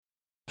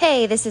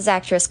Hey, this is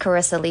actress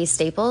Carissa Lee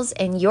Staples,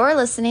 and you're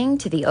listening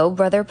to the Oh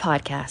Brother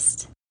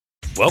Podcast.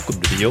 Welcome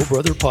to the Oh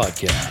Brother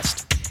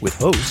Podcast with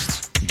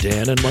hosts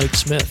Dan and Mike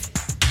Smith,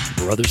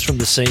 brothers from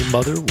the same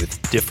mother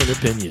with different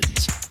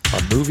opinions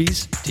on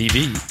movies,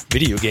 TV,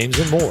 video games,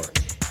 and more,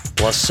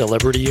 plus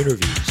celebrity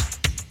interviews.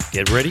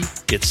 Get ready,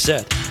 get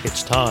set.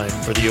 It's time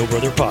for the Oh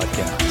Brother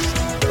Podcast.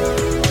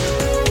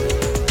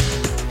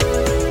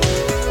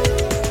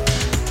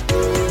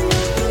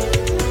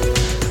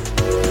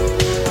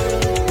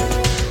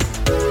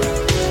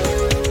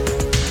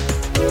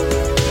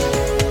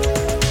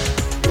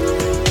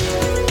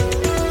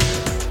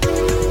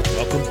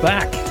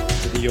 Back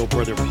to the Oh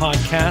Brother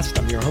Podcast.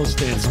 I'm your host,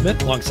 Dan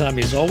Smith. Alongside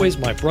me, as always,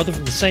 my brother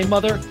from the same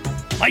mother,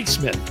 Mike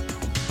Smith.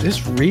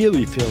 This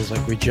really feels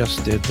like we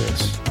just did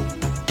this.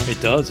 It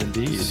does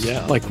indeed,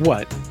 yeah. Like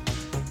what?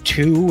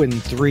 2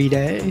 and 3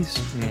 days?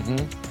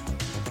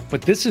 Mm-hmm.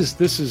 But this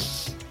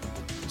is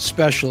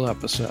special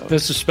episode.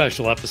 This is a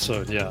special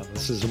episode, yeah.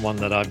 This is the one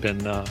that I've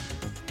been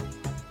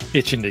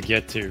itching to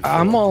get to.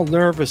 I'm all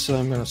nervous that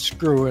I'm going to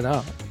screw it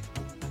up.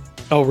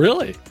 Oh,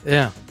 really?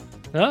 Yeah.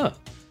 Ah.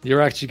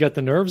 You're actually got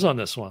the nerves on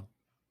this one.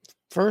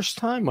 First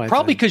time, I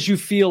Probably think. because you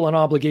feel an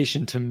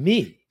obligation to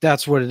me.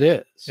 That's what it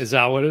is. Is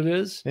that what it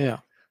is? Yeah.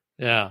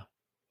 Yeah.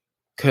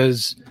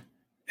 Because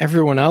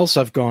everyone else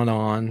I've gone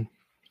on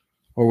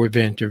or we've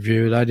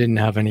interviewed, I didn't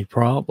have any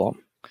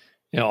problem.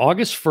 You know,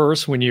 August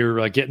 1st, when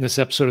you're getting this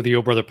episode of the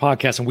Oh Brother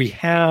Podcast, and we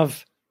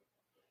have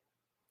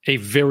a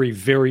very,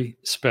 very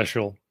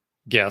special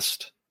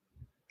guest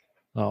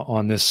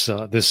on this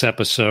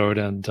episode,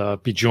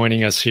 and be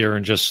joining us here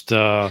in just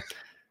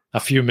a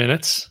few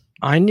minutes.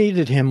 I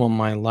needed him on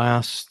my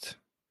last.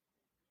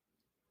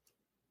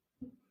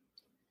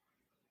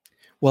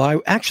 Well, I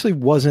actually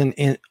wasn't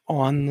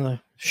on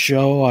the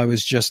show. I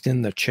was just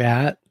in the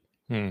chat.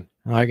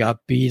 I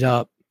got beat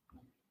up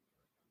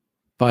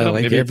by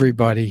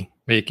everybody.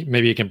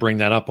 Maybe you can bring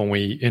that up when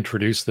we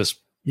introduce this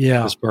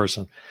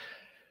person.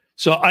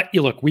 So,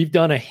 look, we've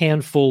done a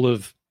handful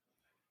of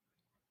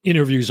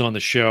interviews on the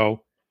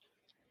show.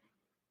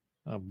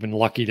 I've been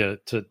lucky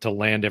to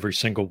land every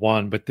single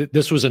one, but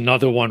this was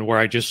another one where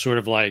I just sort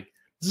of like,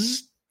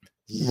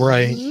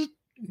 right,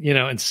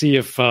 and see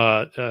if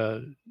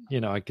I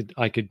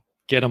could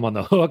get him on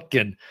the hook,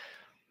 and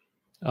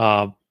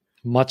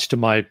much to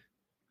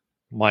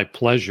my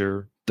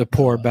pleasure, the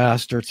poor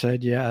bastard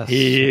said yes.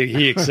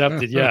 He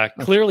accepted. Yeah,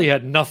 clearly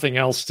had nothing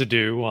else to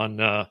do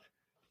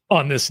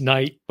on this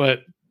night,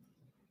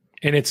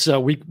 and it's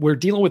we're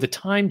dealing with a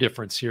time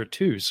difference here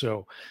too,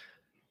 so.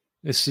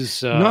 This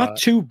is not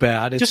too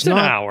bad. It's just an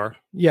hour.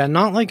 Yeah,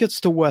 not like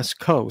it's the West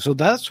Coast. So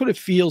that's what it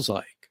feels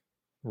like.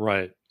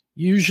 Right.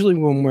 Usually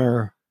when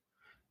we're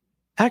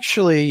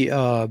usually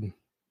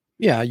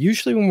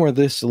when we're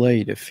this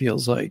late, it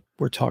feels like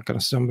we're talking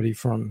to somebody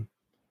from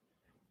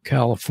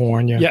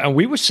California. Yeah, and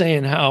we were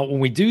saying how when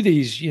we do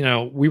these,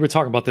 we were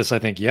talking about this, I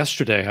think,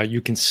 yesterday, how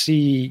you can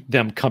see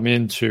them come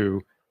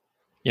into,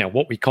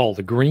 what we call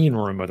the green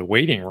room or the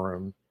waiting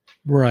room.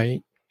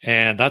 Right.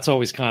 And that's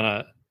always kind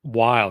of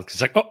wild because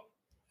it's like, oh,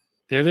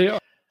 there they are.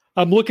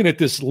 I'm looking at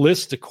this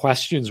list of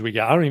questions we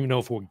got. I don't even know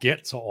if we'll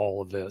get to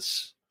all of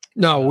this.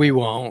 No, we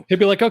won't. He'd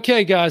be like,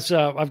 okay, guys,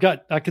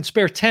 I can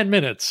spare 10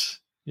 minutes,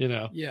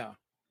 Yeah.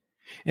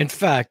 In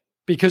fact,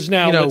 because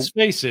now let's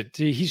face it,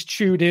 he's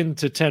chewed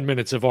into 10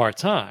 minutes of our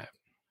time.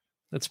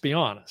 Let's be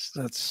honest.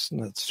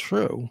 That's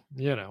true.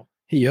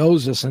 He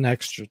owes us an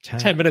extra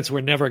 10 minutes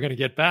we're never going to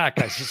get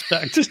back, I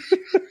suspect.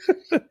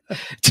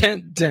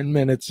 10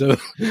 minutes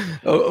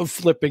of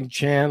flipping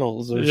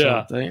channels or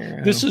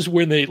something. This is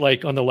when they,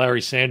 like on the Larry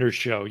Sanders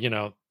show,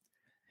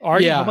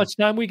 Artie, how much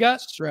time we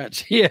got?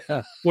 Stretch.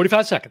 Yeah.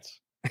 45 seconds.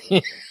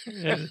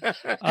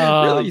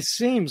 Really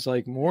seems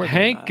like more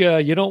Hank, than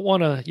that. You don't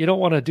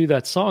want to do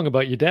that song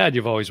about your dad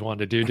you've always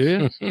wanted to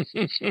do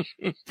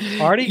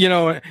you? Artie,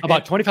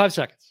 about 25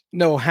 seconds.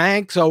 No,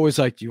 Hank's always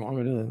like, do you want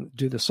me to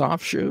do the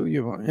soft shoe?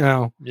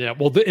 Yeah,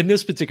 well, in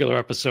this particular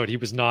episode, he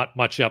was not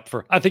much up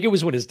for, I think it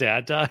was when his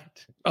dad died.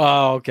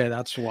 Oh, okay,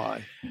 that's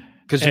why.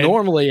 Because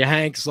normally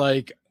Hank's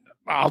like,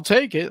 I'll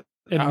take it.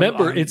 And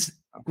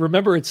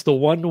remember, it's the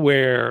one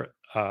where,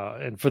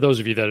 and for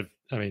those of you that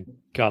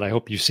God, I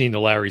hope you've seen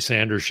the Larry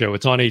Sanders Show.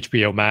 It's on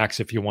HBO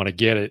Max if you want to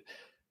get it.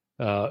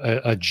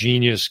 A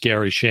genius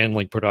Gary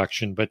Shandling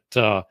production. But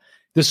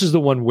this is the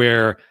one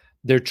where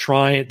they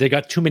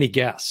got too many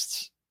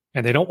guests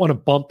and they don't want to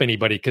bump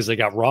anybody because they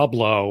got Rob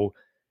Lowe.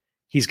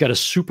 He's got a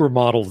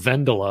supermodel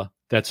Vendela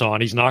that's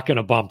on. He's not going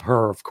to bump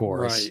her, of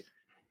course. Right.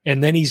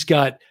 And then he's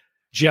got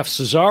Jeff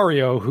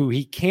Cesario, who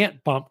he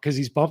can't bump because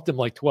he's bumped him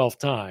like 12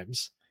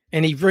 times.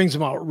 And he brings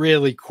them out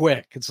really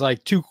quick. It's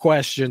like 2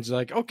 questions.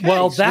 Like, okay.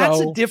 Well, that's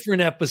a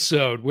different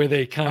episode where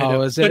they kind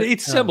of, but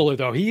it's similar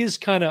though. He is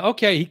kind of,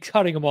 okay, he's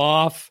cutting him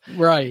off.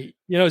 Right.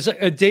 It's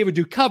David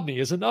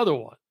Duchovny is another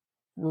one.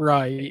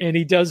 Right. And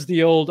he does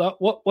the old,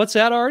 what's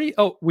that, Artie?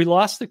 Oh, we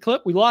lost the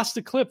clip. We lost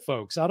the clip,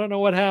 folks. I don't know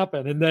what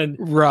happened. And then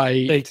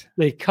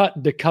they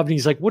cut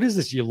Duchovny's like, what is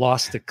this? You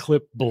lost the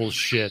clip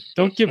bullshit.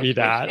 Don't give me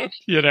that,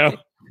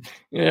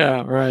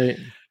 Yeah, right.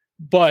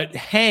 But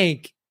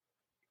Hank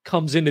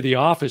comes into the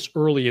office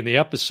early in the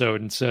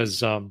episode and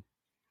says,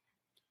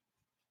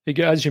 "Hey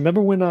guys, you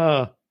remember when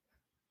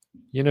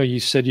you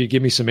said you'd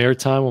give me some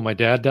airtime when my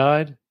dad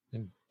died?"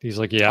 And he's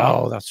like, "Yeah."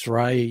 "Oh, that's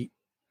right.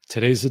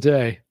 Today's the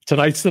day.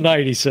 Tonight's the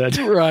night," he said.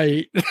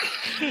 Right.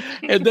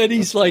 And then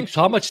he's like,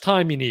 "How much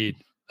time you need?"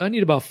 "I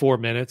need about 4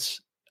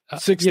 minutes."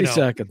 60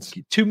 seconds.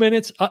 2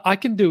 minutes. I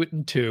can do it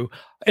in 2.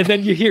 And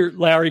then you hear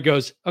Larry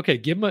goes, "Okay,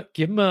 give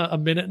him a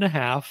minute and a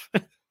half."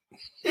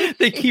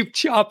 They keep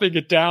chopping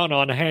it down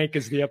on Hank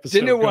as the episode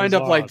Didn't it wind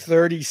up on. like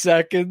 30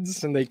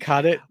 seconds and they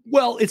cut it?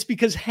 Well, it's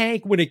because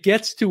Hank, when it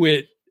gets to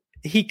it,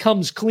 he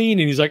comes clean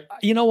and he's like,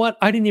 "You know what?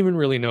 I didn't even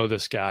really know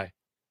this guy.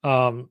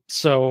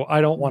 So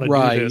I don't want to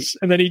do this."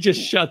 And then he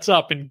just shuts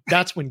up. And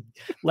that's when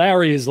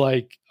Larry is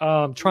like,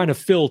 trying to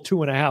fill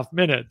 2.5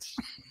 minutes.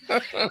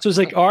 So it's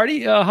like,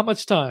 "Artie, how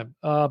much time?"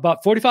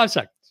 "About 45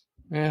 seconds.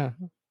 Yeah.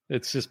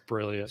 It's just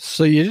brilliant.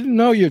 So you didn't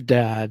know your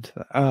dad.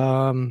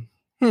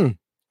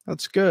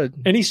 That's good.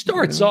 And he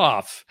starts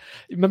off,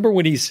 remember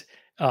when he's,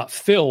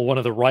 Phil, one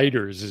of the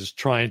writers, is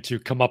trying to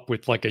come up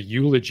with like a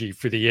eulogy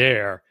for the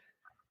air.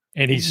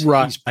 And he's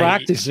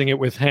practicing it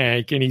with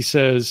Hank. And he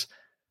says,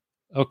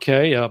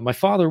 "Okay, my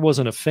father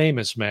wasn't a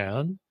famous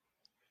man.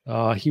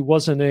 He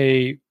wasn't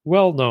a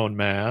well-known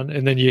man."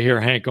 And then you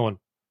hear Hank going,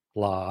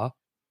 "Blah,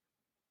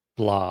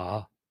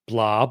 blah,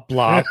 blah,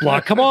 blah,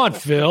 blah." "Come on,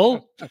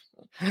 Phil."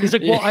 He's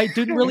like, "Well, I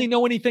didn't really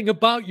know anything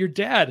about your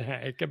dad,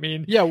 Hank. I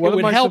mean, yeah, what it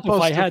would am I help if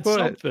supposed I to had put?"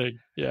 something."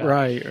 Yeah.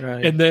 Right.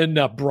 And then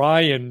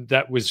Brian,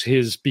 that was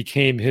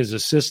became his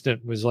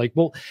assistant, was like,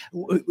 "Well,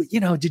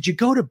 did you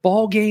go to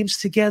ball games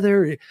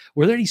together?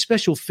 Were there any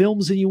special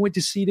films that you went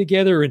to see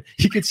together?" And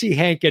you could see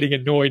Hank getting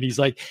annoyed. He's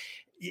like,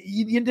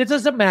 "It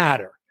doesn't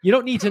matter. You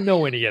don't need to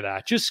know any of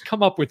that. Just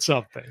come up with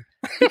something,"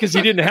 because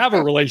he didn't have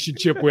a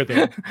relationship with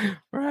him.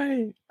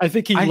 Right. I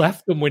think he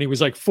left him when he was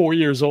like 4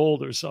 years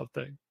old or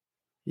something.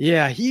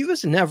 Yeah, he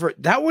was never.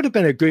 That would have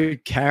been a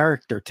good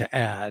character to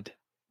add.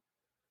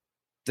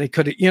 They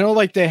could have,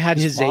 like they had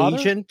his father?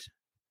 agent.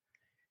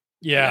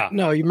 Yeah.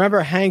 No, you remember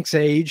Hank's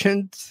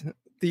agent,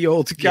 the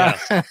old guy?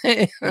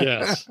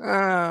 Yes.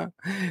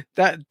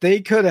 That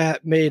they could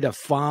have made a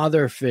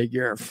father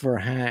figure for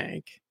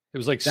Hank. It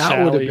was like that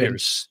Sally would have been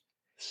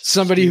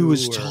somebody who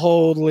was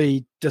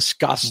totally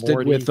disgusted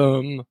Morty. with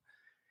him,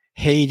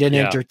 hated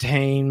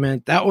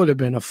entertainment. That would have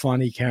been a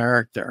funny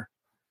character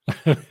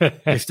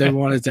if they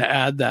wanted to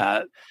add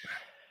that.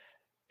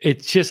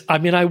 It's just, I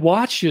mean, I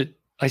watch it.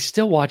 I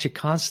still watch it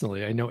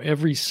constantly. I know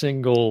every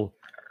single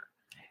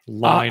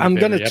line. I'm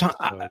going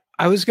to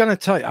I was going to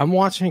tell you, I'm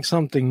watching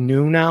something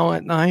new now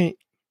at night.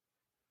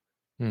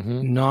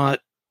 Mm-hmm. Not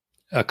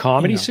a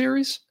comedy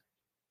series.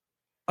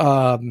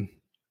 No,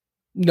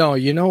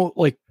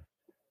 like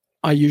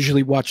I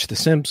usually watch The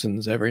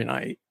Simpsons every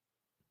night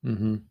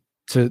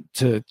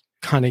to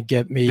kind of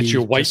get me. It's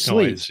your white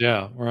sleep. noise.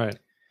 Yeah. Right.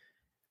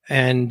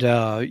 And,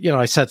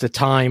 I set the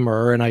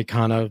timer and I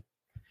kind of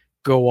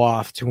go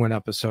off to an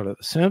episode of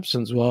The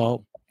Simpsons.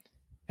 Well,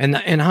 and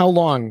how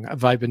long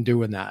have I been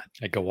doing that?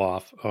 I go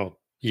off. Oh,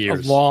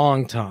 years. A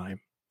long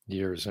time.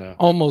 Years. Yeah.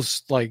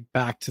 Almost like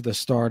back to the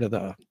start of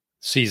the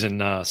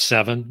season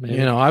 7.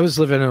 Maybe. I was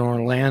living in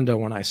Orlando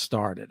when I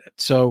started it.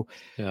 So,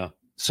 yeah.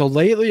 So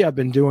lately I've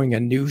been doing a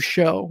new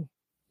show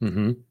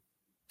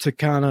to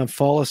kind of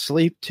fall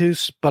asleep to,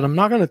 but I'm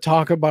not going to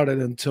talk about it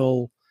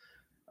until.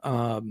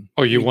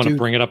 You want to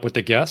bring it up with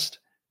the guest?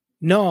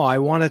 No, I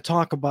want to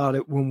talk about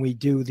it when we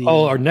do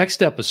our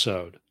next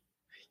episode.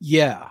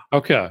 Yeah.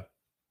 Okay.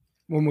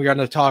 When we're going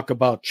to talk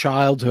about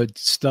childhood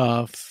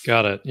stuff.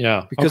 Got it.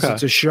 Yeah. Because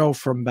it's a show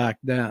from back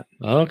then.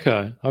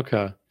 Okay.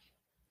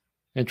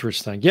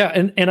 Interesting. Yeah.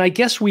 And I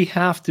guess we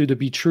have to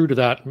be true to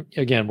that.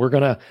 Again, we've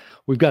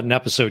got an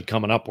episode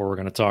coming up where we're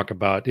going to talk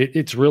about it.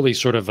 It's really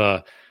sort of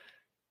a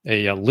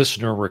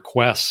listener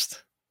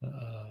request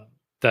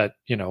that,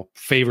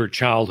 favored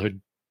childhood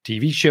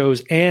TV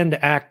shows and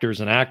actors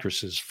and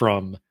actresses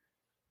from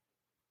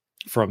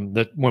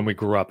when we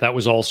grew up. That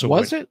was also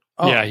it?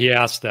 Oh. Yeah, he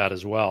asked that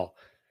as well.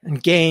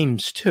 And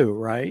games too,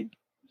 right?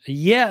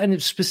 Yeah, and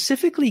it's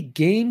specifically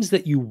games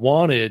that you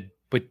wanted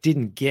but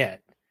didn't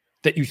get,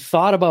 that you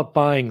thought about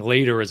buying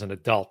later as an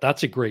adult.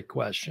 That's a great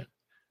question.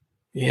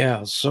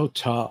 Yeah, so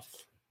tough.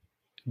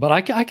 But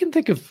I can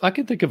think of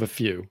a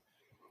few.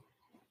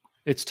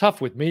 It's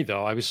tough with me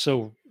though. I was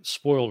so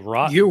spoiled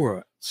rotten. You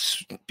were,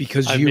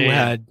 because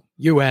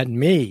you had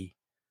me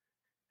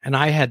and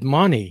I had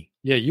money.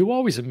 Yeah, you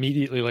always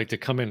immediately like to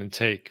come in and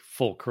take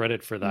full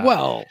credit for that.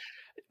 Well,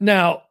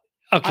 now,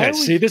 okay,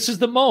 see, this is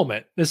the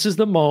moment. This is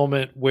the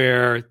moment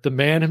where the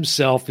man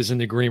himself is in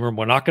the green room.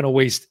 We're not going to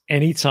waste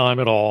any time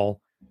at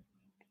all.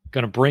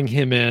 Going to bring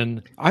him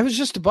in. I was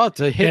just about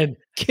to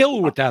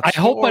kill with that. I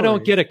hope I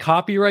don't get a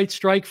copyright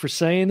strike for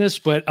saying this,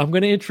 but I'm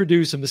going to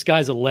introduce him. This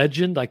guy's a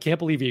legend. I can't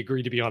believe he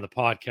agreed to be on the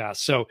podcast.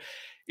 So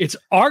it's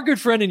our good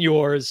friend and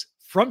yours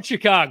from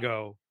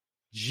Chicago,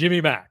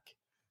 Jimmy Mack.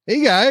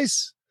 Hey,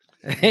 guys.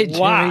 Hey,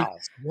 Jimmy.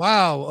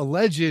 Wow, a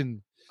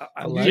legend.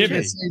 A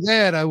legend. Say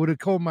that, I would have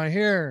combed my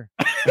hair.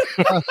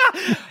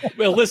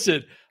 Well,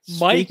 listen,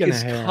 Mike Speaking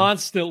is of hair,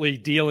 constantly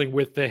dealing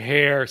with the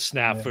hair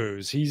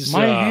snafus. He's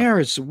my hair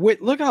is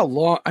look how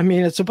long. I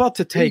mean, it's about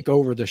to take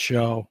over the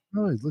show.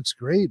 Oh, it looks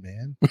great,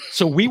 man.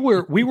 So we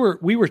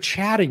were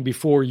chatting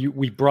before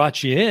we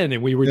brought you in,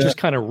 and we were just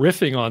kind of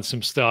riffing on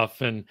some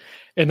stuff, and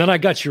then I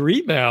got your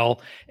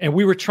email, and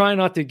we were trying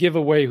not to give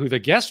away who the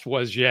guest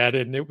was yet,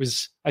 and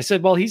I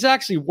said, well, he's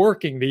actually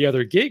working the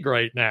other gig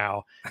right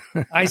now.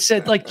 I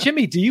said, like,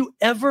 Jimmy, do you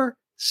ever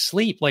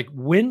sleep? Like,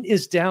 when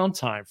is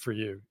downtime for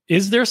you?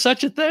 Is there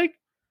such a thing?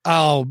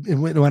 Oh,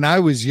 when I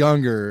was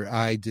younger,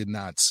 I did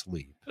not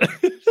sleep.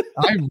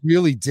 I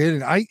really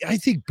didn't. I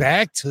think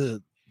back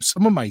to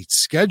some of my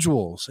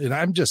schedules, and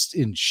I'm just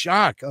in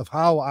shock of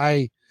how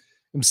I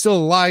am still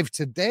alive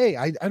today.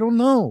 I don't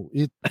know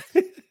it.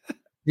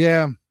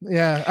 Yeah.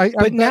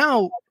 But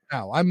now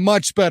I'm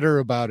much better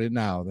about it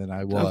now than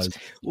I was.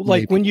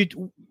 Like when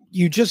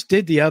you just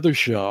did the other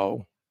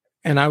show,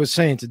 and I was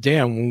saying to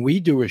Dan, when we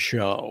do a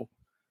show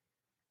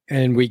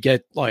and we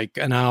get like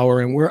an hour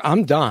and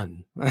I'm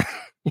done,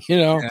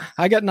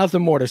 I got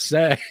nothing more to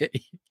say.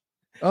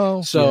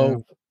 Oh, so yeah.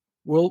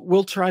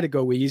 we'll try to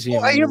go easy.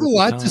 Well, I have a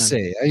lot to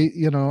say.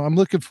 I'm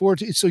looking forward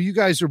to it. So you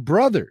guys are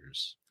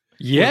brothers.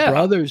 Yeah. We're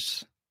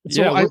brothers.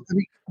 So I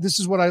mean, this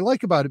is what I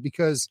like about it,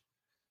 because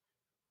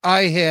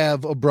I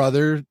have a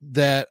brother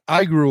that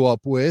I grew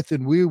up with,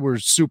 and we were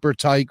super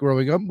tight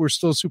growing up. We're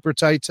still super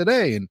tight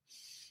today. And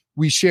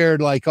we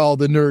shared like all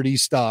the nerdy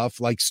stuff,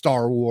 like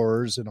Star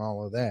Wars and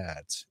all of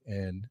that.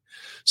 And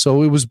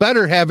so it was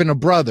better having a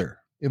brother,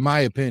 in my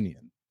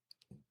opinion.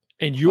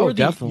 And you're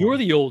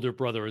the older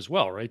brother as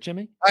well, right,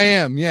 Jimmy? I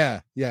am.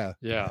 Yeah.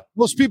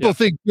 Most people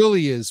think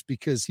Billy is,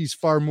 because he's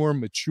far more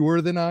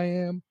mature than I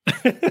am.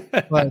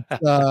 But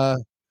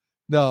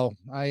no,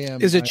 I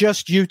am. Is it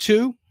just you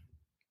two?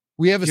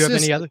 We have a sister.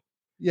 Have any other?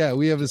 Yeah,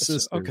 we have a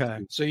sister. Okay.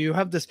 So you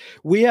have this.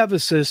 We have a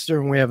sister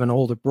and we have an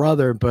older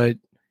brother, but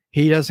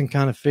he doesn't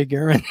kind of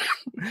figure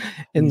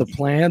in the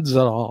plans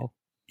at all.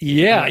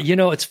 Yeah,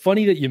 it's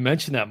funny that you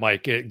mentioned that,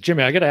 Mike.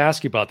 Jimmy, I got to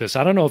ask you about this.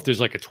 I don't know if there's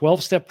like a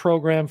 12-step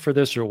program for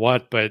this or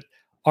what, but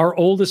our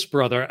oldest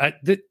brother,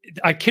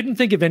 I couldn't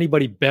think of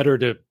anybody better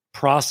to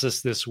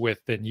process this with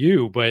than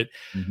you, but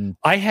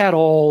I had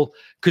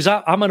because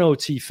I'm an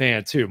OT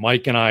fan too.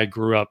 Mike and I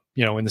grew up,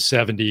 in the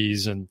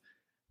 70s,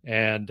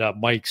 and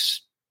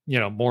Mike's,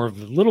 more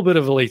of a little bit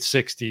of a late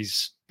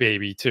 60s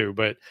baby too.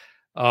 But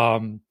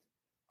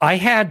I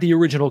had the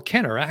original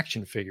Kenner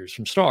action figures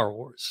from Star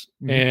Wars.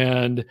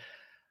 And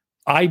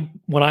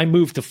when I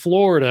moved to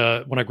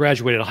Florida, when I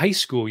graduated high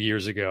school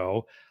years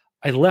ago,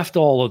 I left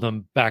all of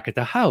them back at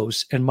the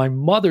house, and my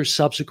mother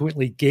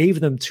subsequently gave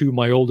them to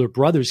my older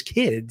brother's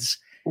kids.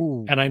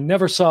 Ooh. And I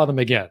never saw them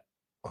again.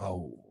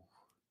 Oh,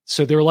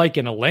 so they're like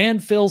in a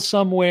landfill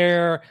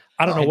somewhere.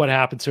 I don't know what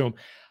happened to them.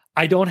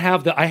 I don't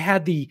have I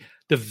had the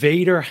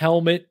Vader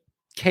helmet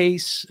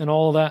case and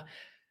all of that.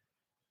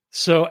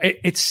 So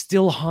it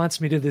still haunts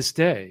me to this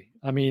day.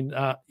 I mean,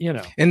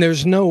 and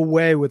there's no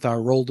way with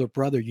our older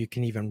brother you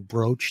can even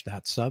broach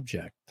that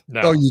subject.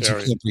 No, you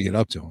just can't bring it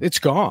up to him. It's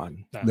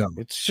gone. No,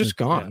 it's just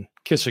gone. Yeah.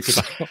 Kiss it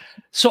goodbye.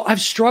 So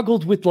I've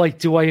struggled with, like,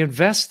 do I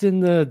invest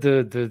in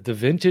the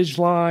vintage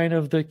line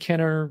of the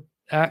Kenner?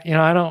 I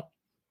don't.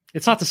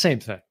 It's not the same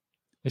thing.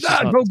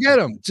 Go get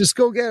them. Just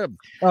go get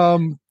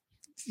them.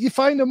 You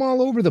find them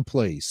all over the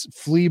place: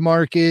 flea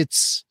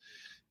markets,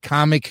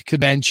 comic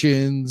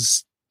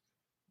conventions,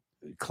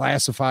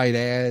 classified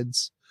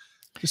ads.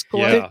 Just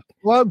go out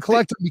and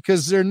collect them,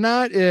 because they're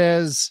not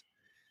as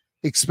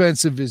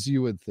expensive as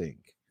you would think.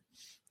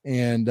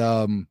 And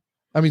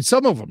I mean,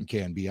 some of them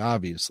can be,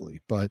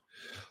 obviously, but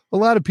a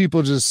lot of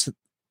people just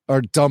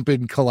are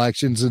dumping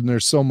collections, and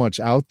there's so much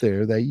out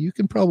there that you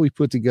can probably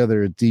put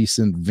together a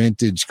decent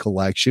vintage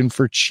collection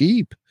for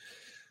cheap.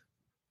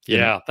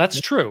 Yeah,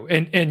 that's true.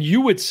 And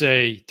you would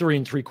say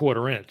 3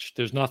 3/4 inch.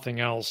 There's nothing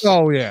else.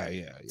 Oh yeah.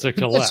 To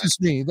collect.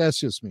 That's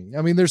just me.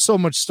 I mean, there's so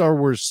much Star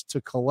Wars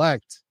to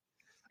collect.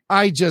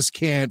 I just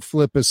can't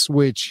flip a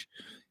switch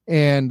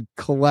and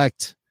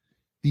collect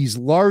these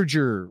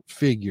larger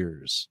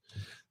figures.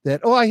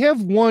 I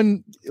have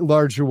one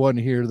larger one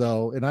here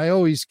though, and I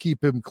always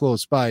keep him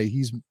close by.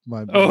 He's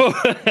my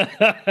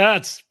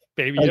that's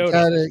Baby Yoda. I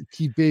gotta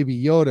keep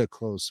Baby Yoda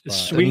close by.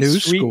 Sweet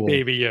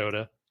Baby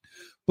Yoda.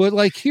 But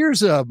like,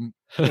 here's a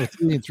 3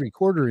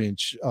 3/4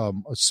 inch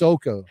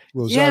Ahsoka.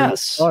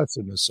 Yes, that's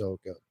an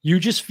Ahsoka. You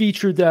just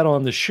featured that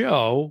on the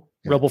show,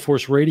 Rebel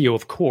Force Radio,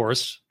 of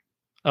course.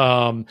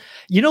 The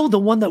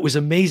one that was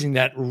amazing,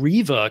 that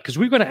Reva, because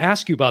we're going to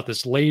ask you about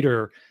this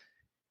later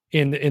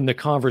in the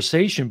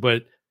conversation,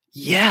 but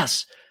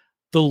yes,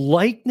 the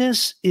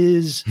likeness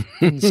is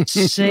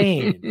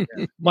insane.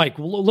 Mike,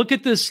 look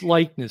at this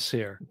likeness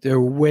here.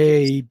 They're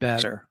way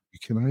better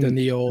than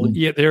the old.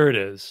 Yeah, there it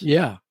is.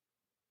 Yeah.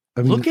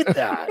 I mean, look at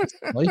that.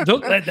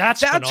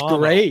 That's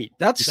great.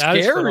 That's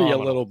scary a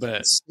little bit.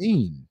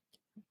 Insane.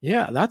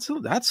 Yeah, that's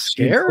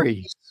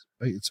scary.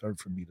 It's hard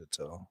for me to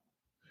tell.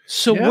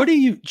 So what do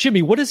you,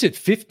 Jimmy, what is it,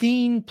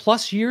 15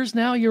 plus years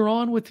now you're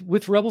on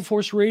with Rebel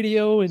Force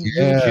Radio and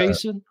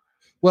Jason?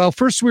 Well,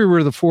 first we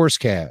were the Force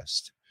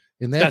Cast,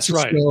 And that's a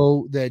right.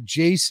 show that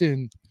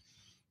Jason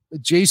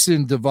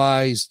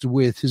devised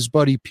with his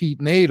buddy Pete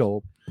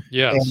Nadel.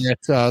 Yes.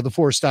 At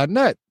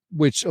theforce.net,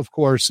 which of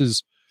course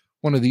is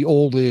one of the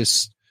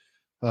oldest,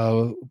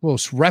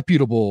 most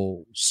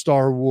reputable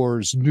Star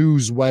Wars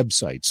news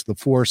websites,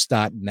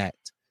 theforce.net.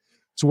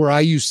 It's where I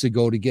used to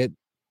go to get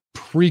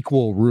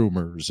prequel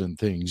rumors and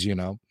things,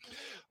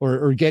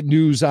 or get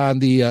news on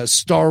the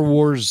Star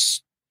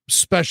Wars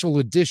special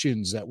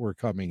editions that were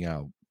coming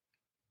out.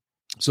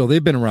 So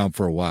they've been around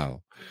for a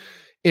while.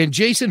 And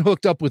Jason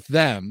hooked up with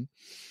them.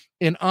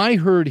 And I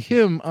heard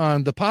him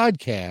on the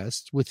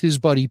podcast with his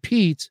buddy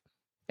Pete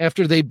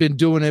after they'd been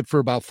doing it for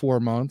about 4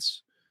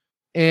 months,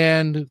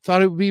 and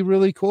thought it would be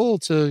really cool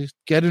to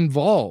get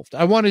involved.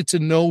 I wanted to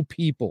know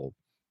people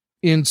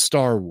in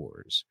Star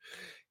Wars.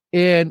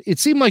 And it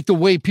seemed like the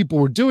way people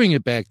were doing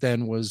it back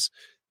then was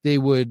they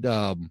would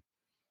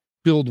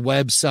build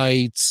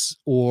websites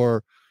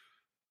or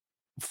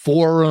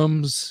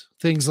forums,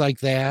 things like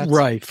that.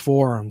 Right.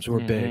 Forums were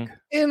big.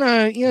 And,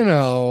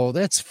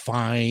 that's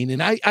fine.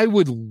 And I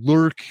would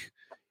lurk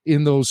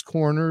in those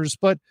corners,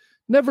 but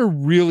never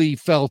really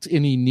felt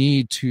any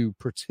need to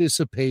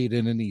participate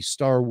in any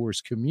Star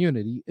Wars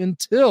community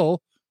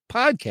until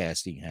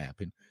podcasting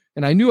happened.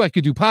 And I knew I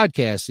could do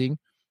podcasting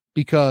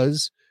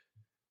because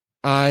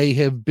I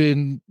have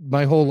been,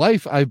 my whole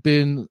life, I've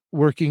been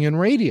working in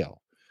radio.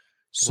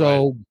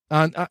 So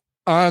on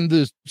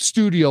the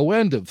studio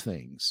end of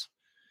things.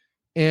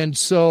 And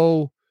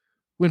so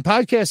when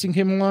podcasting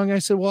came along, I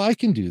said, well, I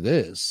can do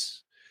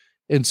this.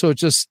 And so it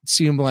just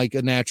seemed like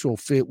a natural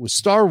fit with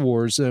Star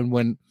Wars. And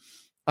when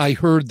I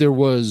heard there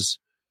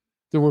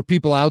were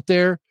people out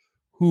there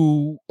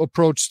who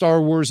approached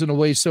Star Wars in a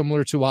way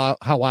similar to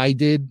how I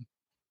did,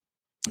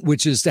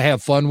 which is to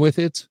have fun with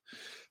it.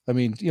 I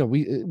mean,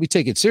 we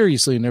take it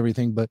seriously and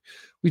everything, but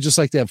we just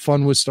like to have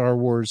fun with Star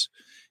Wars.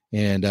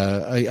 And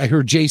I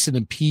heard Jason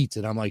and Pete,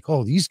 and I'm like,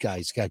 oh, these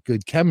guys got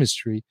good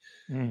chemistry.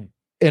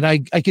 And I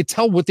could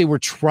tell what they were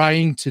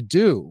trying to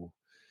do.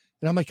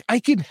 And I'm like, I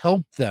can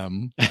help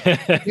them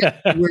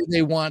get where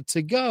they want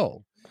to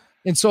go.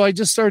 And so I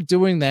just started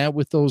doing that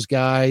with those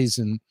guys.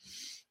 And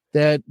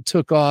that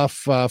took off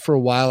for a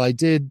while. I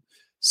did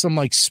some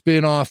like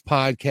spin-off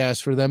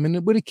podcasts for them. And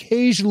it would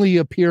occasionally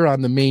appear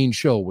on the main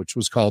show, which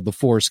was called The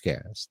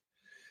Forcecast.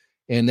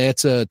 And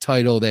that's a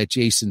title that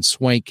Jason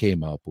Swank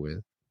came up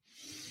with.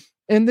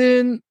 And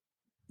then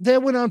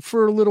that went on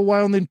for a little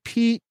while. And then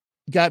Pete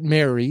got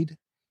married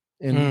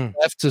and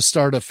left to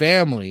start a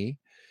family.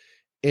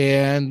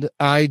 And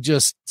I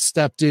just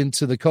stepped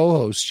into the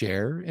co-host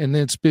chair, and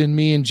it's been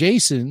me and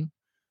Jason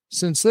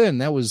since then.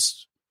 That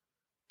was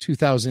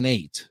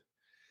 2008.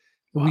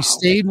 Wow. We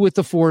stayed with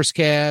the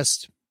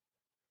Forcecast,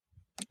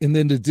 and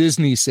then the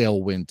Disney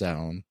sale went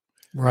down.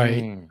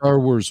 Right. Star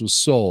Wars was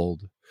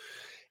sold.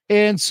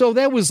 And so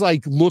that was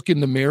like look in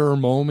the mirror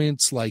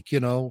moments, like,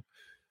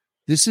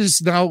 this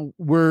is now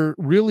we're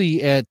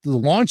really at the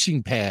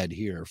launching pad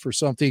here for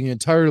something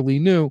entirely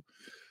new.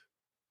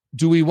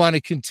 Do we want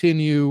to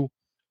continue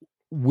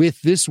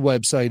with this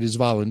website as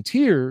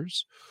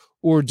volunteers,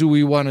 or do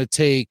we want to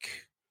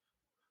take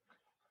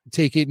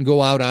it and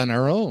go out on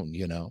our own,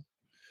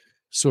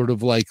 sort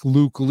of like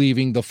Luke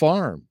leaving the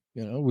farm?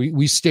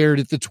 We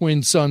stared at the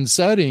twin sun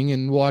setting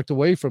and walked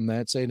away from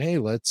that saying, hey,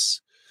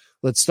 let's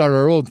start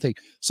our own thing.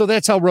 So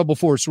that's how Rebel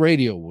Force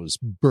Radio was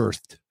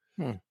birthed.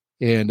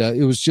 And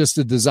it was just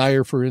a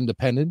desire for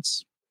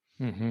independence.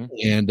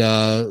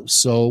 And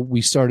so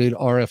we started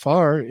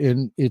RFR,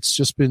 and it's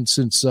just been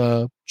since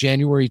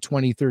January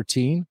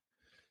 2013.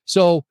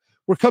 So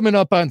we're coming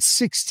up on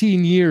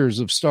 16 years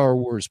of Star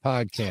Wars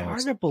podcasts.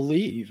 Hard to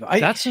believe.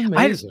 That's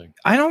amazing.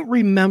 I don't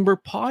remember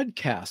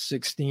podcasts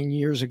 16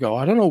 years ago.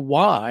 I don't know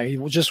why.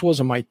 It just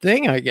wasn't my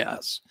thing, I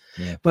guess.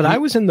 Yeah. But I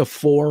was in the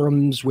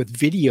forums with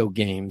video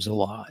games a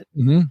lot,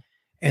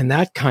 and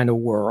that kind of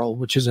world,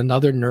 which is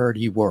another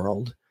nerdy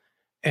world.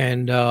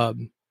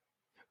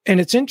 And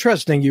it's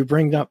interesting you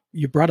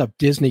brought up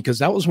Disney, because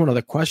that was one of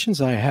the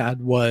questions I had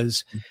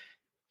was,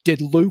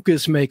 did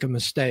Lucas make a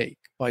mistake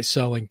by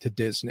selling to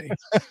Disney?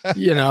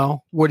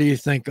 What do you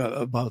think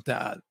about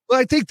that? Well,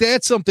 I think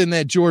that's something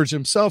that George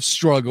himself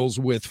struggles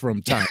with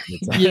from time to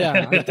time.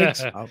 Yeah, I think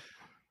so.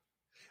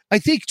 I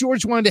think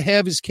George wanted to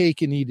have his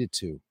cake and eat it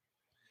too.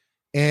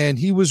 And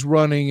he was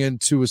running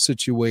into a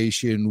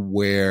situation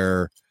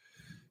where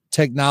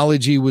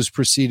technology was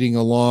proceeding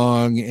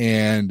along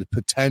and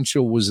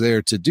potential was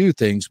there to do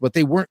things, but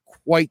they weren't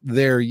quite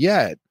there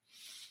yet.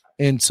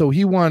 And so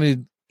he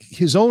wanted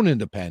his own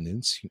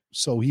independence.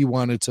 So he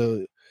wanted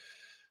to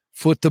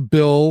foot the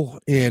bill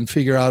and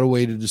figure out a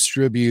way to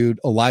distribute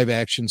a live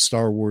action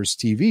Star Wars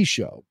TV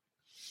show.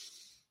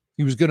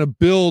 He was going to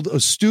build a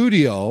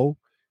studio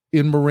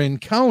in Marin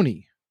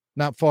County,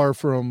 not far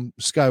from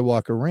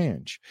Skywalker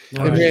Ranch.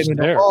 And ran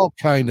into all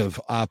kind of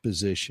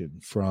opposition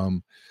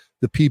from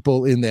the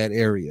people in that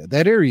area.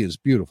 That area is a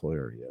beautiful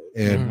area,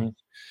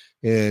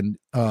 and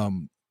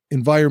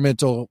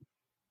environmental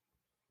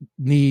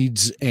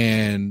needs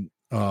and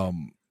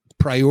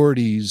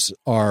priorities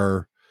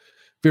are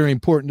very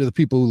important to the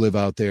people who live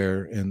out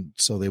there. And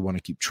so they want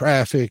to keep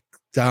traffic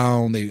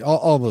down,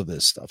 all of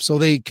this stuff. So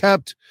they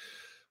kept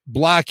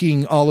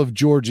blocking all of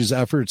George's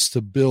efforts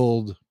to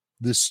build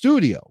this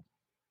studio.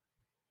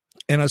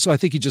 And so I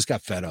think he just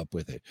got fed up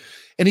with it.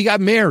 And he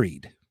got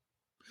married.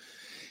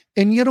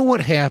 And you know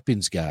what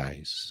happens,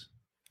 guys?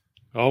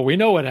 Oh, we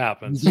know what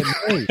happens.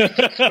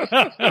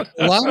 A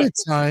lot of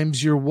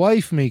times your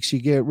wife makes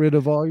you get rid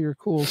of all your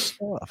cool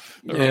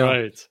stuff.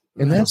 Right.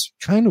 And that's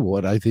kind of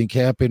what I think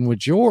happened with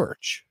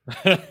George.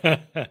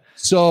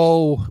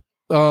 So,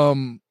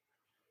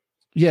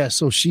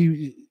 so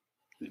she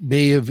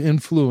may have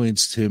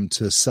influenced him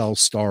to sell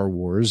Star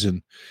Wars,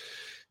 and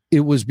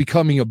it was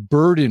becoming a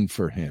burden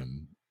for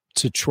him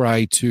to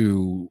try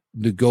to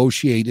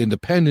negotiate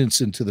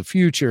independence into the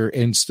future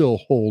and still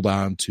hold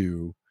on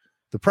to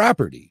the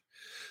property.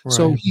 Right.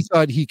 So he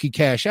thought he could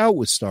cash out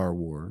with Star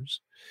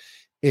Wars,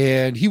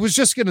 and he was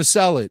just going to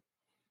sell it.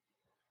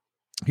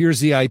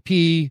 Here's the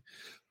IP,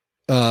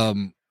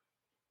 and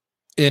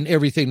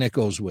everything that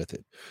goes with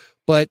it.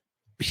 But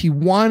he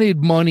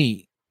wanted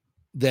money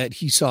that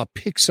he saw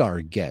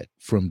Pixar get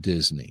from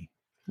Disney.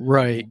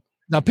 Right.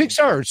 Now,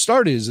 Pixar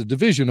started as a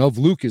division of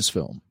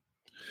Lucasfilm.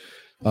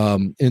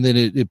 And then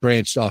it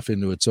branched off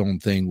into its own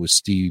thing with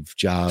Steve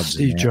Jobs.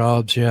 Steve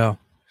Jobs, yeah.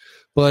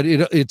 But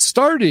it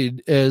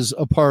started as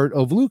a part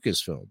of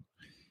Lucasfilm.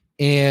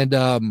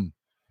 And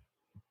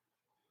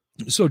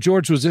so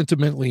George was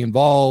intimately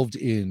involved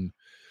in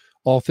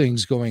all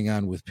things going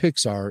on with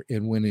Pixar.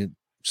 And when it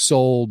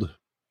sold,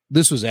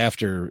 this was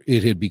after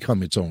it had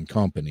become its own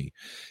company.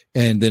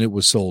 And then it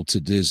was sold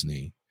to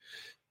Disney.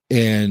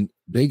 And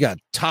they got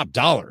top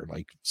dollar,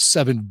 like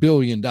 $7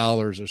 billion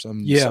or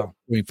something. Yeah.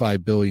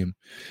 $7.5 billion.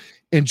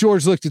 And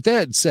George looked at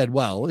that and said,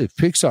 well, if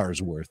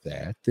Pixar's worth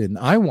that, then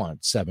I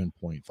want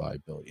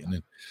 $7.5 billion.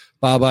 And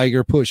Bob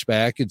Iger pushed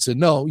back and said,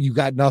 no, you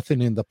got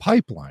nothing in the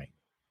pipeline.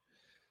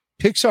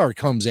 Pixar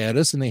comes at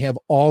us and they have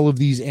all of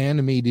these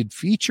animated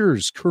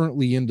features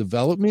currently in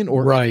development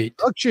or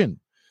production.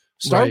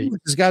 Star Wars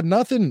has got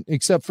nothing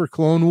except for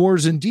Clone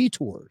Wars and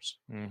Detours.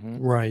 Mm-hmm.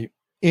 Right.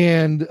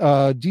 And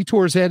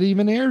Detours hadn't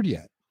even aired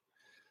yet.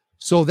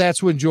 So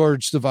that's when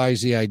George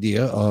devised the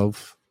idea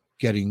of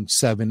getting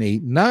 7,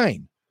 8,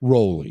 9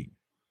 rolling.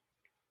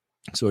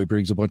 So he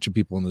brings a bunch of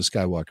people in the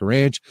Skywalker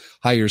Ranch,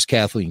 hires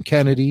Kathleen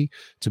Kennedy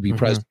to be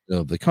president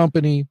of the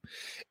company,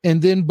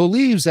 and then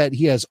believes that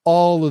he has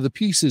all of the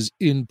pieces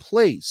in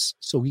place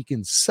so he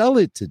can sell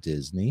it to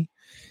Disney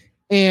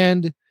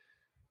and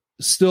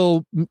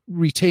still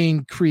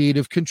retain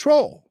creative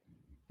control,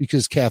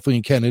 because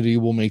Kathleen Kennedy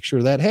will make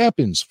sure that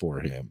happens for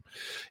him.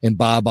 And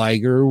Bob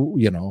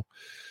Iger,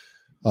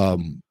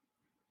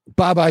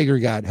 Bob Iger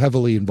got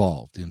heavily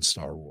involved in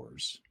Star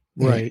Wars.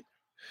 Right.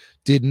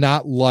 Did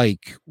not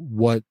like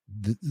what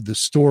the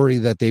story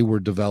that they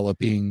were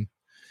developing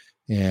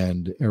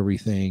and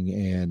everything,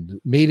 and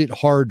made it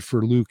hard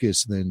for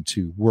Lucas then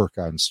to work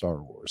on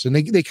Star Wars. And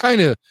they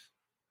kind of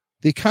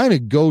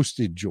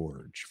ghosted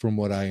George, from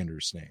what I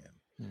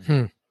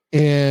understand.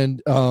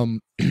 And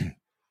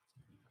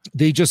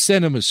they just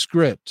sent him a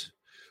script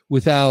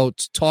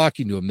without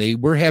talking to him. They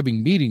were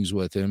having meetings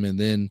with him, and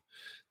then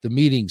the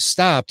meeting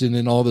stopped, and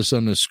then all of a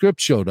sudden a script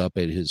showed up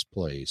at his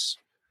place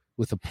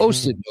with a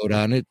post-it note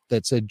on it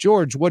that said,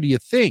 George, what do you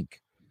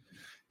think?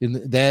 And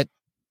that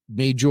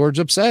made George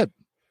upset.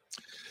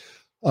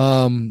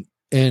 And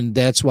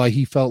that's why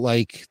he felt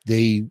like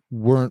they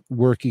weren't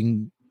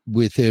working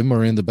with him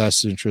or in the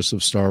best interest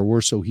of Star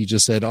Wars. So he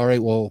just said, all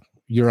right, well,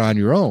 you're on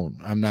your own.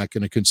 I'm not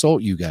going to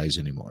consult you guys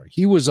anymore.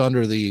 He was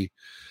under the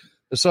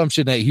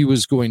assumption that he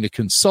was going to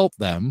consult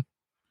them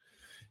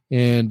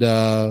and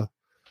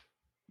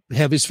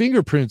have his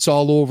fingerprints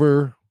all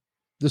over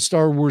the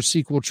Star Wars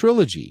sequel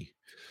trilogy.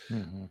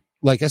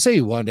 Like I say,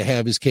 he wanted to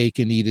have his cake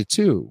and eat it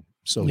too.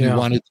 So he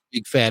wanted the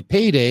big fat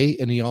payday,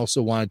 and he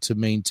also wanted to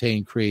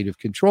maintain creative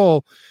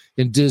control.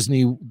 And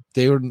Disney,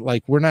 they were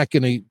like, we're not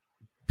going to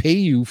pay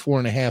you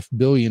 $4.5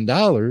 billion.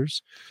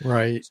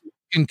 Right. So you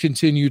can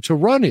continue to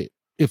run it.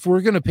 If we're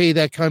going to pay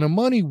that kind of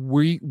money,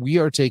 we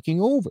are taking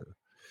over.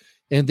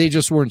 And they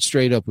just weren't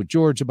straight up with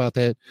George about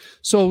that.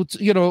 So,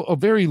 a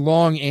very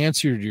long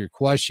answer to your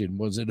question.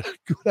 Was it a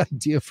good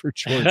idea for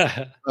George?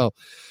 Well,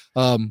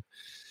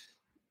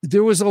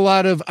 there was a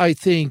lot of, I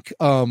think,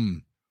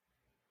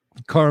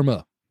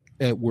 karma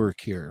at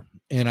work here.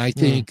 And I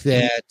think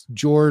that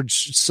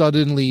George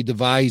suddenly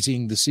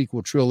devising the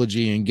sequel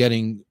trilogy and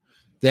getting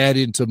that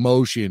into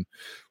motion,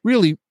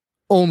 really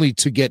only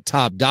to get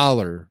top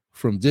dollar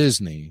from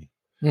Disney.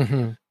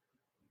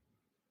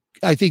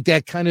 I think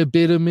that kind of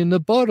bit him in the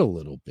butt a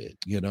little bit.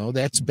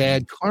 That's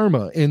bad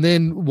karma. And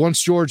then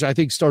once George, I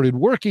think, started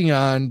working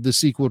on the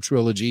sequel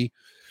trilogy,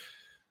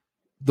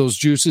 those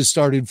juices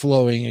started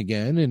flowing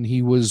again, and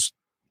he was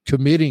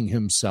committing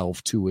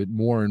himself to it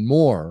more and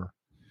more.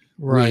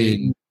 Right.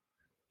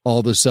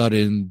 All of a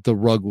sudden, the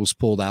rug was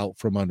pulled out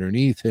from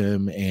underneath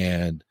him,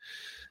 and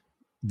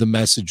the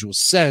message was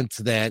sent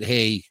that,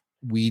 hey,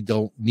 we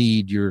don't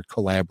need your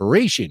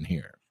collaboration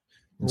here.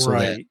 And so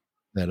that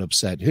that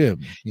upset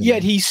him.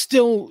 Yet he's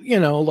still,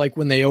 like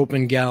when they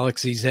open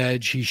Galaxy's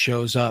Edge, he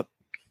shows up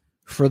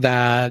for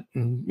that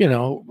and,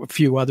 a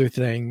few other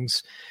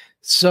things.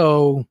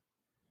 So,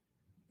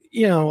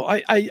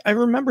 I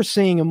remember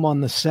seeing him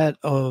on the set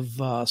of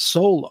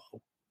Solo,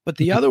 but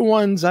the other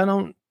ones, I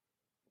don't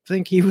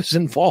think he was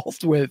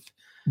involved with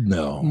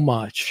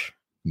much.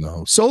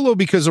 No. Solo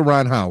because of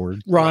Ron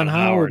Howard. Ron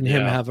Howard and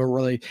him have a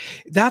really,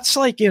 that's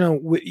like,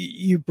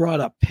 you brought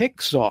up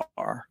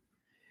Pixar.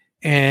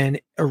 And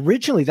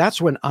originally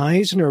that's when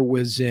Eisner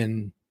was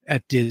in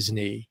at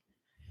Disney.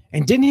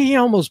 And didn't he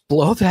almost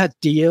blow that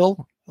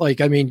deal? Like,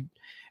 I mean,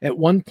 at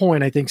one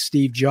point, I think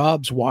Steve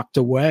Jobs walked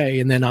away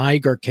and then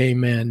Iger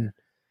came in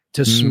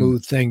to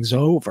smooth things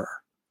over.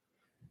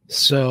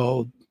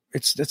 So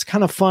it's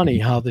kind of funny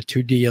how the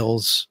two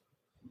deals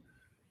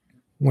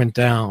went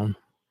down.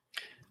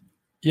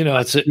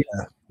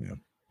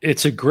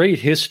 It's a great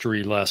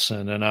history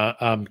lesson. And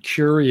I'm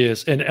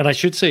curious. And I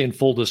should say in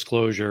full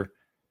disclosure,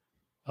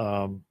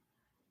 I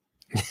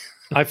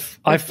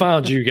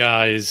found you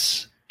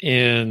guys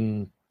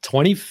in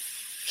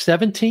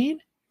 2017.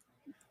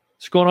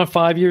 It's going on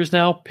 5 years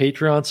now.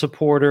 Patreon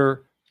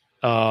supporter.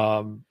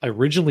 I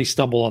originally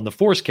stumbled on the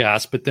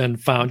Forcecast, but then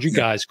found you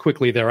guys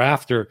quickly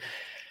thereafter.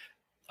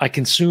 I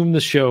consume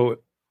the show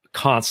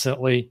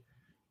constantly.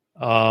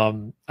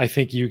 I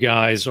think you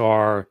guys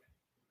are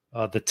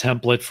the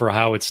template for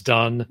how it's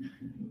done.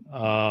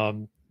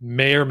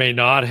 May or may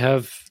not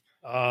have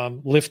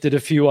lifted a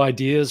few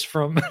ideas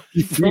from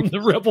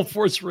the Rebel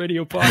Force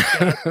Radio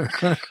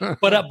podcast.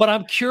 But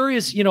I'm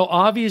curious,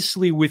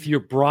 obviously with your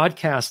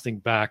broadcasting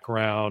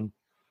background,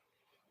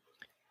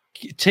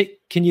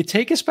 can you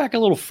take us back a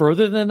little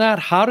further than that?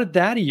 How did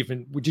that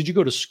did you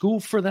go to school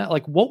for that?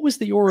 Like, what was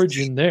the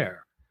origin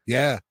there?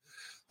 Yeah.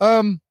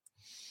 I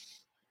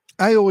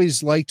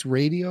always liked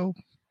radio.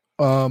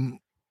 And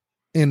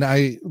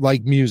I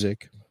like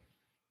music.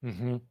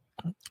 Mm-hmm.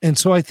 And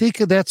so I think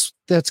that's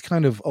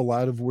kind of a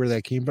lot of where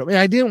that came from. I mean,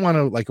 I didn't want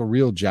a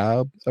real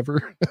job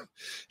ever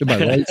in my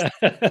life.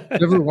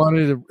 Never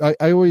wanted to.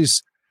 I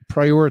always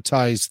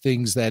prioritized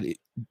things that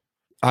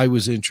I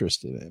was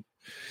interested in.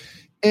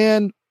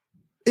 And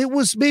it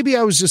was, maybe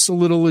I was just a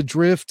little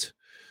adrift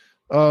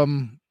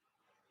in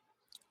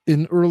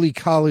early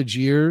college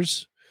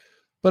years,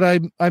 but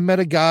I met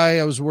a guy.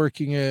 I was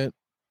working at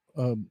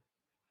a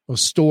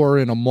store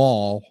in a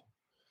mall.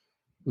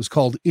 It was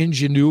called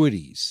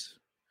Ingenuities.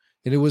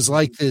 And it was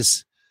like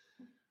this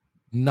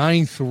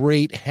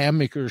 9th-rate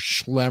Hammaker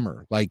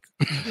Schlemmer. Like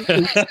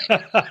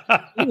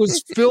it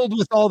was filled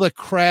with all the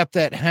crap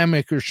that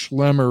Hammaker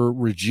Schlemmer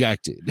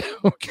rejected.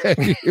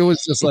 Okay. It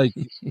was just like,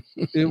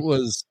 it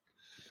was,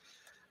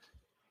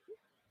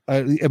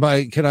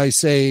 can I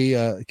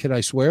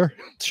swear?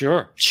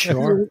 Sure.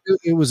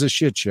 It was a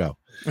shit show.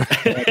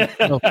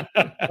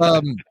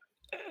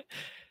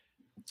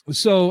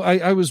 So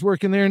I was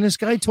working there and this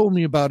guy told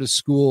me about a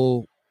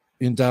school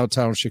in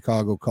downtown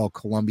Chicago called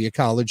Columbia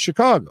College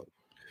Chicago.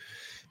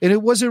 And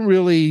it wasn't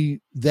really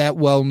that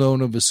well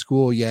known of a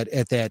school yet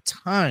at that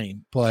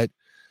time, but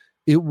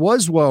it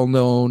was well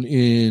known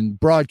in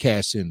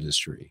broadcast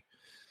industry.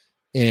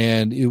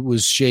 And it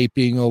was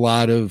shaping a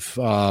lot of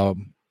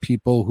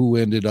people who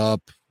ended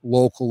up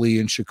locally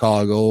in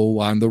Chicago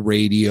on the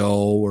radio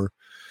or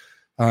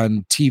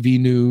on TV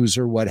news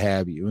or what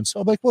have you. And so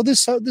I'm like, well,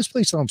 this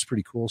place sounds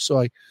pretty cool. So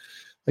I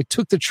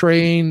took the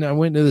train, I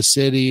went to the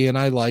city and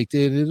I liked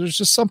it. There's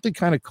just something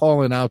kind of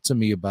calling out to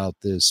me about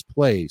this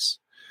place.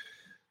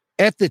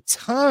 At the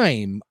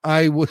time,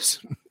 I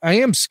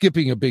am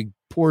skipping a big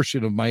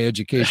portion of my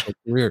educational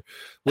career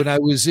when I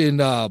was at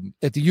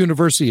the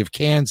University of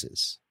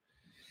Kansas.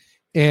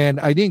 And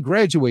I didn't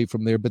graduate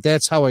from there, but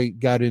that's how I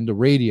got into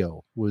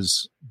radio,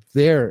 was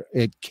there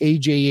at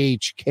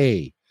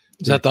KJHK.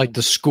 Is that like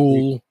the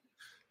school?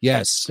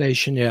 Yes.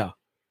 Station, yeah.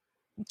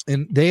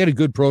 And they had a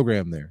good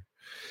program there.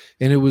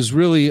 And it was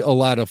really a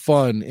lot of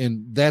fun.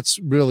 And that's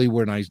really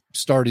when I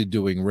started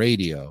doing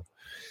radio.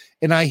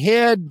 And I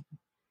had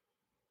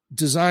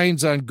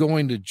designs on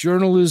going to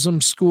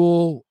journalism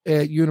school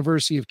at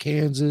University of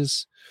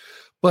Kansas,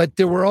 but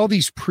there were all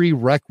these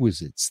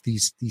prerequisites,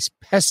 these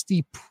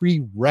pesky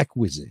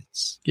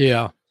prerequisites.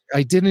 Yeah.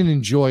 I didn't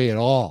enjoy at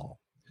all.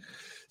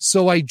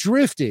 So I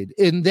drifted.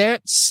 In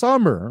that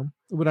summer,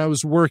 when I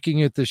was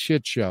working at the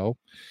shit show,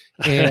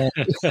 and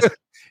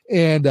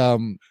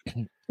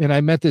and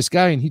I met this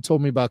guy and he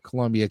told me about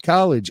Columbia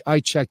College.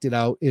 I checked it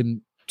out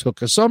and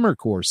took a summer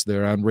course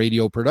there on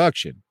radio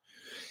production.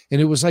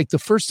 And it was like the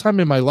first time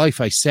in my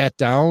life I sat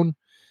down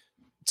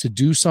to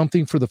do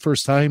something for the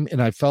first time. And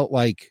I felt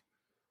like,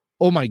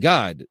 oh my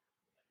God,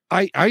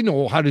 I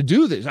know how to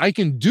do this. I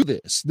can do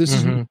this. This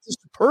is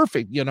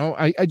perfect.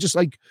 I just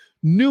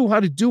knew how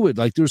to do it.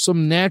 Like there's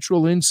some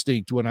natural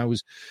instinct when I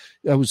was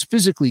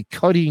physically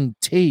cutting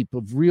tape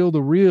of reel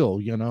to reel,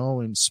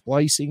 and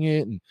splicing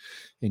it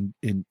and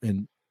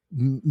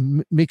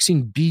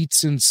mixing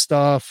beats and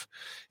stuff.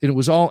 And it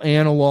was all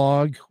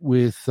analog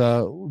with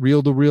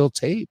reel to reel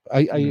tape.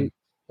 I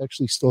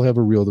actually still have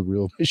a reel to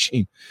reel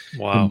machine in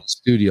the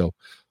studio.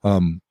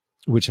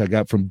 which I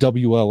got from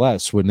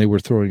WLS when they were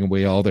throwing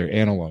away all their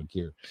analog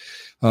gear.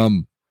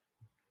 And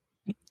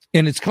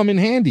it's come in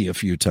handy a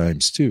few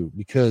times too,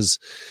 because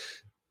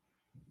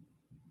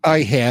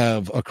I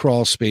have a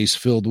crawl space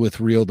filled with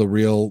reel to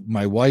reel.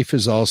 My wife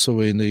is also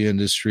in the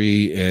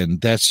industry, and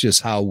that's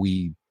just how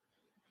we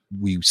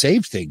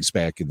saved things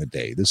back in the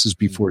day. This is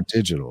before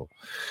digital.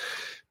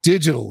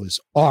 Digital is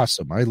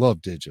awesome. I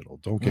love digital.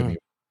 Don't get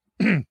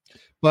me.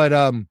 But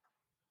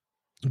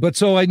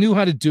so I knew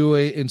how to do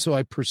it, and so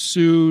I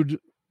pursued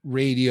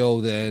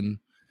radio then,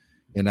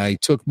 and I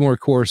took more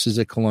courses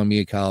at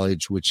Columbia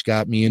College, which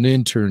got me an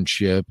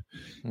internship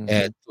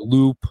at the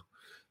Loop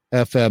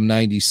FM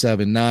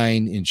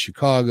 97.9 in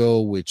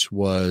Chicago, which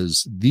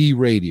was the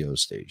radio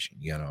station.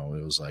 You know,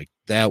 it was like,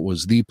 that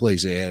was the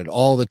place. They had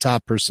all the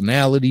top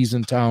personalities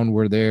in town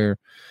were there,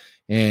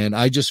 and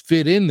I just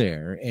fit in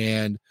there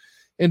and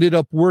ended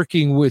up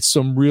working with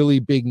some really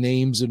big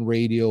names in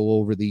radio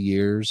over the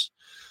years.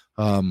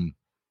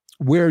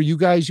 Where are you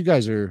guys? You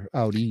guys are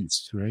out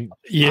east, right?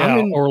 Yeah, I'm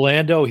in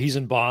Orlando. He's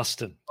in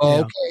Boston. Oh,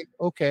 Yeah.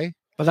 okay.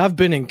 But I've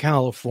been in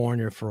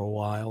California for a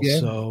while,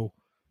 so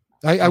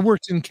I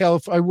worked in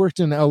I worked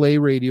in LA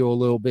radio a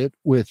little bit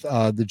with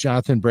the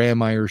Jonathan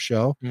Brandmeier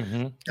show.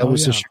 That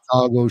was a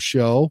Chicago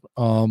show.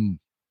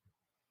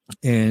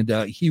 And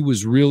he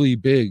was really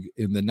big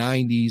in the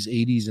 90s,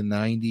 80s, and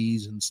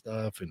 90s and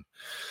stuff. And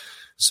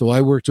so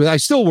I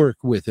still work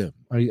with him.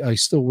 I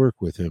still work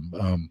with him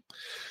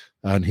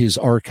on his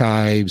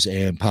archives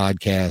and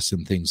podcasts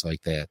and things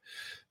like that.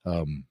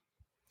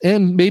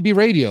 And maybe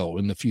radio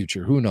in the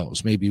future. Who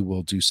knows? Maybe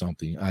we'll do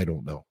something. I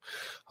don't know.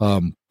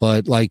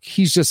 But like,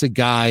 he's just a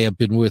guy I've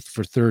been with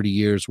for 30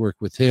 years, work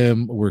with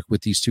him, work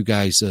with these two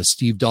guys,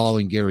 Steve Dahl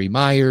and Gary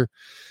Meyer.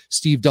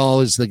 Steve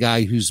Dahl is the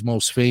guy who's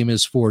most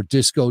famous for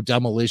disco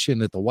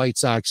demolition at the White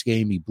Sox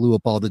game. He blew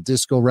up all the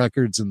disco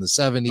records in the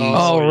 70s.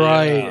 Oh,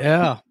 right.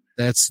 Yeah.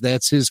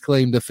 That's his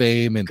claim to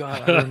fame. And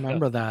God, I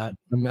remember that.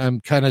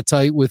 I'm kind of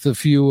tight with a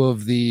few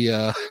of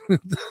the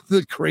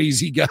the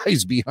crazy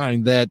guys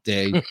behind that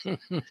day.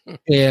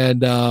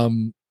 And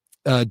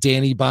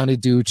Danny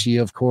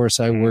Bonaducci, of course,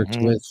 I worked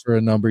with for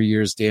a number of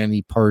years.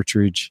 Danny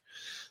Partridge.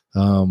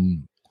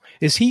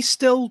 Is he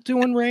still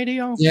doing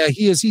radio? Yeah,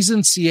 he is. He's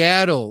in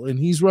Seattle, and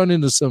he's run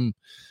into some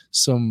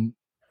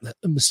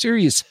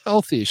mysterious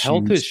health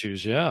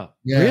issues. Yeah.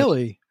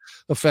 Really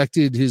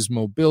affected his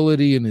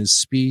mobility and his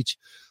speech.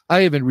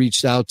 I haven't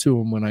reached out to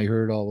him when I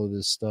heard all of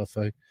this stuff.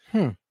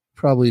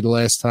 Probably the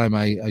last time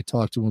I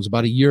talked to him was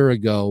about a year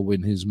ago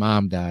when his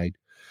mom died.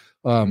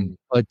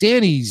 But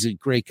Danny's a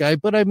great guy.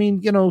 But I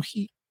mean, you know,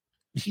 he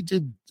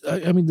did.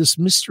 I mean, this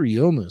mystery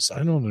illness.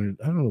 I don't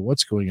know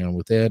what's going on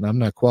with that. And I'm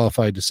not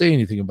qualified to say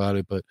anything about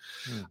it. But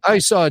I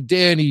saw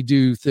Danny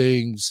do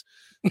things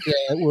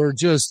that were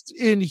just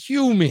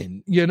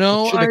inhuman. You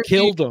know, should have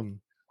killed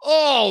him.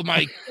 Oh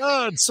my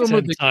God! Some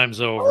of the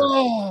times over.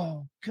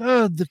 Oh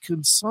God, the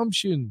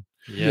consumption.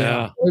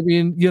 Yeah. I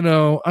mean, you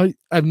know,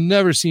 I've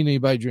never seen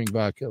anybody drink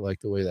vodka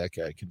like the way that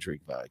guy can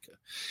drink vodka.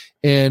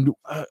 And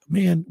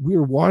man, we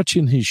were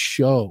watching his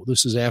show.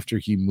 This is after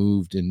he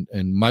moved, and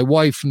my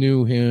wife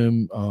knew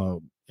him,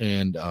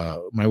 and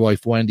my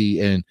wife Wendy,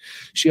 and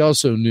she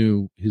also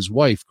knew his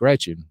wife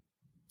Gretchen.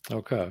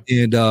 Okay.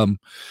 And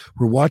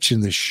we're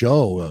watching this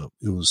show.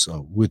 It was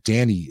with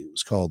Danny. It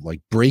was called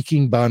like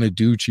Breaking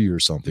Bonaducci or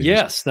something.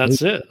 Yes,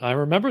 that's it. I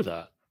remember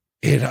that.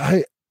 And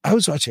I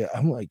was watching it.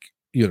 I'm like,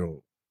 you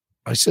know,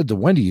 I said to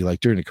Wendy, like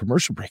during a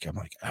commercial break, I'm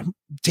like,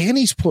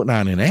 Danny's putting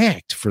on an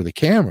act for the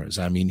cameras.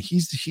 I mean,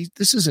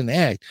 this is an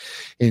act.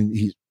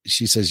 And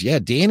she says, yeah,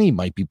 Danny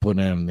might be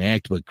putting on an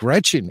act, but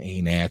Gretchen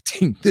ain't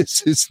acting.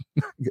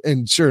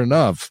 And sure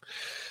enough,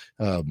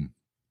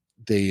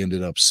 they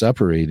ended up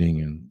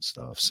separating and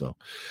stuff. So,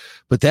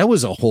 but that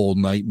was a whole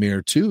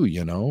nightmare too,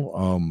 you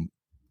know?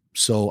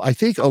 So I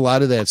think a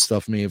lot of that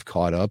stuff may have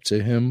caught up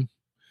to him.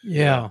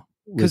 Yeah.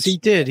 Because he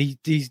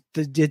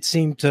did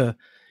seem to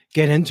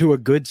get into a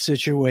good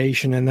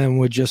situation and then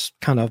would just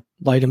kind of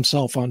light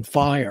himself on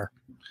fire,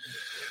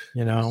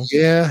 you know?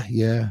 Yeah.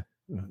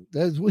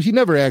 He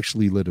never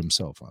actually lit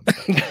himself on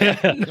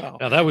fire. No,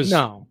 that was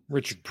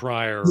Richard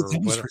Pryor.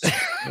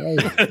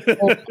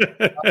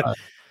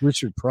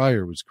 Richard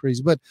Pryor was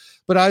crazy, but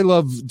I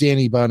love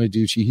Danny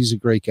Bonaducci. He's a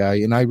great guy,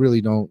 and I really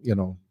don't, you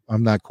know,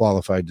 I'm not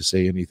qualified to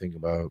say anything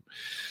about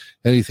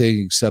anything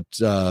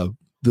except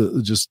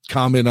just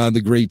comment on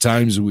the great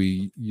times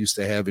we used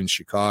to have in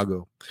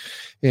Chicago.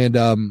 And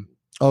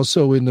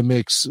also in the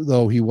mix,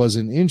 though he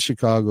wasn't in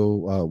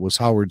Chicago, was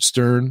Howard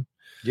Stern.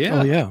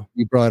 Yeah. Oh, yeah.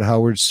 He brought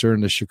Howard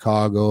Stern to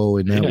Chicago,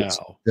 and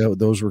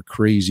those were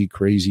crazy,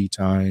 crazy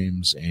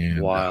times.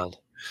 And wild.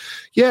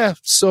 Yeah.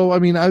 So, I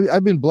mean,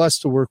 I've been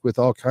blessed to work with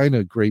all kind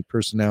of great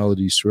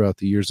personalities throughout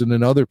the years, and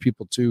then other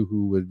people too,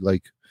 who would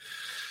like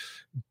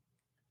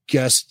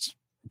guest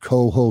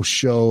co-host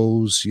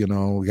shows, you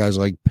know, guys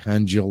like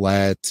Penn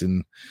Jillette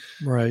and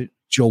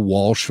Joe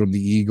Walsh from the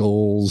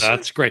Eagles.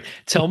 That's great.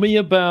 Tell me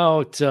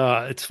about,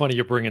 it's funny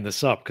you're bringing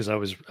this up because I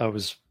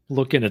was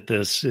looking at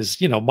this is,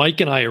 you know,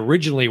 Mike and I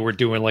originally were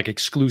doing like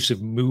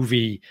exclusive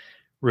movie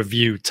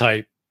review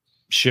type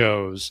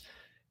shows.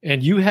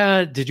 And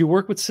did you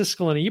work with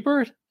Siskel and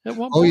Ebert at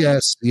one point?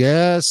 Oh,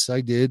 yes,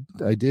 I did.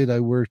 I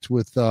worked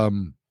with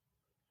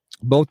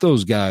both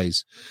those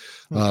guys.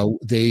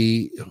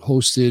 They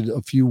hosted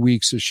a few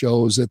weeks of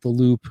shows at the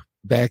Loop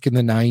back in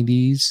the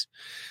 90s.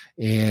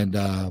 And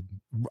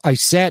I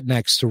sat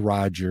next to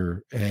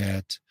Roger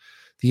at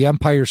the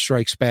Empire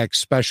Strikes Back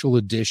special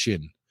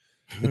edition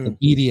at the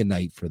media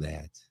night for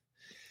that.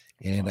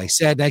 And I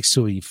sat next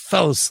to him. He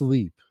fell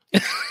asleep.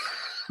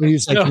 He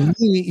was like,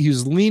 he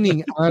was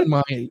leaning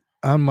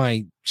on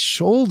my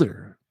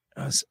shoulder.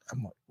 I'm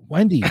like,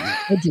 Wendy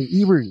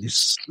Ebert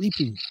is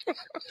sleeping.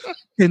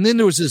 And then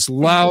there was this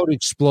loud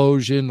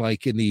explosion,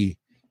 like in the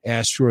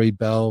asteroid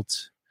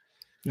belt.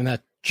 And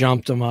that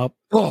jumped him up.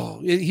 Oh,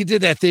 he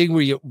did that thing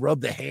where you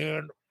rub the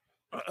hand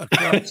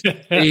across the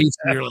face.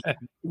 And you're like,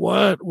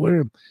 what?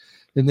 Where?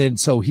 And then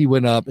so he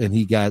went up and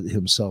he got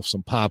himself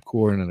some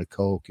popcorn and a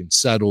Coke and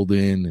settled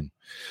in and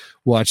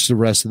watched the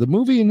rest of the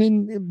movie, and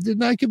then did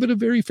not give it a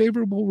very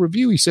favorable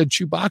review. He said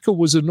Chewbacca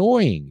was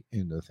annoying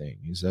in the thing.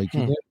 He's like,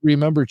 you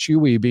remember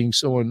Chewie being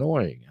so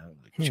annoying. I'm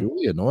like,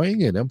 Chewie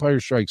annoying in Empire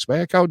Strikes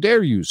Back? How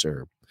dare you,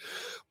 sir?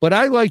 But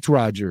I liked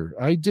Roger.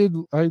 I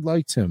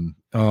liked him.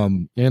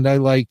 And I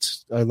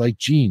liked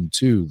Gene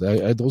too.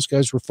 Those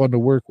guys were fun to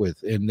work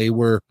with, and there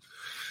was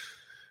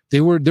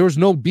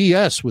no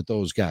BS with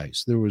those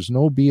guys. There was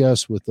no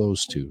BS with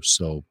those two.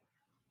 So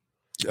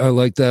I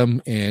like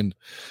them, and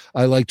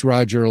I liked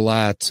Roger a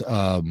lot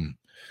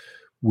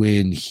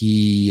when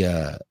he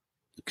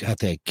got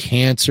that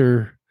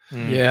cancer.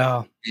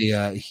 Yeah.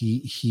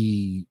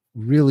 He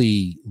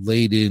really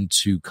laid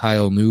into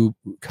Kyle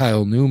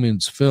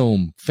Newman's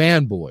film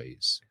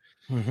Fanboys.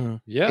 Mm-hmm.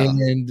 Yeah.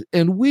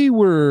 And we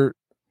were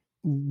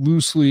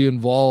loosely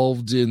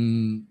involved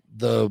in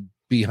the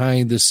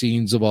behind the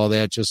scenes of all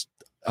that, just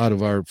out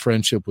of our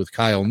friendship with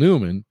Kyle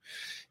Newman.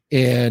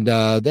 And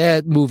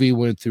that movie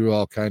went through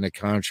all kind of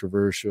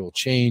controversial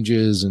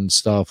changes and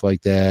stuff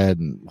like that.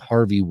 And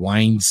Harvey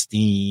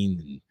Weinstein,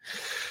 and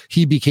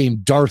he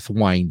became Darth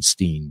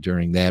Weinstein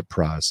during that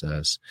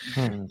process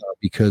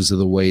because of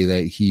the way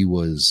that he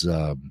was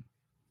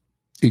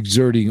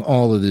exerting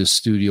all of this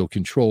studio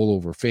control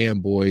over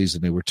Fanboys,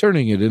 and they were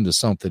turning it into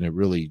something it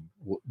really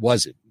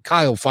wasn't.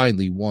 Kyle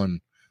finally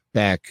won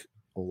back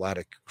a lot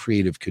of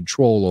creative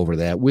control over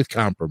that with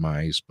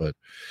compromise, but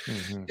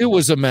it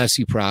was a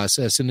messy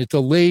process, and it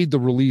delayed the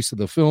release of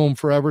the film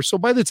forever. So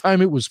by the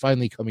time it was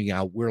finally coming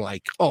out, we're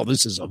like, oh,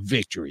 this is a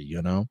victory,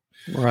 you know?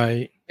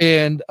 Right.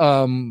 And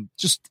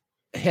just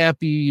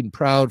happy and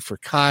proud for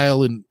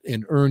Kyle and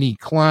Ernie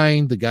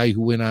Klein, the guy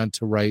who went on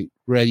to write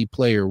Ready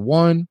Player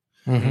One.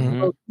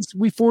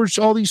 We forged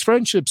all these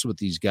friendships with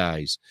these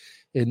guys.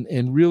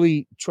 And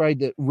really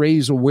tried to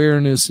raise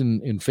awareness in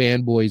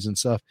Fanboys and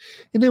stuff.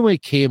 And then when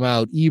it came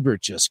out,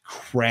 Ebert just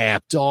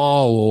crapped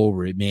all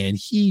over it, man.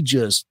 He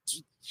just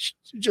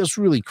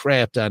really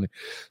crapped on it.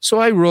 So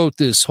I wrote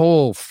this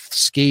whole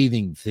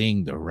scathing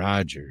thing to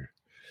Roger.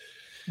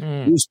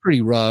 It was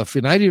pretty rough.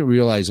 And I didn't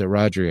realize that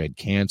Roger had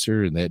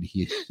cancer and that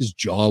his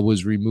jaw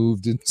was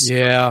removed. And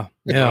yeah.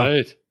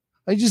 Right.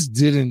 I just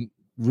didn't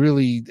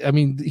really, I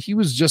mean, he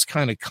was just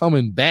kind of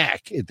coming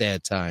back at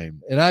that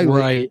time. And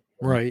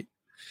Right.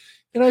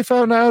 And I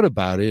found out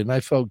about it, and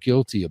I felt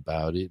guilty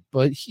about it.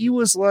 But he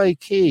was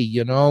like, "Hey,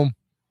 you know,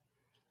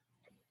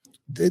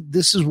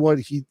 this is what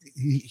he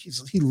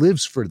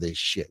lives for. This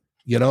shit,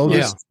 you know.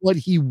 This is what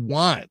he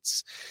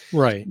wants.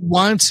 Right? He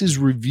wants his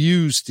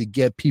reviews to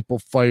get people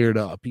fired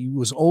up. He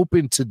was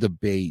open to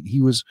debate. He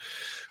was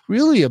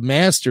really a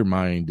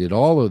mastermind at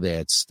all of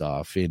that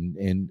stuff,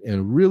 and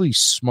a really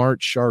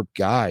smart, sharp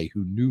guy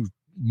who knew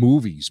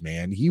movies.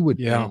 Man, he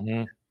would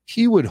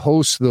He would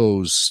host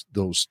those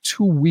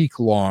 2-week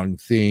long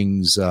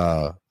things.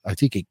 I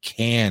think at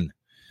Cannes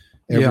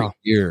every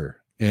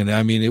year. And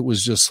I mean, it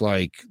was just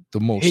like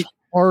the most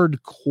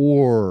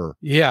hardcore.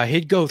 Yeah.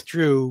 He'd go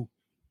through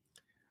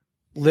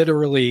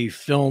literally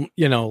film,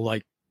 you know,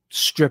 like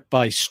strip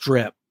by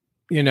strip,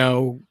 you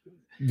know.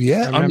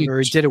 Yeah. I remember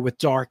he did it with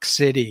Dark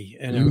City,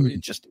 and it was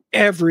just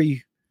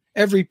every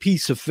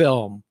piece of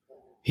film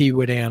he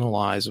would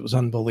analyze. It was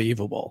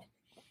unbelievable.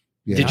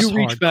 Yeah. Did you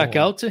reach back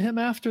out to him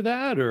after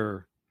that,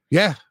 or?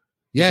 Yeah.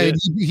 And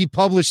he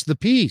published the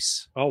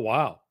piece. Oh,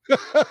 wow.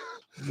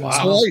 Wow.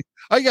 So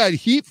I got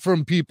heat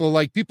from people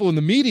in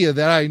the media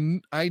that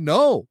I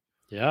know.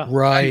 Yeah.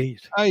 Right.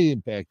 I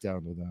didn't back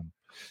down to them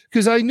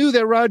because I knew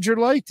that Roger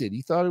liked it.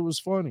 He thought it was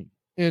funny.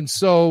 And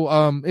so,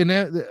 and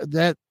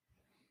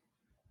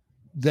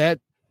that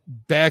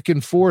back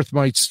and forth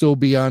might still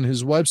be on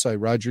his website,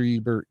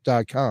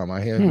 rogerebert.com. I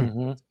haven't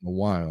in a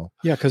while.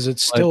 Yeah, because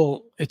it's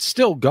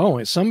still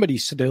going.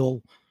 Somebody's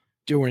still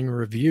doing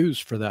reviews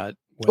for that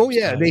website. Oh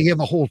yeah, they have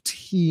a whole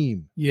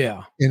team.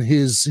 Yeah. And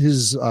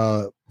his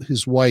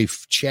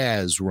wife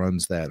Chaz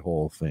runs that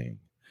whole thing.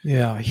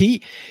 Yeah.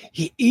 He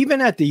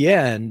even at the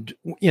end,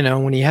 you know,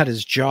 when he had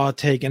his jaw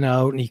taken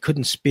out and he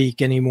couldn't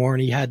speak anymore,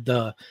 and he had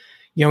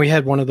he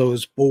had one of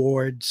those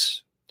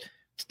boards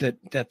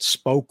that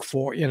spoke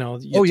for, you know.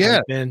 Oh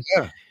yeah.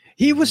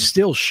 He was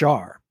still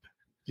sharp.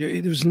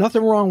 There was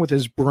nothing wrong with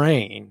his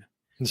brain.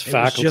 His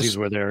faculties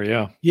were there,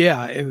 yeah.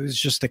 Yeah, it was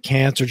just the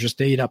cancer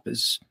just ate up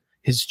his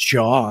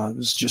jaw. It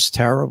was just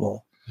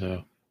terrible.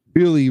 Yeah.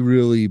 Really,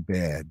 really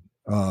bad.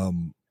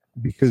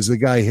 Because the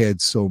guy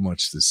had so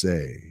much to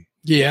say.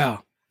 Yeah.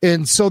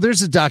 And so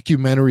there's a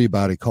documentary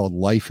about it called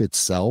Life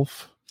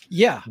Itself.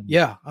 Yeah,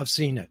 I've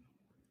seen it.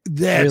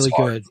 That's really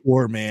good.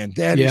 Hardcore, man.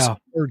 That is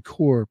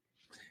hardcore.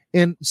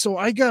 And so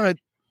I got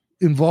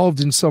involved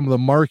in some of the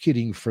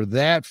marketing for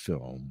that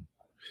film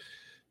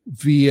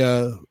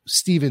via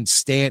Stephen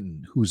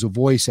Stanton, who's a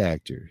voice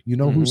actor. You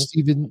know who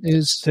Stephen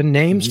is? The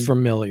name's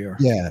familiar.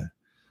 Yeah.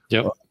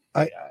 Yep.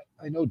 I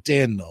know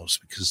Dan knows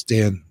because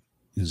Dan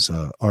is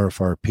a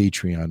RFR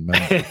Patreon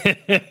member.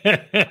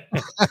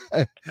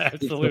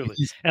 Absolutely.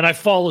 And I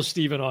follow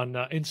Stephen on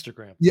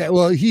Instagram. Yeah,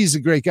 well, he's a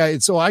great guy.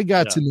 And so I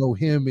got to know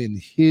him and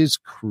his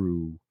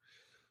crew,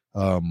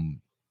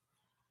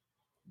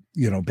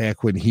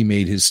 back when he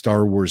made his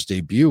Star Wars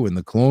debut in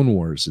the Clone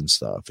Wars and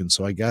stuff. And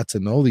so I got to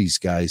know these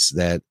guys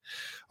that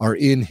are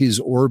in his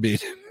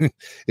orbit. And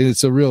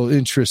it's a real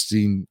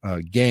interesting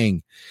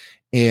gang.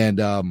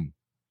 And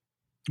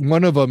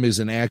one of them is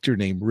an actor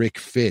named Rick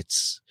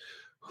Fitz,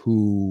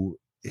 who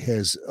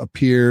has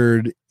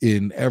appeared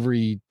in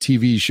every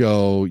TV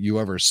show you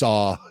ever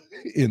saw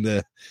in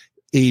the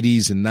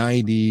 80s and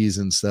 90s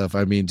and stuff.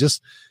 I mean,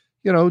 just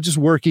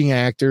working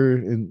actor,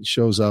 and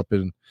shows up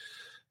in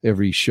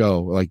every show,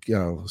 like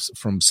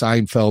from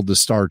Seinfeld to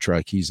Star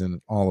Trek. He's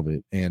in all of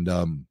it. And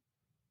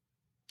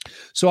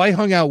so I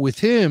hung out with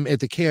him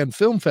at the Cannes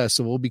Film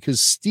Festival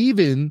because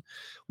Steven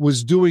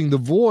was doing the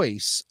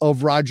voice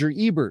of Roger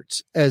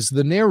Ebert as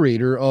the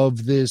narrator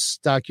of this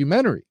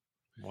documentary.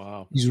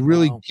 Wow. He's a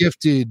really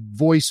gifted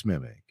voice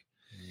mimic.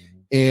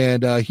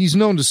 And he's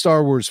known to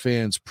Star Wars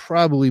fans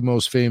probably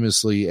most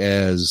famously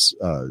as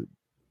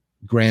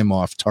Grand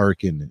Moff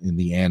Tarkin in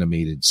the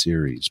animated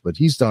series, but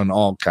he's done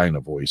all kind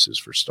of voices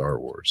for Star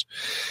Wars.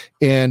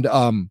 And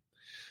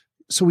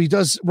so he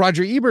does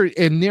Roger Ebert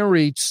and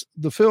narrates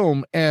the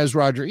film as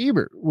Roger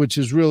Ebert, which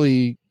is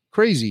really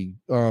crazy.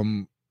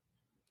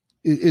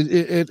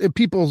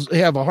 People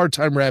have a hard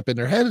time wrapping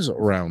their heads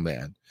around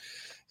that.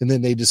 And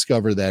then they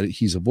discover that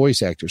he's a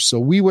voice actor. So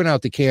we went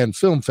out to Cannes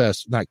Film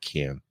Fest, not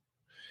Cannes.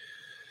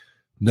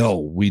 No,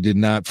 we did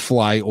not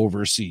fly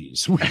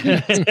overseas. We went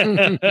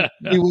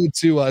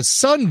to a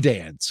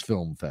Sundance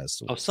Film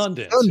Festival. Oh,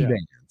 Sundance.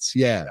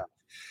 Yeah.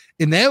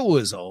 And that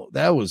was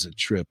a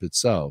trip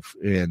itself.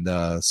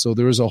 And so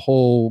there was a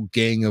whole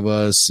gang of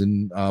us,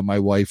 and my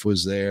wife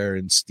was there,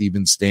 and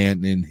Stephen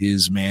Stanton and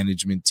his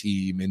management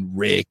team, and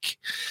Rick,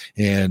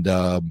 and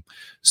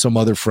some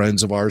other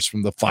friends of ours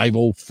from the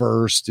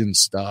 501st and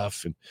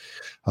stuff.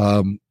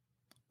 And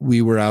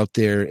we were out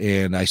there,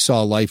 and I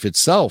saw Life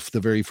Itself the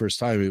very first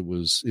time it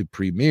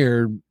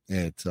premiered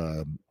at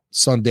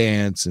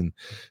Sundance, and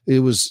it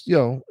was,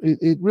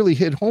 it really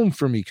hit home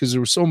for me because there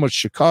was so much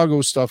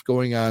Chicago stuff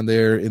going on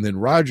there, and then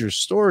Roger's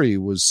story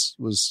was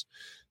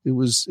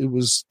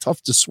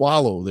tough to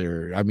swallow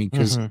there. I mean,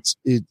 because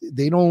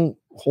they don't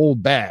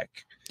hold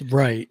back,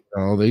 right?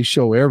 They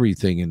show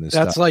everything in this.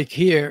 That's stuff. Like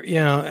here,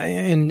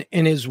 and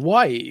his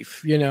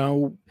wife,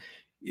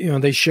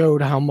 they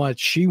showed how much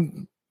she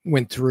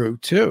went through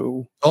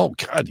too. Oh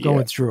God,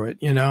 going through it,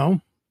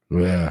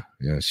 Yeah,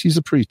 she's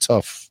a pretty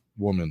tough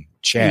woman,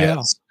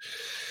 Chaz.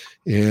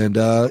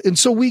 Yeah. And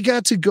so we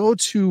got to go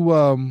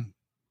to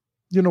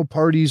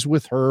parties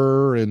with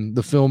her and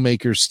the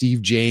filmmaker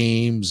Steve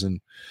James,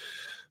 and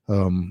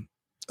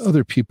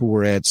other people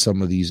were at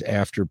some of these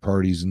after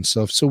parties and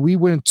stuff. So we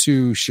went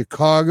to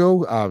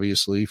Chicago,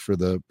 obviously, for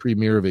the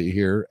premiere of it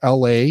here,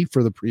 LA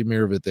for the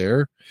premiere of it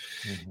there.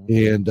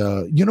 And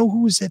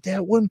who was at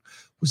that one?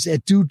 Was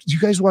that dude? Did you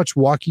guys watch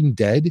Walking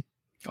Dead?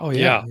 Oh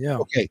yeah.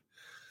 Okay.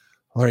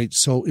 All right.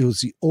 So it was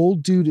the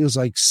old dude. It was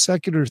like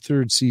second or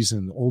third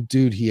season. Old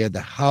dude. He had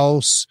the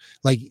house,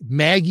 like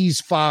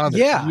Maggie's father.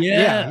 Yeah.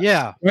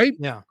 Right.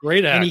 Yeah.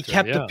 Great actor. And he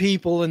kept the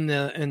people in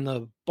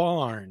the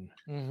barn.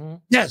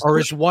 Yes. Or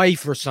his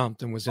wife or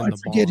something was in the barn.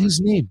 I forget his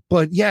name,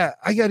 but yeah,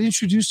 I got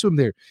introduced to him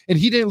there, and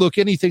he didn't look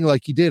anything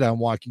like he did on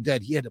Walking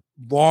Dead. He had a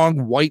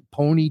long white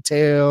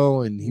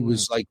ponytail, and he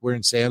was like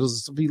wearing sandals and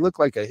stuff. He looked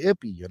like a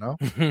hippie,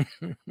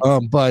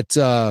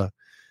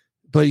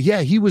 But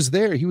yeah, he was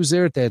there. He was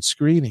there at that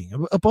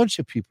screening. A bunch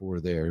of people were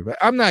there. But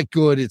I'm not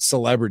good at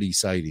celebrity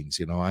sightings.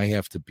 I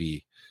have to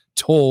be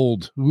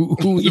told who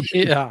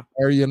the are,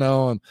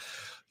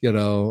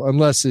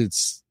 unless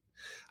it's,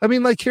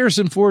 like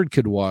Harrison Ford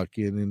could walk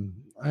in,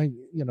 and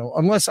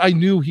unless I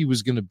knew he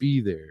was going to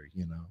be there,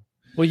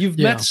 Well, you've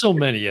met so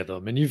many of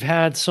them, and you've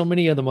had so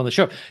many of them on the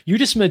show. You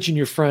just mentioned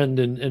your friend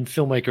and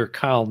filmmaker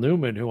Kyle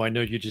Newman, who I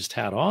know you just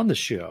had on the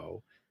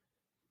show.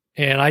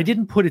 And I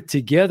didn't put it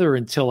together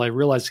until I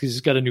realized, because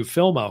he's got a new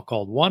film out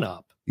called One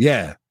Up.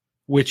 Yeah.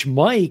 Which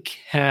Mike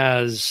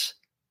has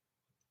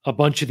a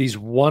bunch of these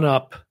One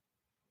Up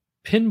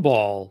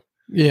pinball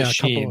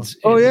machines.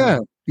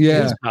 In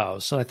his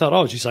house. And I thought,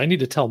 oh, geez, I need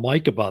to tell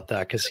Mike about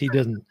that, because he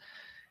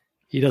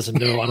He doesn't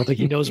know. I don't think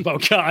he knows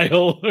about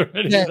Kyle or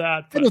any of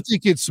that. I don't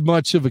think it's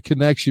much of a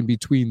connection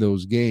between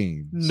those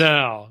games.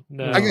 No.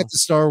 I got the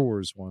Star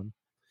Wars one.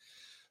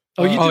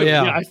 Oh, you do?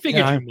 Yeah. I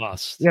figured you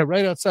must. Yeah,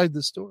 right outside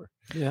the store.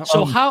 Yeah.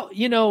 So how,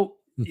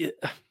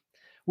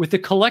 with the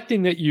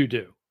collecting that you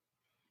do,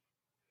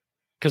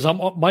 because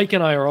Mike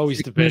and I are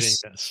always debating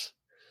this.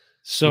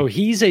 So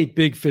he's a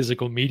big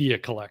physical media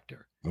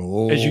collector.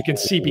 As you can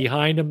see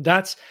behind him,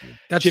 that's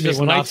Jimmy.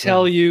 When I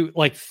tell you,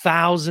 like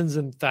thousands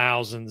and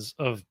thousands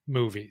of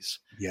movies.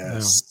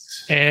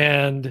 Yes.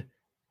 And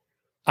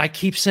I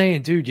keep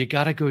saying, dude, you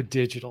got to go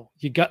digital.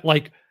 You got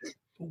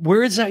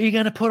where is that? You're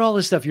going to put all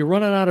this stuff. You're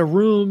running out of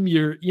room.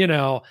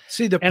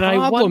 See, the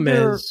problem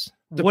is,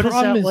 what is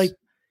that like?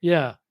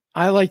 Yeah.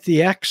 I like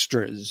the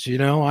extras,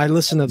 I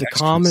listen to the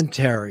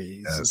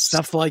commentaries and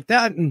stuff like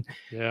that. And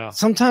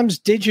sometimes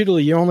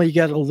digitally, you only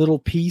get a little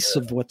piece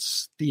of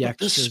what's the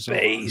extras.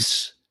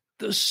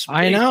 The space.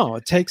 I know.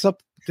 It takes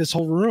up this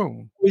whole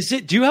room.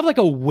 Do you have like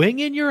a wing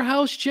in your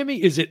house,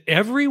 Jimmy? Is it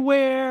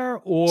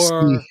everywhere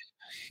or?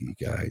 You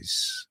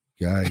guys,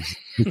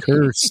 the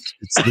cursed.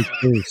 It's the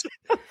cursed.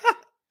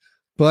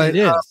 But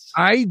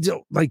I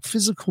don't like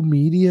physical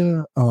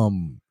media.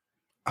 I'm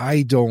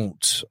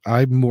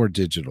more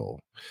digital.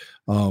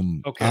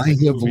 I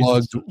have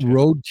lugged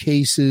road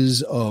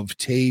cases of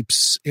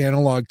tapes,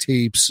 analog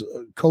tapes,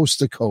 coast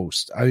to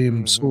coast. I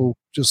am so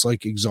just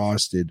like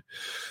exhausted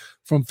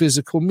from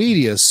physical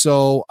media.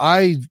 So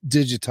I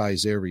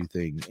digitize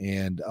everything.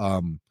 And,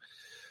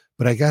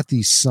 but I got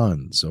these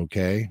sons.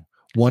 Okay.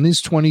 One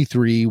is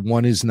 23,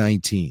 one is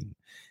 19.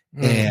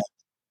 And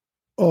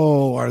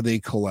are they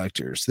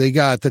collectors? They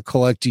got the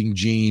collecting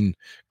gene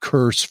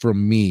curse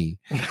from me.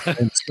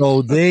 And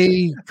so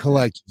they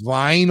collect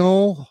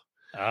vinyl.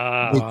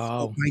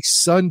 Wow. My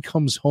son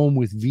comes home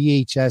with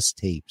VHS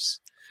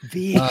tapes.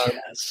 He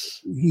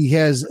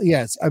has,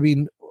 yes. I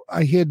mean,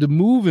 I had to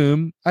move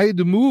him.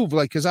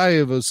 Because I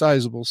have a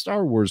sizable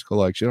Star Wars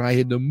collection. I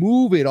had to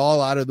move it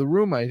all out of the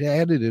room. I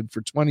had it in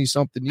for 20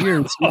 something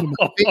years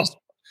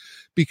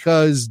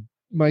because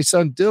my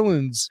son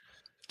Dylan's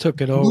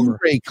took it over.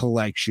 Blu-ray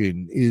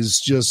collection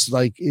is just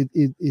like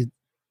it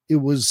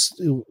was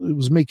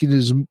making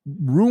his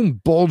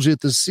room bulge at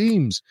the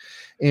seams,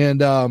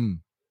 and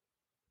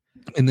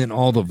then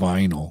all the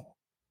vinyl.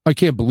 I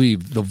can't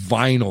believe the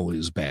vinyl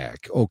is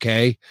back.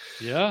 Okay.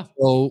 Yeah.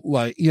 So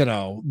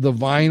the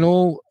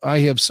vinyl, I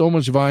have so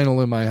much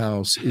vinyl in my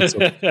house. It's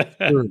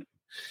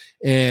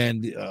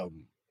and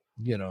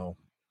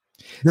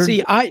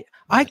see,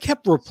 I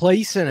kept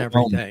replacing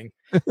everything.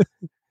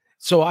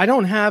 So I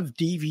don't have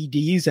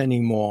DVDs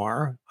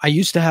anymore. I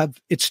used to have,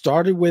 it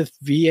started with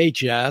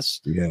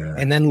VHS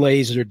and then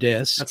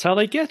Laserdisc. That's how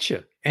they get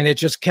you. And it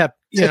just kept,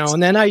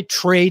 and then I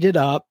traded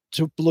up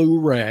to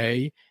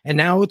Blu-ray and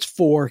now it's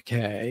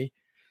 4K.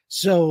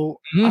 So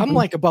I'm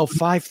like about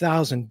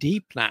 5,000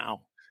 deep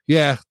now.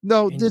 Yeah.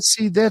 No,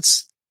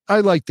 I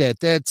like that.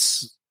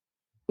 That's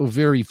a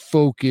very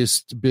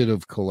focused bit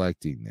of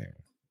collecting there.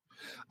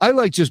 I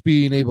like just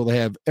being able to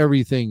have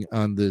everything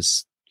on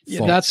this.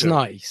 Yeah, that's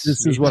nice.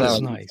 This is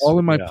what nice. All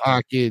in my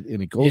pocket,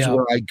 and it goes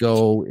where I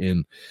go,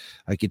 and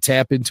I can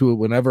tap into it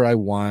whenever I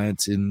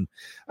want. And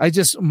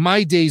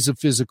my days of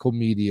physical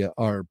media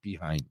are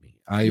behind me.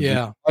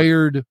 I've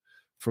retired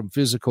from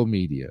physical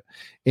media,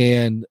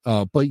 and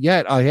but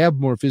yet I have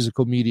more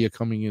physical media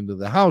coming into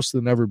the house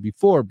than ever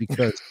before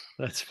because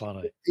that's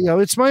funny.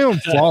 It's my own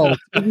fault.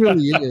 It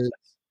really is.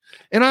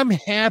 And I'm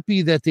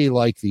happy that they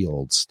like the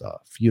old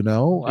stuff,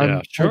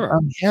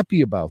 I'm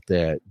happy about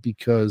that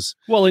because.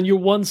 Well, and your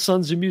one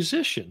son's a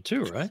musician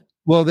too, right?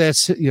 Well, that's,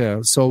 so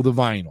the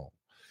vinyl.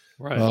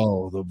 Right.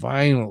 Oh, the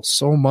vinyl,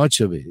 so much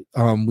of it.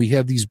 We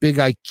have these big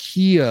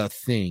IKEA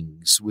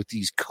things with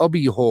these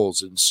cubby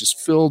holes and it's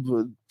just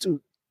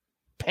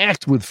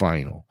packed with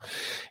vinyl.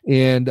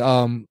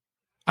 And,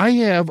 I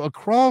have a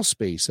crawl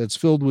space that's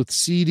filled with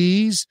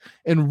CDs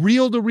and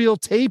reel-to-reel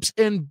tapes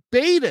and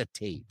beta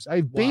tapes.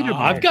 I've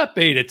got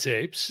beta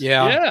tapes.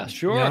 Yeah,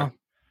 sure. Yeah.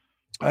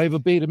 I have a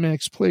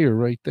Betamax player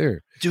right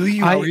there. Do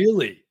you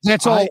really?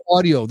 That's all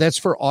audio. That's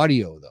for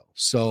audio though.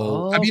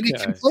 So I mean,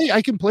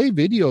 I can play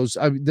videos.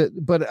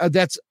 But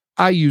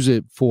I use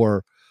it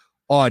for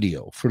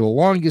audio. For the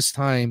longest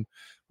time,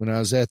 when I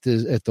was at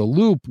the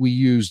Loop, we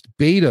used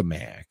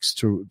Betamax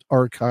to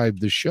archive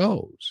the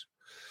shows.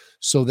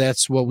 So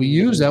that's what we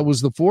use. That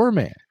was the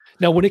format.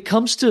 Now, when it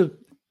comes to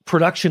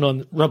production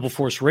on Rebel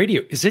Force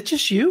Radio, is it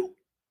just you?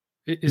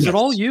 Is it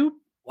all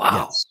you?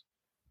 Wow. Yes.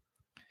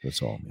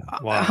 That's all me.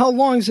 Wow. How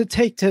long does it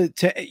take to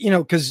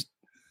because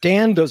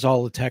Dan does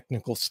all the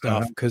technical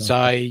stuff because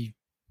I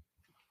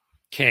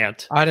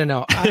can't. I don't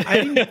know.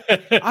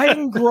 I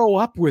didn't grow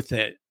up with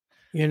it.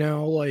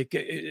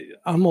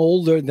 I'm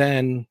older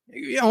than,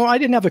 I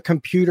didn't have a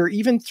computer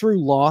even through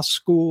law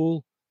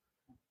school.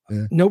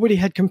 Yeah. Nobody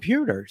had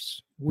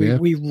computers.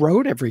 We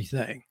wrote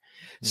everything.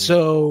 Mm.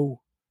 So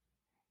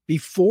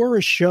before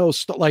a show,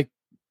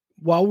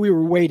 while we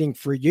were waiting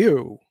for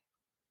you,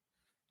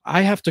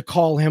 I have to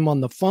call him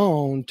on the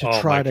phone to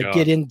try to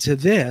get into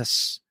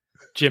this.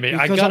 Jimmy,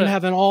 because I'm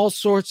having all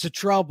sorts of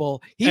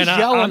trouble. He's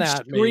yelling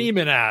at me,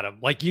 screaming at him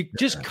like, you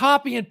just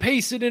copy and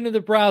paste it into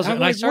the browser.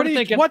 And I started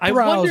thinking, what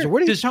browser?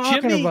 What are you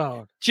talking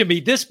about?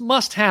 Jimmy, this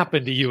must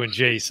happen to you and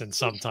Jason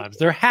sometimes.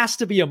 There has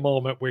to be a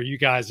moment where you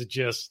guys are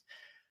just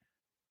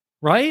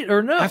right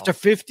or no? After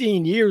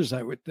 15 years,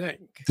 I would think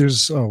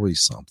there's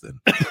always something.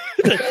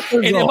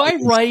 And am I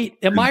right?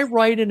 Am I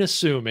right in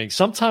assuming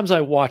sometimes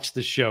I watch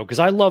the show because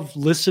I love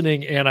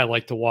listening and I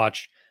like to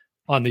watch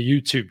on the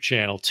YouTube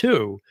channel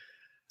too.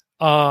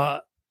 There's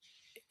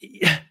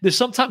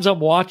sometimes I'm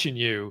watching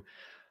you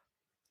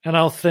and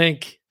I'll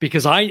think,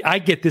 because I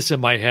get this in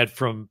my head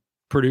from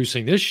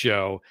producing this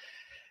show,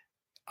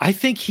 I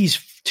think he's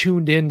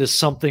tuned into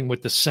something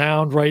with the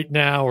sound right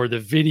now or the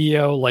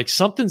video, like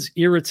something's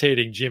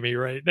irritating Jimmy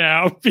right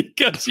now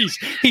because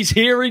he's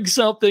hearing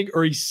something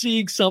or he's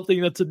seeing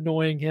something that's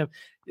annoying him.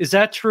 Is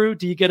that true?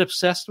 Do you get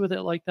obsessed with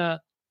it like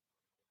that?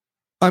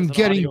 I'm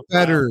getting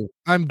better.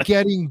 I'm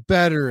getting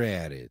better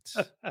at it.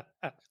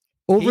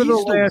 Over the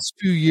last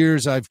few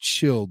years, I've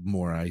chilled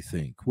more, I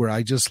think, where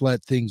I just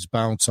let things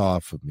bounce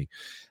off of me.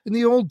 In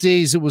the old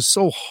days, it was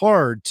so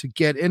hard to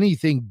get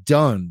anything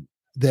done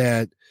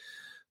that,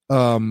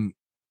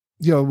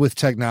 with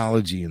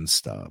technology and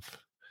stuff.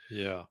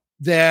 Yeah.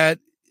 That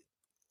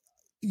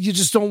you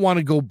just don't want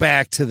to go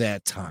back to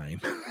that time.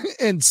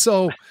 And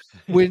so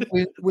when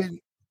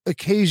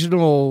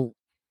occasional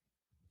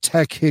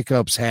tech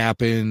hiccups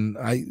happen,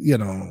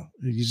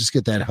 you just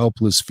get that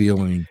helpless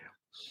feeling.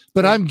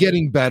 But I'm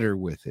getting better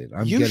with it.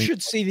 You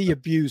should see the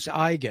abuse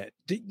I get.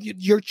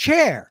 Your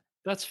chair.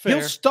 That's fair.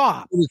 You'll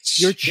stop.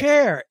 Your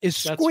chair is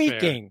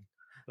squeaking.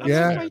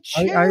 Yeah,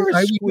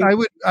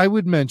 I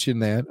would mention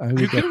that.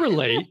 You can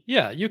relate.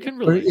 Yeah, you can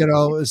relate.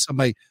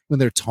 Somebody when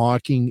they're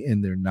talking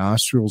and their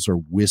nostrils are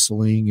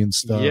whistling and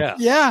stuff.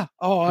 Yeah.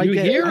 Oh, I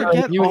get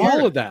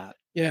all of that.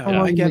 Yeah,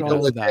 I get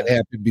all of that.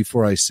 Happen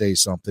before I say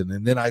something,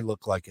 and then I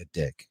look like a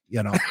dick.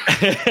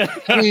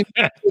 I mean,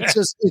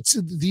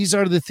 these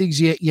are the things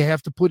you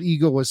have to put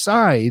ego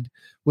aside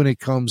when it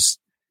comes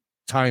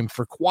time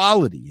for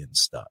quality and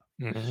stuff.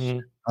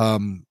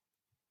 Mm-hmm.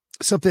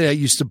 Something that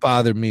used to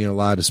bother me a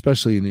lot,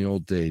 especially in the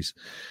old days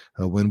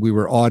when we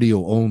were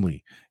audio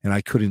only and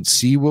I couldn't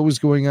see what was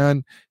going on.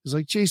 It was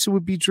like Jason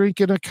would be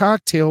drinking a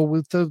cocktail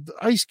with the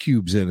ice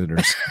cubes in it or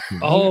something.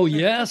 Oh,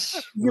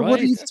 yes. Right. What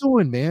are you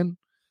doing, man?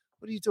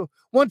 What are you doing?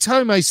 One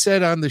time I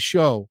said on the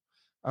show,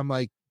 I'm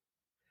like,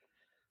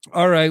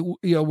 all right,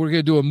 we're going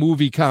to do a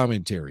movie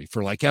commentary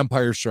for like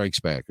Empire Strikes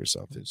Back or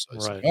something. So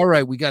said, all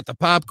right, we got the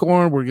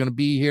popcorn. We're going to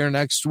be here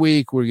next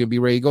week. We're going to be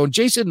ready to go. And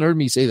Jason heard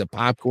me say the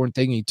popcorn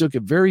thing. And he took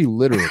it very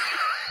literally.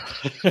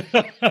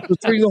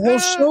 During the whole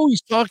show,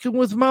 he's talking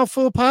with a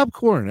mouthful of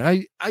popcorn.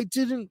 I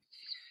didn't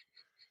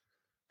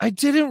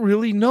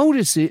really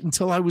notice it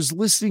until I was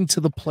listening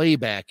to the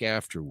playback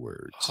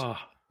afterwards.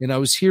 And I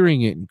was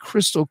hearing it in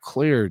crystal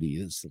clarity.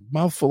 It's a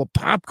mouthful of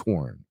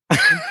popcorn.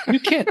 You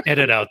can't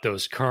edit out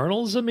those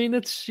kernels. I mean,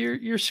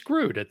 you're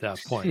screwed at that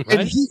point,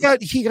 right? And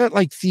he got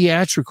like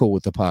theatrical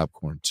with the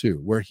popcorn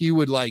too, where he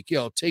would like,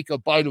 take a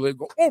bite of it and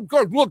go, oh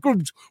God, look,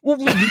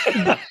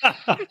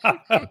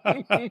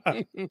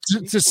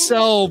 to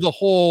sell the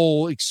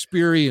whole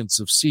experience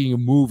of seeing a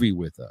movie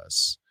with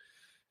us,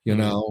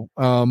 so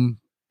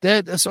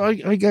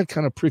I got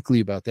kind of prickly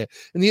about that.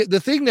 And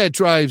the thing that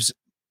drives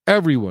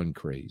everyone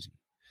crazy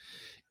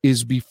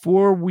is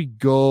before we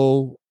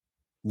go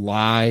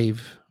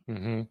live,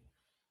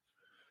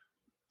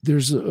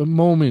 there's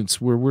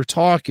moments where we're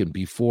talking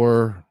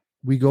before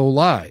we go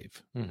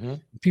live.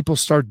 People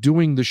start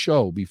doing the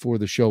show before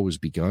the show has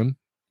begun,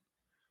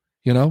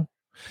 and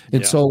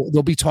so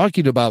they'll be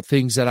talking about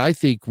things that I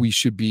think we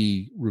should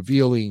be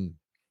revealing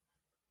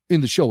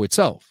in the show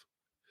itself.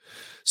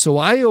 So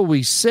I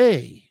always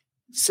say,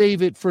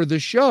 save it for the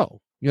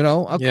show.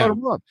 I'll cut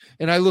them up,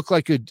 and I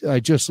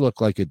just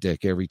look like a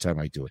dick every time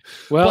I do it.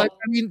 Well, but,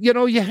 I mean,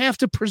 you have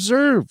to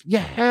preserve.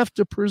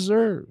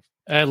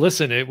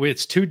 Listen,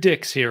 it's two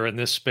dicks here in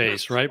this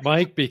space, right,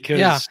 Mike?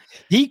 Because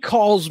he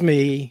calls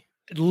me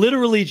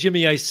literally,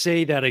 Jimmy. I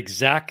say that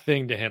exact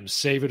thing to him.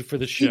 Save it for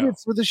the show. Save it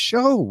for the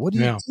show. What are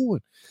you doing?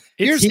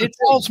 He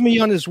calls me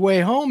on his way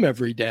home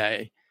every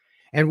day,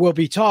 and we'll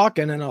be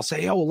talking, and I'll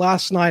say, "Oh,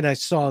 last night I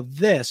saw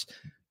this."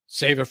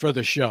 Save it for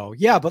the show.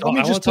 Yeah, but let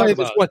me just tell you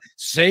this one.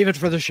 Save it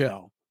for the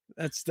show.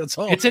 That's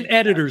all. It's an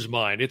editor's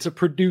mind. It's a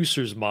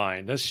producer's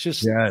mind. That's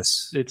just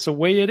it's the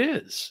way it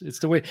is. It's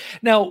the way.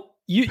 Now,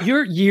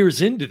 you're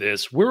years into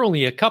this. We're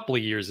only a couple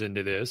of years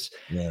into this.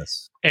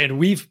 Yes. And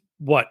we've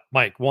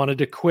Mike wanted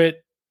to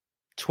quit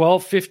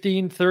 12,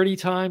 15, 30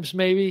 times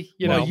maybe,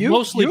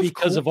 mostly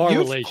because of our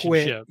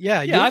relationship.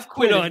 I've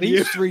quit on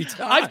you 3 times.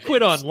 I've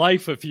quit on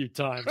life a few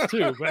times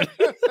too, but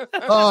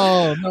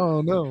oh,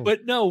 no.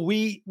 But no,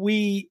 we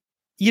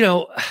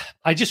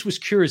I just was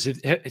curious.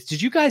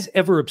 Did you guys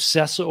ever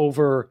obsess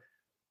over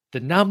the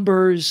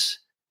numbers?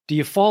 Do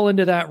you fall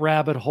into that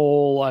rabbit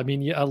hole? I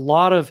mean, a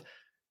lot of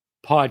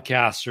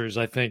podcasters,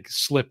 I think,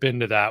 slip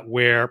into that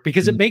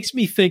because it makes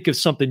me think of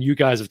something you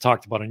guys have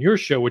talked about on your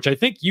show, which I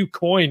think you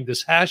coined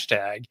this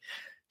hashtag,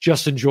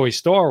 just enjoy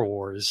Star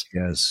Wars.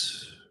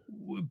 Yes.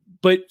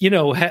 But, you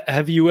know,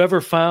 have you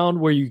ever found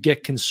where you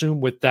get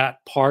consumed with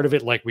that part of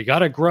it? Like, we got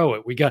to grow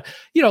it. We got,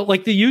 you know,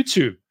 like your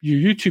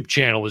YouTube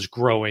channel is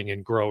growing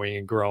and growing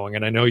and growing.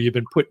 And I know you've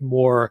been putting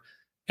more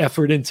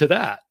effort into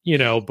that, you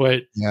know,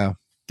 but yeah,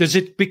 does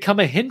it become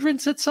a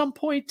hindrance at some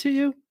point to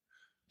you?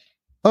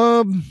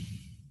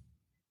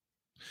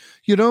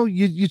 You know,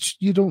 you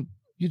don't,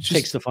 you just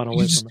takes the fun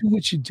away. You just do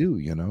what you do,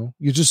 you know,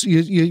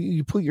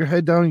 you put your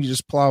head down and you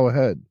just plow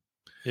ahead.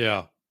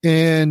 Yeah.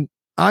 And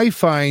I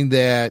find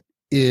that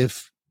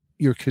if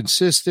you're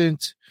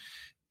consistent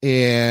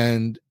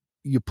and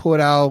you put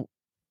out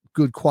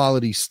good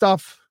quality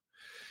stuff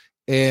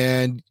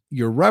and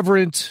you're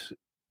reverent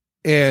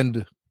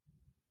to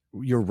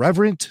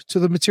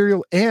the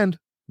material and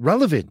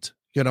relevant,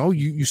 you know,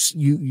 you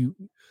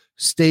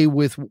stay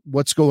with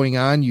what's going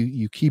on.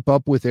 You keep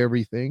up with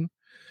everything.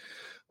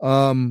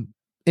 And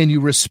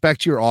you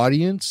respect your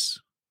audience,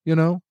 you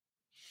know,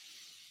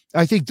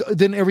 I think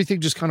then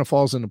everything just kind of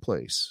falls into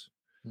place.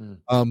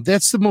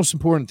 That's the most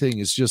important thing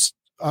is just,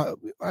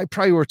 I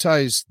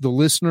prioritize the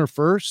listener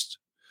first.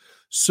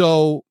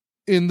 So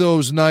in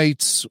those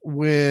nights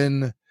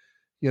when,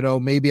 you know,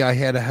 maybe I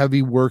had a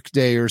heavy work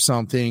day or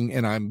something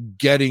and I'm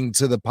getting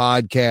to the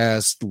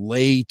podcast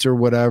late or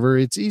whatever,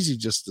 it's easy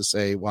just to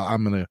say, well,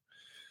 I'm going to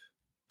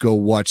go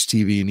watch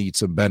TV and eat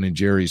some Ben and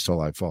Jerry's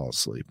till I fall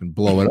asleep and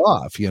blow it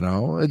off, you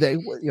know,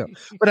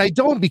 but I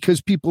don't,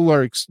 because people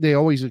they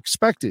always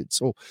expect it.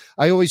 So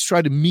I always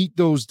try to meet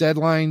those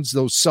deadlines,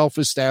 those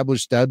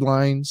self-established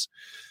deadlines,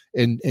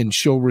 and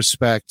show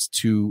respect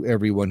to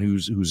everyone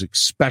who's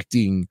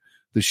expecting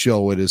the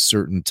show at a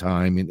certain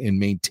time and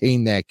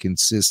maintain that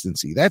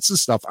consistency. That's the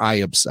stuff I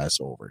obsess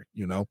over,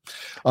 you know?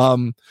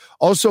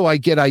 Also I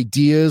get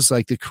ideas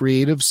like the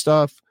creative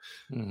stuff.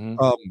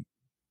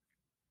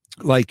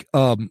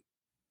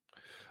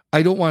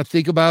 I don't want to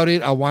think about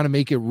it. I want to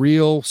make it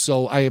real.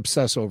 So I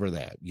obsess over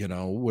that, you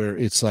know, where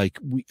it's like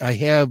I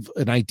have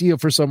an idea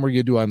for something we're going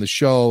to do on the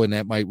show, and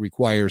that might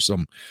require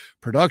some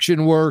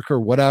production work or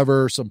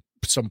whatever, some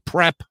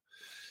prep.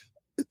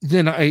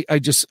 Then I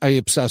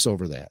obsess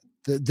over that.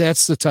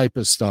 That's the type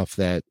of stuff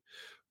that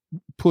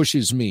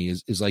pushes me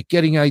is like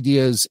getting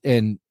ideas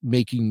and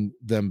making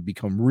them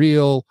become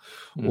real.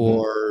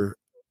 Or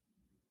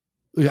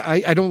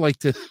I don't like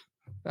to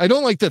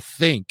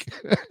think,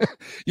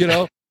 you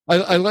know,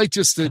 I like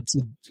just to,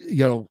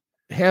 you know,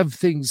 have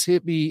things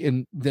hit me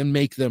and then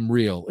make them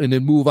real and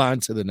then move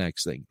on to the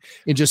next thing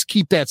and just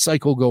keep that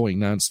cycle going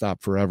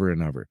nonstop forever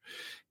and ever.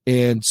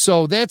 And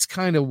so that's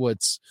kind of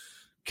what's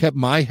kept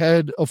my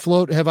head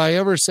afloat. Have I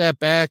ever sat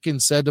back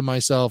and said to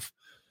myself,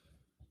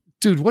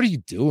 dude, what are you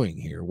doing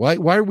here? Why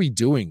are we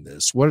doing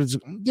this? What is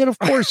it? You know, of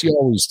course you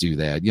always do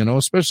that, you know,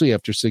 especially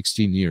after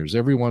 16 years,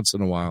 every once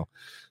in a while,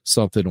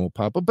 something will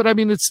pop up, but I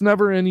mean, it's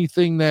never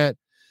anything that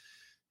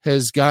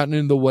has gotten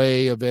in the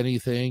way of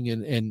anything.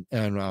 And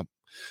all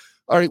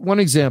right. One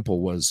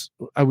example was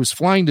I was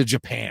flying to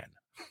Japan.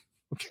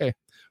 Okay.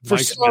 For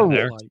Star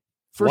Wars.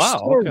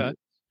 Okay.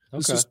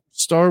 This is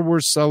Star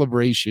Wars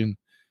Celebration,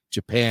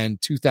 Japan,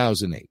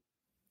 2008.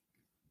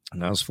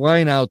 And I was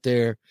flying out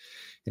there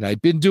and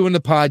I'd been doing the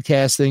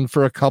podcast thing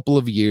for a couple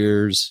of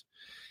years.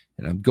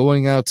 And I'm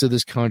going out to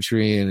this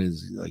country and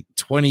it's like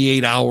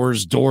 28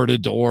 hours door to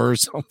door or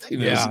something.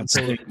 Yeah, it's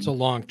a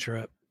long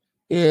trip.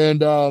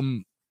 And,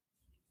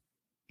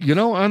 you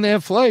know, on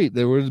that flight,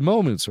 there were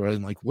moments where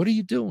I'm like, what are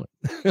you doing?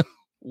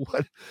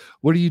 What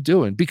are you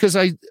doing? Because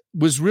I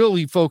was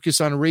really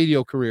focused on a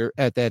radio career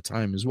at that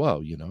time as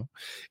well, you know,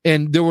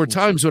 and there were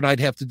times when I'd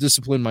have to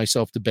discipline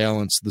myself to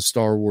balance the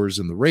Star Wars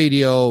and the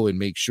radio and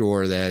make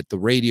sure that the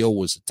radio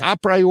was a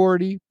top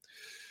priority.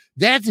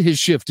 That has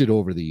shifted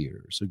over the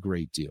years a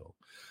great deal.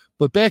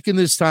 But back in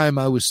this time,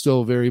 I was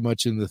still very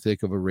much in the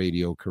thick of a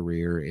radio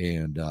career.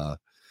 And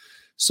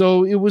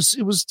so it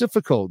was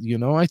difficult. You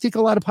know, I think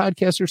a lot of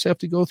podcasters have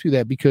to go through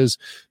that because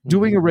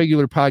doing a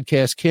regular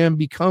podcast can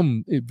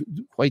become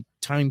quite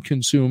time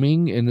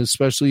consuming. And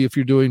especially if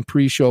you're doing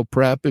pre-show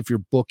prep, if you're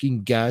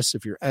booking guests,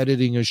 if you're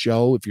editing a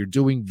show, if you're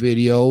doing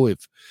video,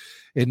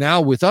 and now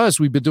with us,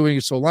 we've been doing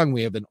it so long,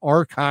 we have an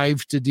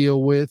archive to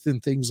deal with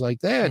and things like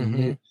that.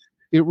 And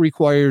it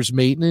requires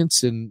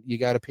maintenance and you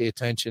got to pay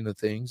attention to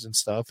things and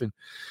stuff.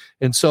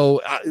 And so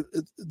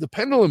the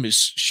pendulum is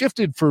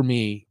shifted for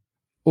me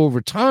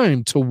over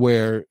time to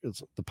where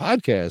the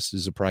podcast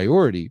is a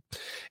priority,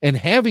 and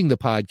having the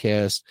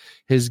podcast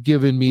has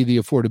given me the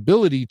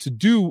affordability to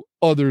do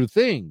other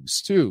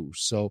things too.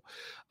 So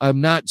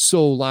I'm not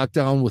so locked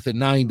down with a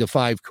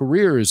 9-to-5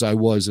 career as I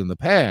was in the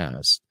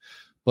past,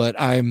 but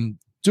I'm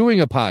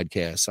doing a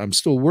podcast. I'm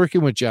still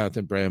working with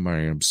Jonathan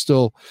Brandmeier. I'm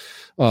still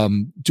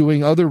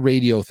doing other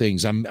radio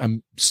things.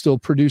 I'm still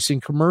producing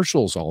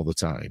commercials all the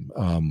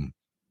time.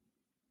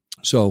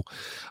 So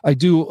I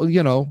do,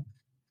 you know,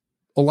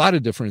 a lot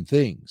of different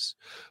things,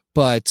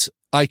 but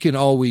I can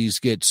always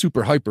get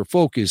super hyper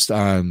focused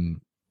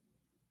on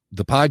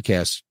the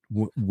podcast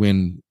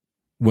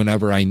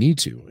whenever I need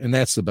to. And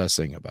that's the best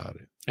thing about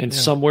it. And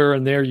somewhere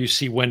in there, you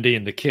see Wendy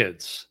and the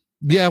kids.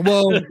 Yeah,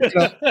 well,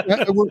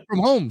 I work from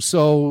home,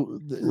 so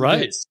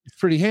right, it's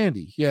pretty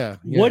handy. Yeah.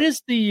 What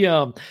is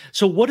the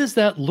so what does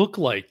that look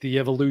like? The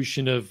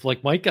evolution of,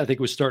 like Mike, I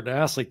think, was starting to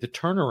ask, like the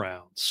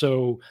turnaround.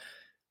 So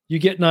you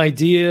get an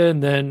idea,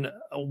 and then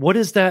what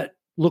does that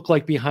look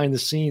like behind the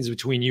scenes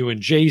between you and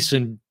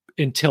Jason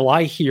until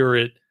I hear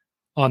it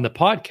on the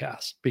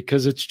podcast?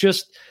 Because it's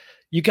just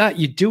you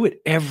do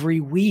it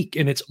every week,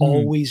 and it's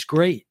always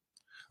great.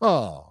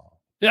 Oh,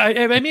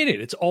 I mean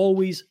it. It's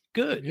always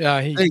good.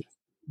 Yeah,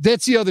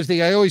 that's the other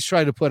thing. I always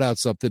try to put out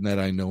something that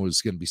I know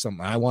is going to be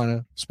something I want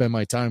to spend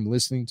my time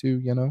listening to,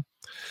 you know?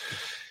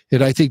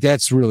 And I think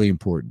that's really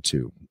important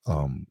too,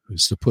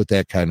 is to put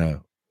that kind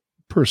of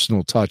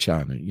personal touch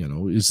on it. You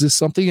know, is this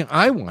something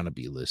I want to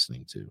be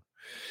listening to?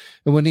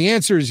 And when the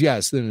answer is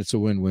yes, then it's a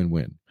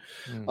win-win-win.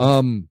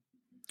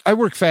 I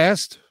work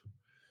fast.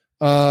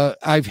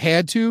 I've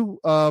had to,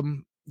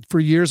 for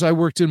years, I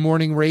worked in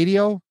morning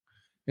radio,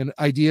 and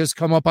ideas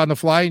come up on the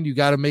fly and you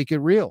got to make it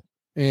real.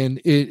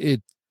 And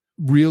it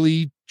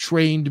really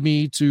trained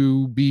me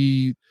to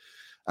be,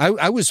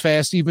 I was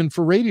fast even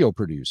for radio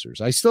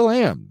producers. I still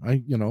am.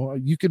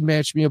 You could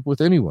match me up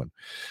with anyone.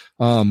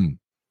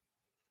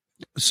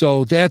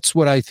 So that's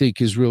what I think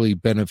has really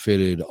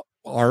benefited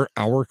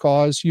our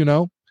cause, you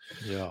know?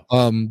 Yeah.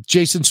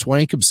 Jason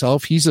Swank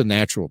himself, he's a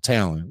natural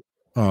talent.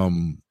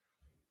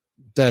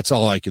 That's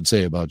all I can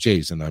say about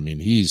Jason. I mean,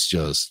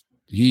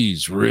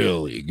 he's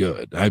really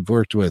good. I've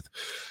worked with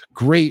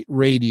great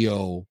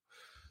radio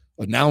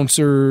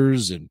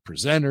announcers and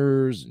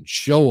presenters and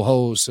show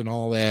hosts and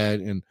all that,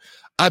 and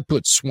I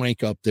put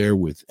Swank up there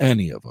with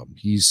any of them.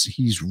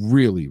 He's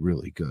really,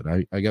 really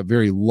good. I got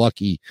very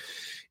lucky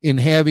in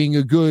having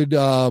a good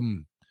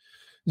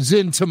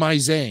Zin to my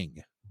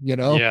Zang, you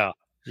know? Yeah.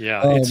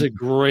 It's a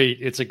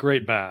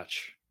great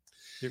match.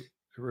 It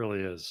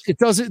really is.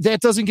 That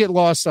doesn't get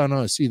lost on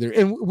us either.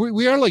 And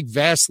we are like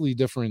vastly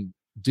different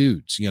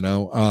dudes, you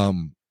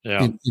know,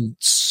 in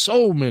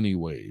so many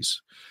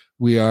ways.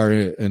 We are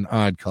an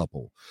odd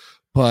couple,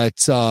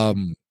 but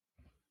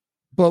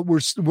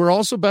we're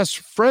also best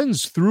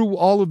friends through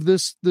all of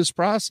this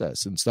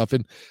process and stuff.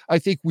 And I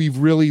think we've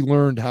really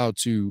learned how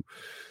to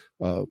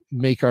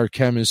make our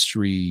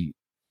chemistry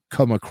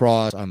come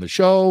across on the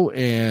show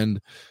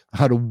and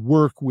how to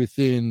work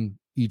within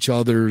each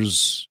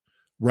other's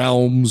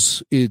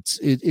realms.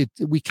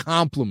 We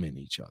complement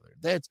each other.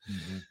 That's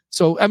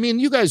so, I mean,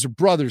 you guys are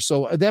brothers,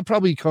 so that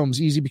probably comes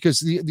easy,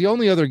 because the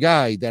only other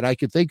guy that I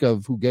could think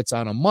of who gets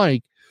on a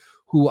mic,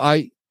 who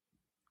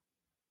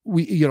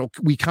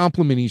we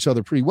complement each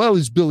other pretty well,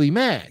 is Billy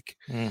Mack.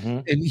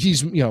 And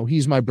he's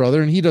my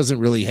brother, and he doesn't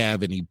really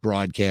have any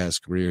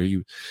broadcast career.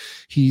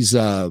 He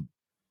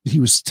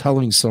was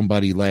telling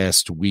somebody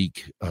last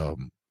week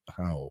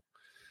how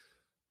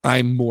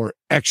I'm more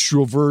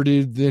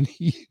extroverted than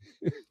he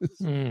is.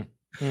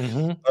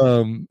 And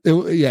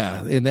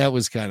that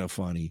was kind of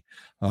funny.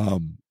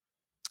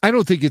 I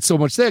don't think it's so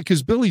much that,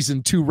 because Billy's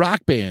in 2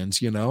 rock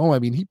bands, you know. I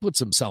mean, he puts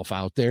himself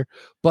out there,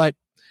 but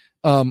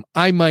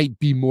I might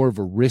be more of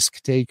a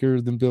risk taker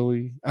than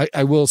Billy.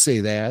 I will say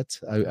that.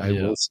 I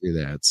will say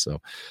that. So,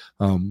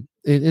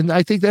 and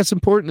I think that's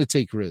important, to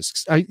take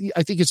risks. I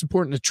think it's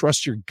important to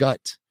trust your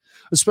gut,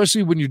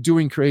 especially when you're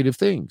doing creative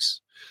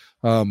things.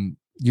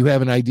 You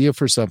have an idea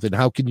for something.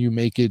 How can you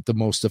make it the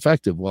most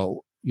effective?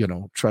 Well, you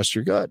know, trust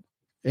your gut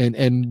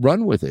and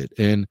run with it.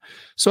 And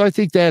so I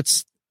think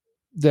that's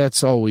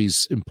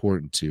always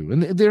important too.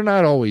 And they're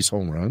not always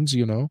home runs,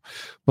 you know,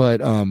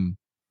 but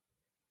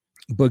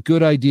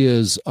good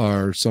ideas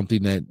are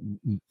something that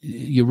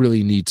you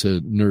really need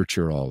to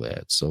nurture all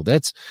that. So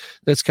that's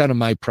kind of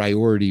my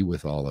priority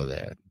with all of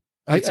that.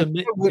 I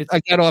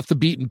got off the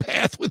beaten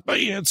path with my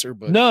answer,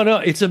 but no,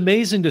 it's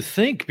amazing to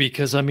think,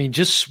 because I mean,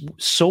 just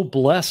so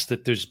blessed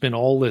that there's been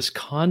all this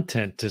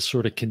content to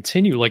sort of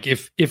continue. Like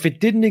if it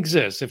didn't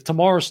exist, if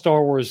tomorrow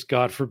Star Wars,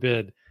 God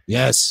forbid,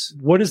 yes,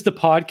 what is the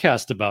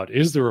podcast about?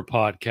 Is there a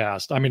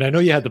podcast? I mean, I know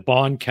you had the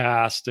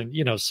Bondcast and,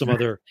 you know, some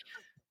other.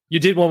 You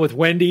did one with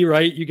Wendy,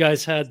 right? You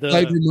guys had the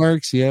Snyder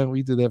Marks. Yeah,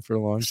 we did that for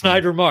a long time.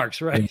 Snyder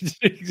Marks, right?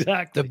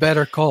 Exactly. The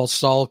Better Call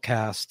Saul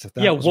cast.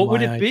 What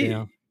would it be?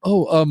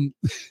 Oh,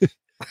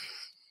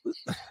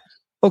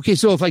 okay.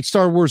 So if like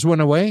Star Wars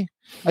went away,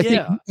 I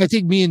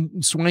think me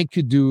and Swank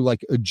could do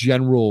like a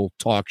general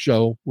talk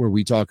show where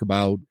we talk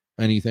about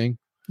anything.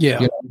 Yeah.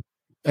 You know,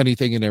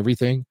 anything and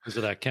everything. Because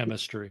of that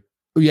chemistry.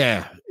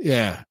 Yeah.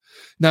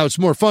 Now it's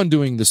more fun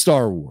doing the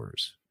Star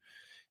Wars.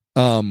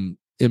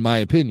 In my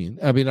opinion,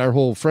 I mean, our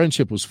whole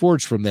friendship was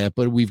forged from that,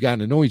 but we've gotten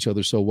to know each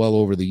other so well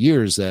over the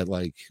years that,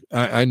 like,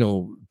 I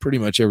know pretty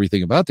much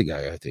everything about the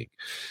guy, I think.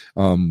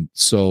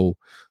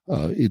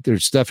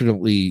 There's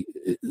definitely,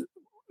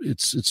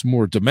 it's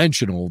more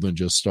dimensional than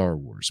just Star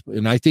Wars.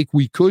 And I think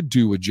we could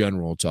do a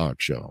general talk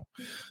show.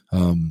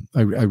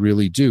 I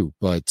really do.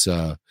 But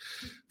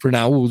for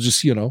now, we'll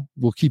just,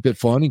 we'll keep it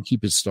fun and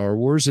keep it Star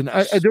Wars. And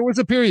there was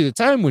a period of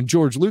time when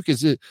George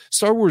Lucas,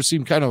 Star Wars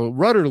seemed kind of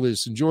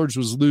rudderless, and George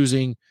was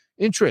losing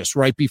interest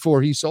right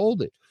before he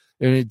sold it.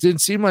 And it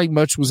didn't seem like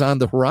much was on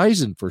the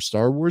horizon for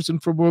Star Wars.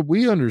 And from what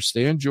we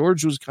understand,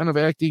 George was kind of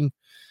acting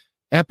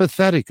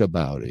apathetic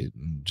about it,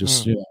 and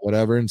just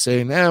whatever, and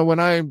saying, when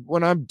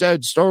I'm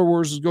dead, Star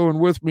Wars is going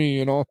with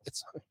me, and all.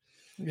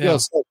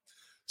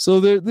 So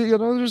there,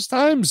 there's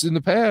times in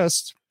the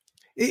past.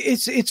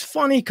 It's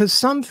funny because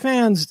some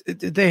fans,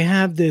 they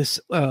have this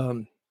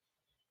love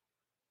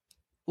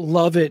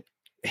it,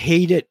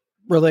 hate it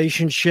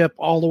relationship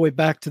all the way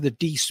back to the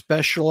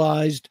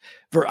despecialized.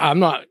 I'm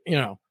not,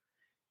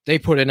 they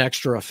put in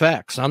extra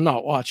effects. I'm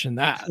not watching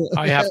that.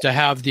 I have to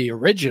have the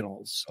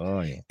originals.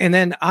 Oh yeah. And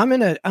then I'm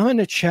in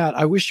a chat.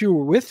 I wish you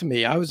were with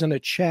me. I was in a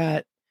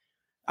chat.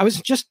 I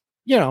was just,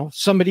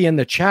 somebody in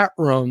the chat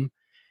room,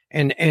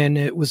 and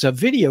it was a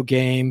video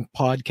game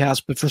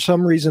podcast, but for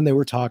some reason they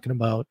were talking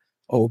about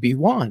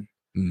Obi-Wan,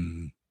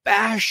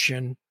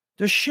 bashing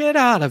the shit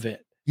out of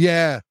it.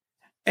 Yeah.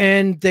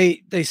 And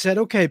they said,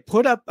 okay,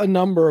 put up a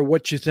number of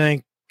what you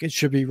think it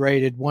should be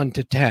rated 1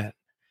 to 10.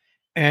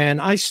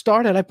 And I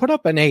put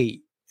up an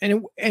 8,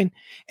 and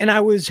I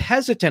was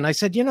hesitant. I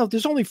said,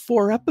 there's only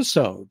 4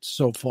 episodes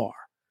so far.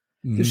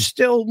 There's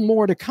still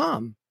more to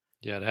come.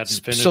 Yeah, it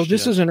hasn't finished. So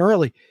this isn't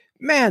early.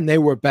 Man, they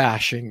were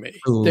bashing me.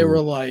 Ooh. They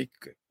were like,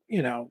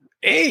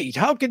 8.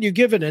 How can you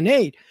give it an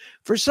 8?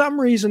 For some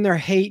reason, they're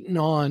hating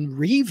on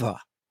Reva.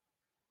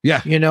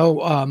 Yeah.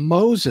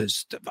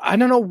 Moses. I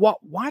don't know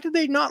why do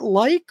they not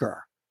like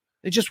her?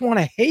 They just want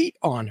to hate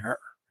on her.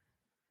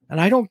 And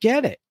I don't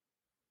get it.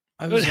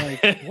 I was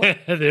like, what?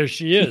 There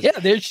she is. Yeah,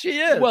 there she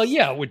is. Well,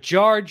 yeah, with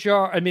Jar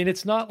Jar. I mean,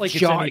 it's not like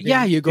Jar. It's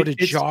yeah, you go to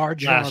Jar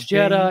Jar Last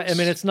Jedi. I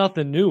mean, it's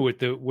nothing new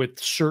with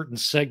certain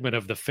segment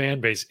of the fan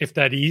base, if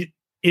that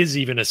is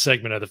even a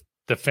segment of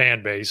the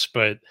fan base.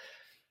 But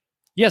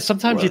yeah,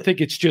 sometimes you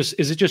think is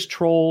it just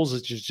trolls?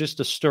 It's just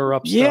to stir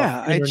up stuff.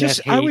 Yeah,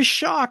 I was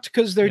shocked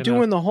because they're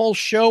doing the whole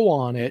show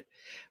on it,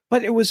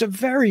 but it was a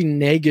very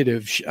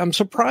negative. I'm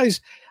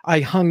surprised I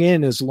hung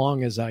in as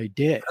long as I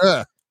did.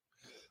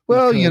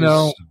 Well,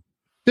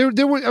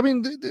 There were. I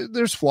mean,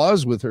 there's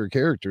flaws with her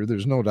character.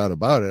 There's no doubt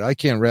about it. I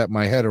can't wrap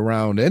my head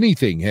around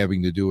anything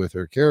having to do with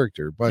her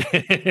character, but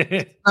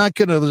it's not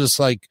going to just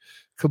like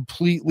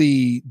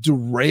completely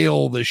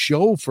derail the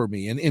show for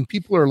me. And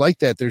people are like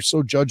that. They're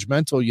so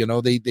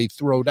judgmental. They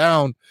throw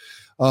down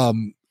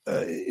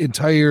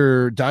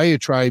entire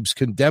diatribes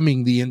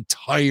condemning the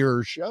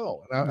entire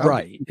show.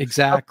 Right.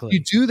 Exactly. You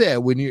do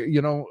that when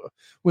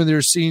when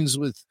there's scenes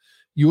with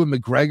Ewan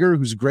McGregor,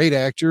 who's a great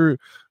actor,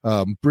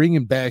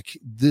 bringing back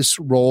this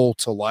role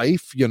to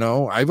life.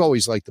 I've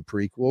always liked the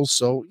prequels,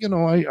 so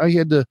I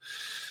had to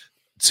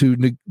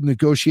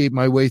negotiate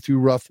my way through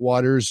rough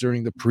waters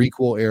during the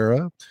prequel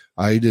era.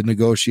 I did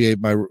negotiate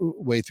my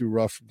way through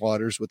rough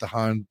waters with the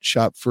Han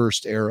shot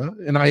first era,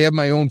 and I have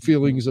my own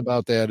feelings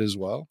about that as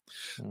well.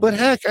 But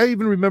heck, I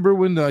even remember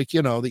when the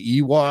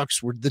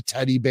Ewoks were the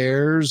teddy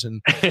bears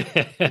and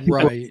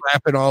right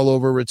rapping all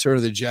over Return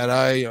of the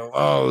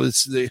Jedi.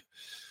 It's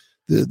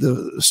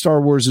the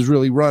Star Wars has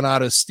really run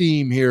out of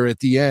steam here at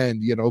the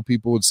end.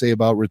 People would say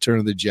about Return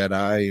of the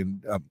Jedi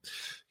and,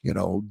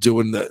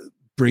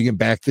 bringing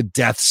back the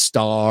Death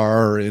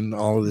Star and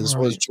all of this.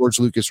 Right. Was George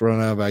Lucas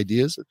running out of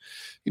ideas?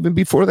 Even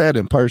before that,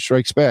 Empire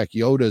Strikes Back,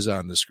 Yoda's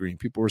on the screen.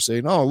 People were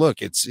saying, "Oh,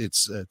 look, it's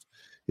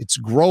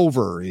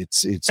Grover,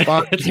 it's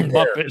Muppet.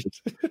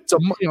 It's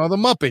the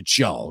Muppet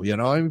Show."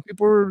 I mean,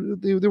 people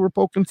were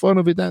poking fun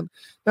of it.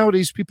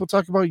 Nowadays, people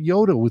talk about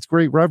Yoda with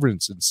great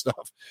reverence and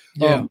stuff.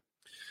 Yeah.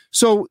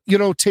 So,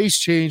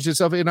 taste change and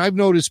stuff. And I've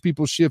noticed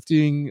people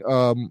shifting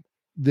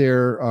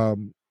their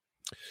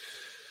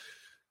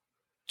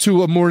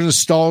to a more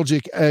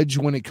nostalgic edge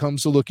when it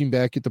comes to looking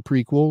back at the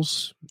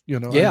prequels. I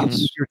don't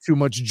hear too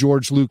much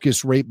George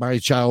Lucas raped my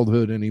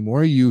childhood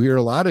anymore. You hear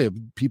a lot of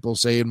people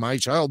saying my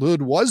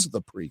childhood was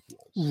the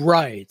prequels.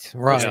 Right.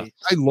 Yeah.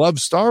 I love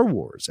Star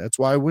Wars. That's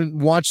why I went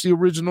and watched the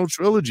original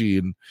trilogy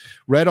and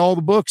read all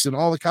the books and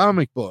all the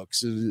comic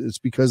books. It's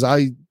because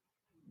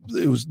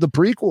it was the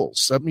prequels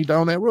set me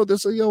down that road.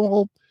 That's a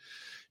whole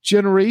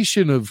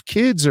generation of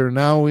kids are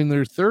now in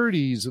their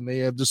 30s and they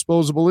have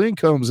disposable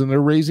incomes and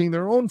they're raising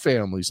their own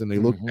families, and they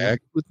look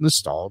back with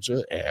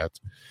nostalgia at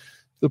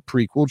the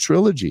prequel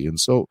trilogy. And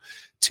so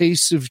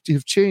tastes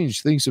have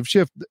changed, things have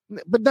shifted.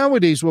 But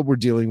nowadays what we're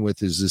dealing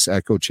with is this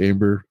echo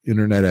chamber,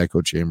 internet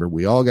echo chamber.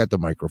 We all got the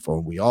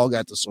microphone, we all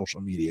got the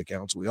social media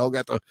accounts, we all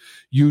got the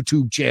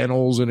YouTube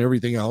channels and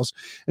everything else.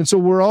 And so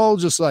we're all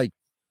just like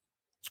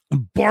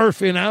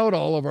barfing out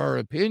all of our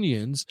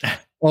opinions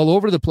all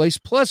over the place.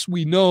 Plus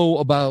we know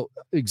about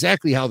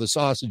exactly how the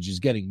sausage is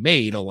getting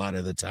made a lot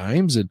of the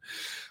times, and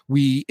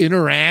we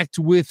interact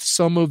with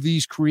some of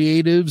these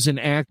creatives and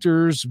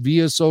actors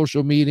via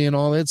social media and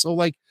all that. So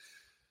like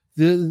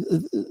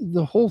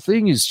the whole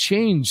thing has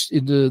changed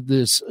into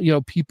this,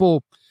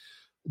 people,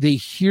 they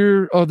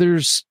hear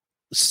others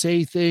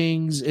say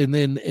things and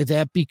then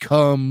that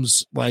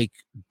becomes like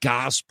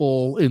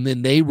gospel, and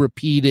then they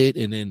repeat it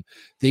and then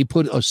they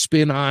put a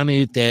spin on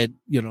it that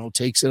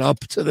takes it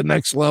up to the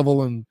next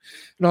level and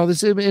all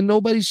this, and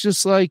nobody's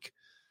just like,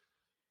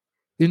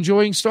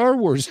 enjoying Star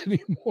Wars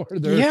anymore.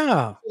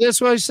 Yeah.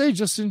 That's why I say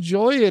just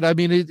enjoy it. I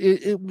mean,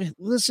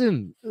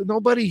 listen,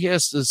 nobody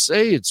has to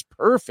say it's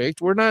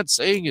perfect. We're not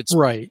saying it's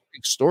right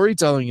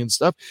storytelling and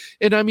stuff.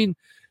 And I mean,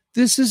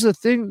 this is a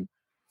thing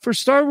for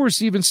Star Wars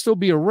to even still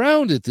be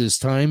around at this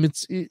time.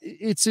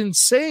 It's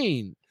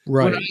insane.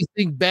 Right. When I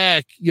think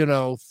back,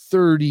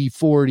 30,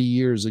 40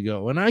 years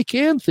ago, and I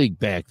can think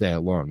back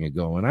that long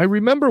ago, and I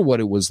remember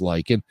what it was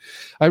like. And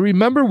I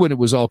remember when it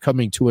was all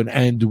coming to an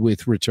end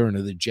with Return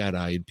of the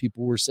Jedi, and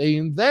people were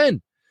saying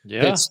then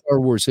that Star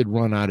Wars had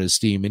run out of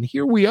steam. And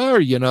here we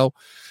are,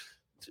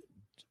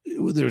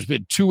 there's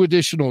been 2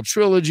 additional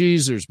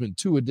trilogies. There's been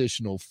 2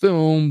 additional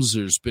films.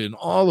 There's been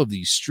all of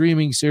these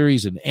streaming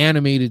series and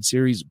animated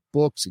series,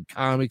 books and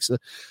comics.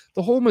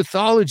 The whole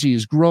mythology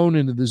has grown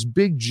into this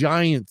big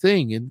giant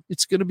thing, and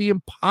it's going to be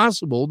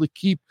impossible to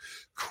keep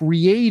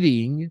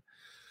creating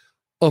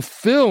a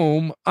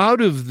film out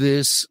of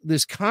this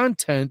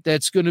content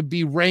that's going to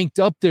be ranked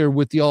up there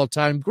with the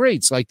all-time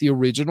greats, like the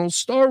original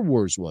Star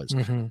Wars was.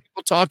 Mm-hmm.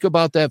 People talk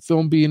about that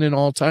film being an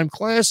all-time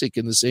classic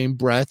in the same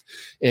breath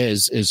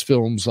as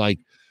films like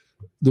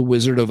The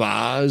Wizard of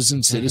Oz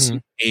and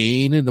Citizen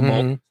Kane and The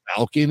Millennium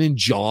Falcon and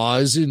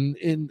Jaws and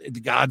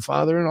The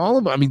Godfather and all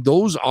of them. I mean,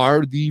 those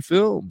are the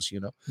films,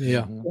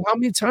 Yeah. Well, how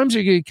many times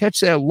are you going to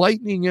catch that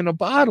lightning in a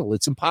bottle?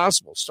 It's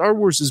impossible. Star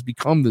Wars has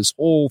become this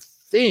whole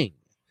thing.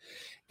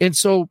 And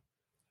so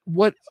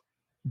what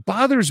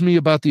bothers me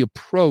about the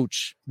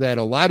approach that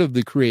a lot of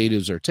the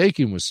creatives are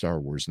taking with Star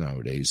Wars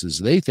nowadays is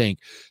they think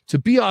to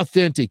be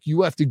authentic,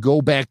 you have to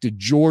go back to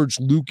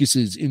George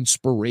Lucas's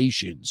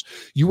inspirations.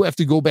 You have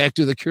to go back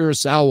to the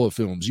Kurosawa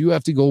films. You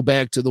have to go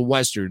back to the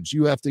Westerns.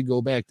 You have to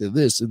go back to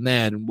this and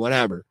that and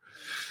whatever,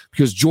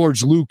 because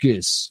George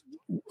Lucas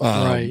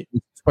was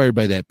inspired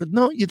by that. But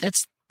no,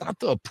 that's not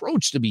the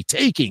approach to be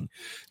taking.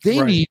 They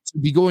need to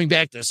be going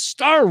back to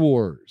Star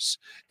Wars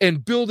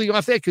and building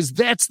off that, because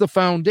that's the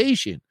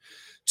foundation.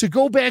 To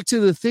go back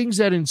to the things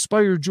that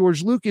inspired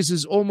George Lucas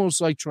is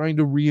almost like trying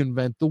to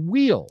reinvent the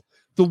wheel.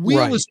 The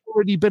wheel has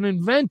already been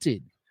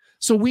invented.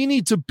 So we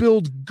need to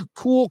build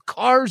cool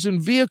cars and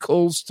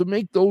vehicles to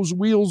make those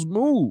wheels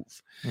move.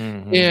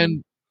 Mm-hmm.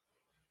 And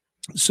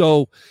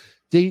so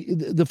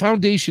the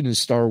foundation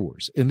is Star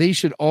Wars, and they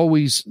should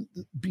always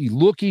be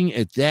looking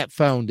at that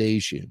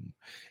foundation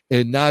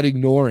and not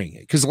ignoring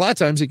it, because a lot of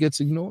times it gets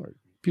ignored.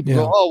 People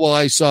go, "Oh, well,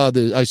 I saw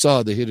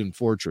the Hidden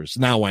Fortress.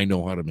 Now I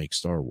know how to make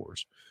Star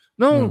Wars."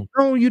 No,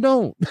 you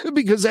don't,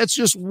 because that's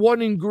just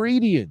one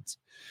ingredient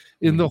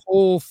in the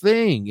whole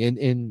thing,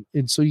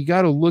 and so you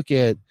got to look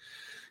at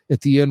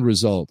the end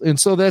result, and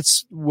so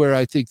that's where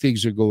I think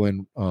things are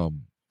going a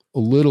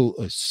little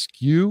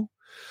askew.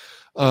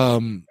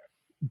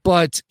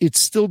 But it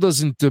still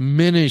doesn't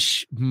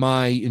diminish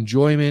my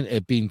enjoyment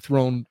at being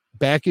thrown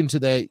back into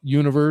that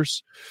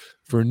universe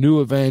for new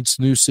events,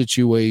 new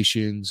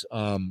situations.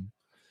 A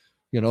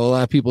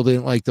lot of people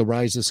didn't like The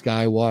Rise of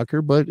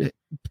Skywalker, but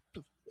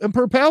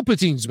Emperor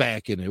Palpatine's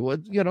back in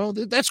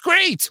it. That's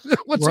great.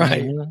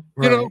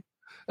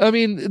 I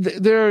mean,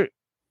 they're,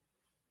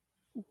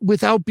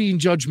 without being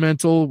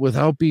judgmental,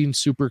 without being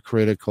super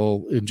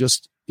critical, and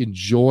just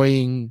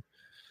enjoying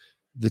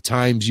the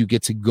times you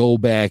get to go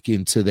back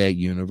into that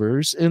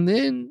universe. And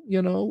then,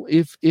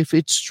 if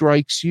it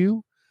strikes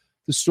you,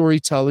 the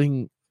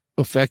storytelling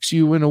affects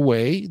you in a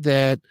way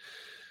that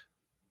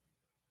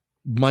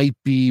might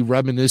be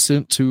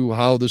reminiscent to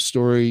how the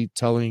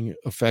storytelling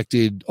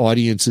affected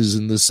audiences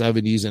in the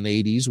 70s and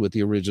 80s with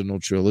the original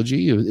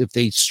trilogy. If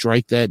they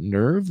strike that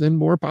nerve, then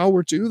more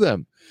power to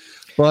them.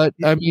 But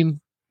I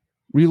mean,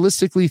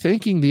 realistically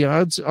thinking, the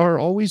odds are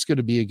always going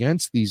to be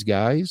against these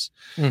guys.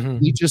 Mm-hmm.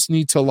 We just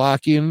need to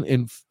lock in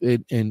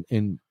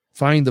and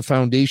find the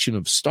foundation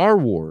of Star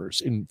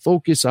Wars and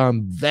focus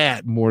on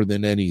that more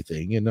than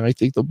anything. And I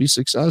think they'll be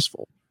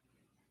successful.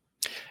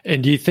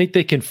 And do you think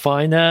they can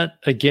find that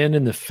again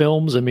in the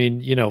films? I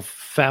mean,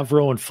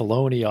 Favreau and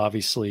Filoni,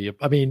 obviously.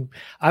 I mean,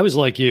 I was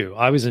like you.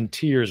 I was in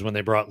tears when they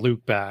brought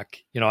Luke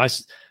back.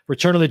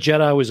 Return of the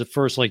Jedi was the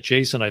first, like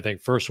Jason, I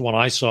think, first one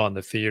I saw in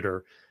the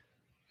theater.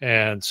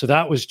 And so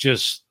that was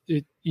just,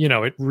 it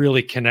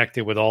really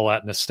connected with all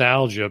that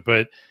nostalgia.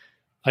 But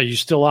are you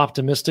still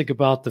optimistic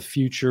about the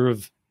future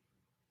of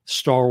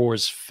Star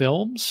Wars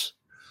films?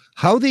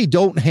 How they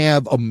don't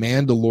have a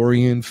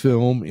Mandalorian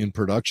film in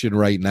production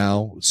right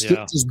now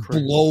still just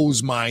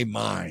blows my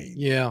mind.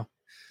 Yeah.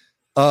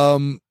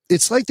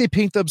 It's like they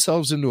paint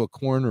themselves into a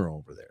corner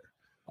over there.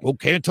 Well,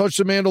 can't touch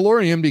the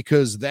Mandalorian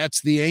because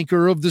that's the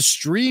anchor of the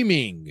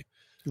streaming.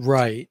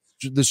 Right.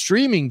 The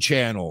streaming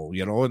channel,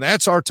 and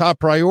that's our top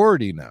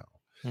priority now.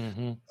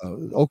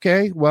 Mm-hmm.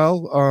 Okay.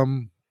 Well,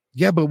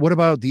 yeah, but what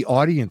about the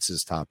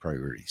audience's top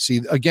priority?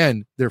 See,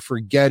 again, they're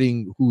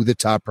forgetting who the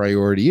top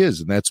priority is.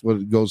 And that's what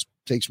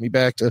takes me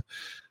back to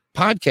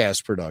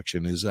podcast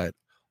production, is that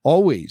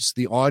always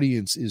the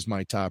audience is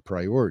my top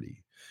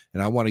priority.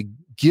 And I want to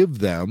give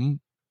them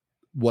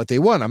what they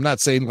want. I'm not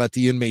saying let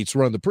the inmates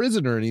run the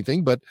prison or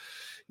anything, but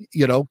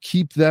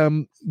keep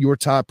them your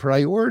top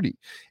priority.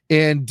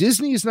 And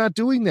Disney is not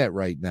doing that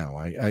right now.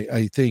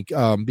 I think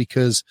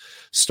because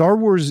Star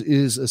Wars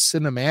is a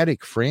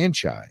cinematic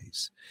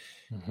franchise.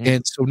 Mm-hmm.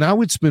 And so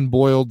now it's been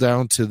boiled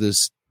down to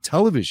this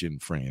television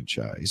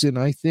franchise. And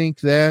I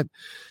think that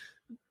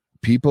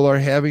people are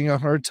having a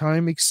hard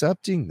time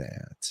accepting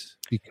that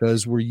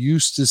because we're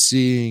used to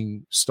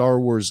seeing Star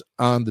Wars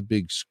on the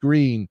big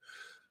screen,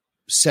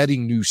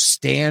 setting new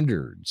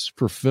standards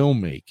for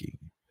filmmaking.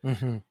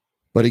 Mm-hmm.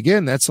 But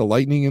again, that's a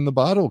lightning in the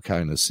bottle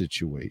kind of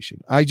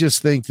situation. I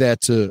just think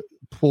that to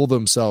pull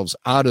themselves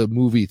out of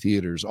movie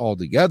theaters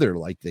altogether,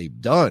 like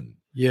they've done,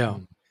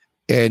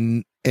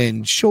 and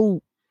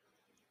show,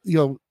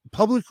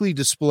 publicly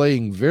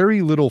displaying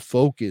very little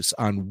focus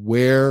on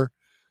where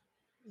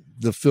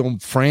the film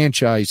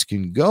franchise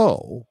can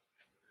go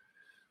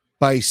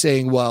by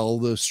saying, well,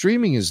 the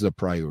streaming is the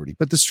priority,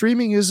 but the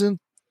streaming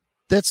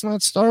that's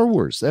not Star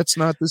Wars. That's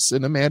not the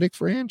cinematic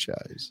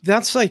franchise.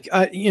 That's like,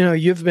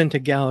 you've been to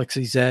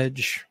Galaxy's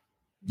Edge.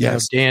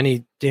 Yes.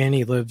 Danny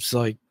lives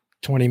like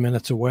 20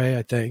 minutes away,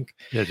 I think.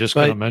 Yeah. Just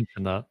going to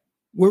mention that.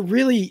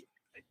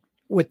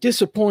 What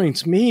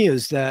disappoints me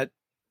is that,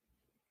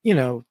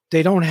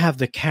 they don't have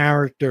the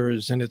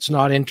characters and it's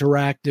not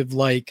interactive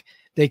like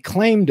they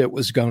claimed it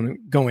was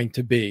going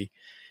to be.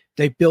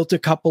 They built a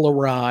couple of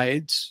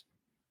rides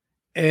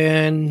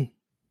and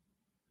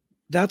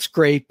that's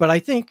great. But I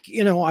think,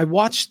 I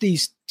watched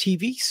these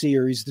TV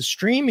series, the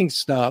streaming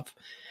stuff,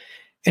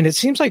 and it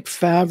seems like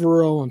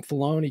Favreau and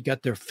Filoni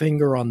got their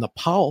finger on the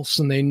pulse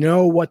and they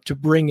know what to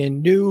bring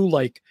in new,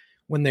 like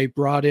when they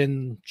brought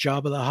in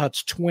Jabba the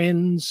Hutt's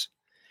twins.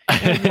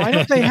 And why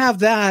don't they have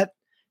that?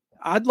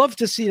 I'd love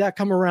to see that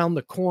come around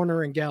the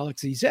corner in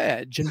Galaxy's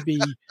Edge and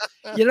be,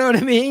 you know what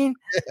I mean?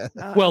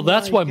 Well,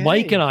 that's why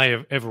Mike and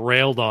I have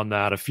railed on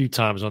that a few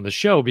times on the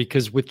show,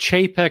 because with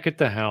Chapek at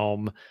the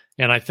helm,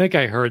 and I think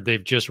I heard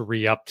they've just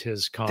re-upped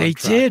his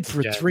contract. They did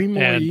for 3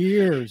 more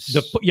years.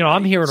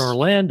 I'm here in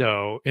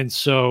Orlando, and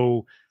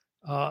so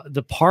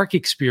the park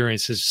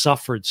experience has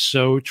suffered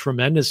so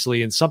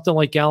tremendously. And something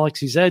like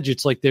Galaxy's Edge,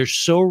 it's like they're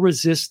so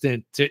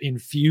resistant to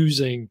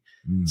infusing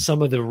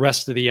some of the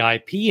rest of the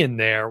IP in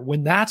there,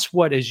 when that's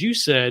what, as you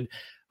said,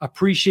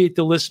 appreciate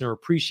the listener,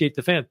 appreciate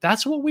the fan.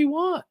 That's what we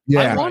want.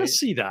 I want to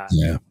see that.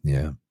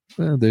 Yeah.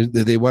 Well,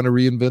 they want to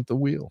reinvent the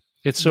wheel.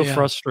 It's so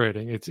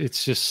frustrating.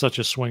 It's just such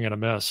a swing and a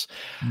miss.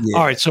 Yeah.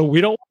 All right, so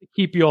we don't want to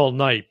keep you all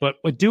night, but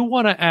I do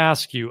want to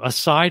ask you,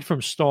 aside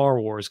from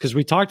Star Wars, because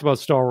we talked about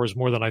Star Wars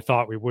more than I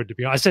thought we would, to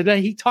be honest. I said that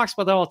he talks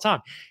about that all the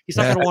time. He's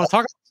not going to want to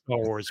talk about Star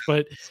Wars,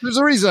 but there's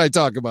a reason I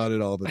talk about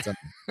it all the time.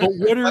 But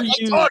what are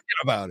you talking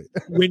about it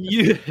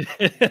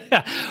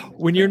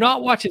when you're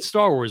not watching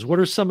Star Wars? What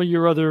are some of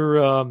your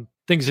other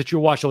things that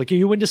you're watching? Like, are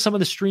you into some of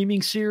the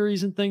streaming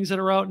series and things that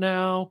are out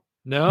now?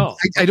 No,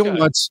 I don't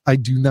watch. I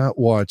do not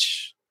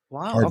watch.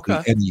 Hardly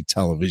any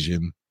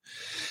television,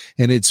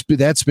 and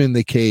that's been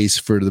the case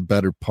for the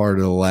better part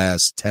of the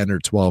last 10 or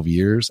 12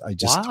 years. I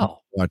just don't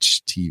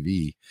watch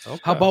TV.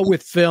 How about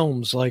with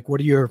films? Like, what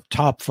are your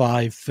top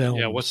 5 films?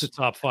 Yeah, what's the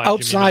top 5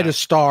 outside of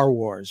Star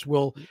Wars?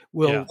 We'll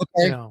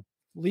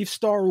leave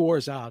Star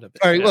Wars out of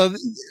it. All right. Well,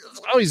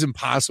 it's always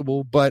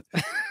impossible, but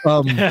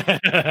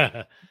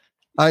I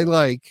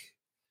like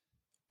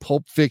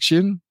Pulp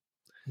Fiction.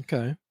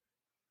 Okay.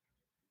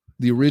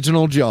 The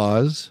original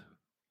Jaws.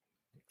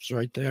 It's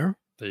right there.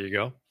 There you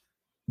go.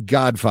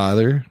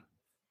 Godfather.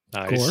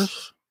 Nice. Of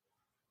course.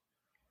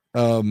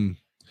 I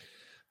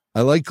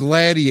like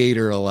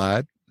Gladiator a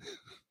lot.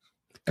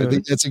 Good. I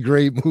think that's a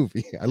great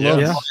movie. I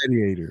love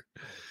Gladiator.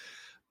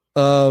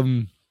 How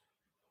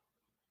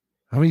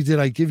many did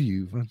I give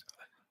you?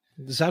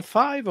 Is that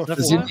 5 or 4?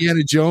 Does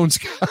Indiana Jones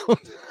count?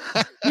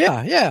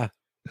 Yeah.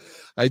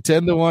 I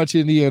tend to watch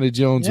Indiana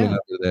Jones whenever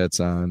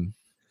that's on.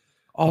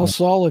 All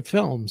solid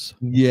films.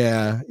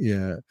 Yeah.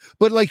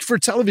 But like for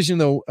television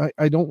though,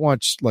 I don't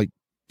watch like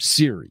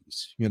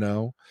series,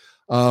 I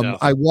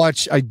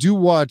do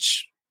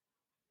watch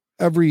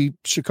every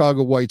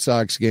Chicago White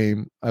Sox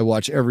game. I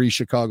watch every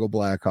Chicago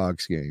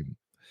Blackhawks game.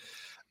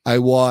 I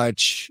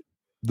watch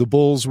the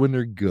Bulls when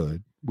they're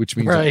good, which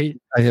means I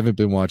haven't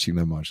been watching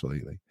them much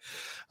lately.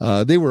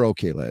 They were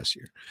okay last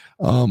year.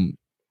 The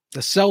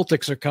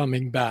Celtics are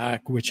coming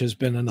back, which has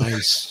been a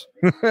nice,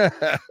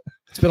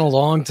 it's been a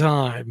long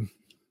time.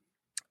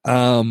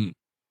 What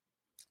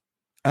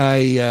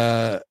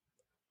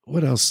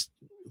else?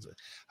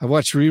 I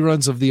watch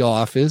reruns of The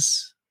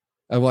Office.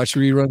 I watch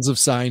reruns of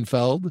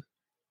Seinfeld.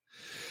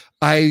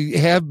 I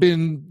have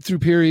been through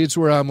periods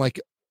where I'm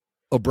like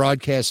a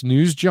broadcast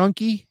news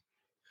junkie.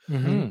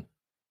 Mm-hmm.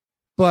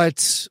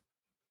 But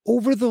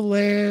over the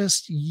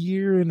last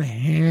year and a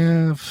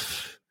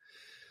half,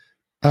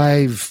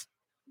 I've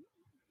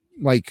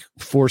like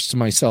forced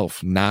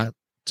myself not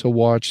to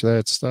watch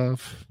that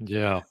stuff.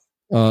 Yeah.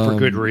 For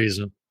good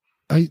reason.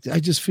 I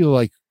just feel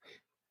like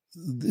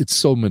it's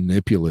so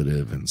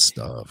manipulative and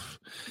stuff.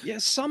 Yeah,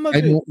 some of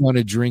I don't want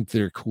to drink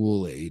their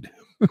Kool-Aid.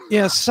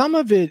 Yeah, some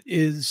of it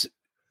is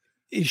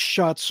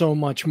shot so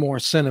much more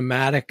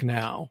cinematic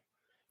now.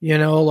 You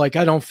know, like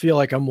I don't feel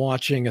like I'm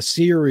watching a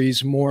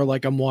series, more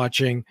like I'm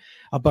watching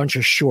a bunch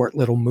of short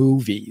little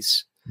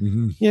movies.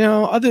 Mm-hmm. You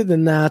know, other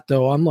than that,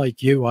 though, I'm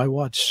like you. I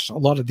watch a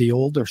lot of the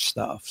older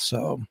stuff.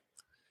 So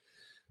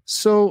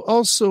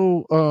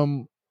also,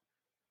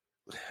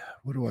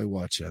 what do I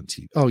watch on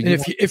TV? Oh,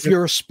 if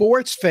you're a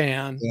sports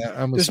fan,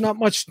 there's not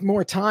much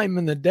more time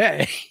in the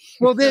day.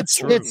 Well, that's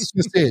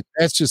just it.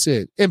 That's just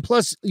it. And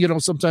plus, you know,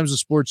 sometimes the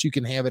sports you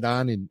can have it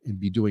on and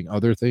be doing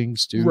other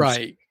things too.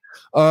 Right.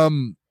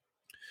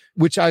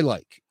 Which I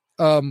like.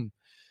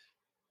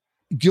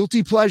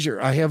 Guilty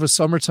pleasure. I have a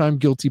summertime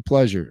guilty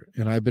pleasure,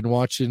 and I've been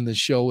watching the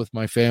show with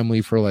my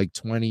family for like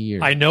 20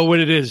 years. I know what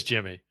it is,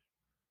 Jimmy.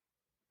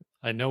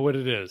 I know what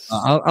it is.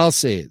 I'll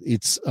say it.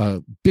 It's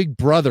Big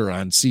Brother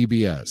on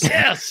CBS.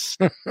 Yes.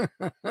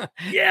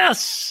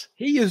 Yes.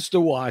 He used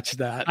to watch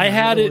that. I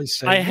had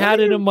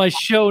it in my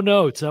show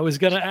notes. I was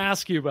going to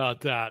ask you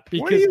about that.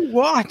 Because what are you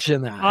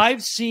watching that?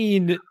 I've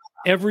seen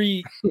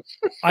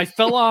I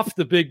fell off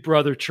the Big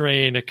Brother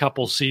train a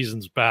couple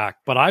seasons back,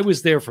 but I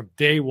was there from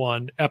day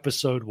one,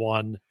 episode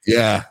 1.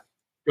 Yeah.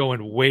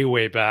 Going way,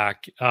 way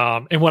back.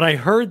 And when I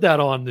heard that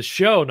on the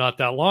show not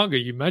that long ago,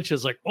 you mentioned,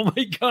 it's like, oh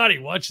my God, he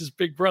watches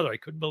Big Brother. I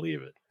couldn't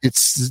believe it.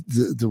 It's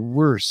the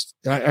worst.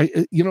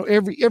 I you know,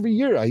 every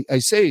year I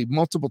say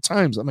multiple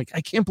times, I'm like,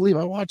 I can't believe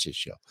I watch this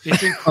show.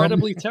 It's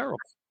incredibly terrible.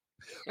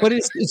 But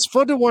it's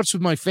fun to watch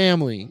with my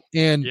family.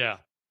 And,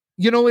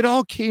 you know, it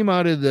all came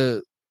out of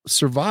the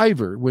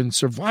Survivor. When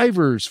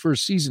Survivor's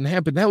first season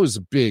happened, that was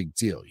a big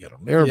deal. You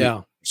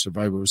know,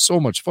 Survivor was so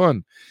much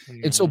fun.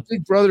 Mm-hmm. And so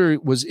Big Brother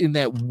was in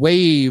that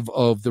wave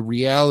of the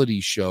reality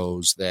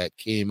shows that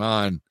came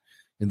on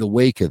in the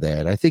wake of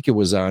that. I think it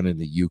was on in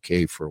the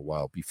UK for a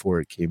while before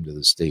it came to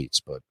the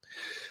States. But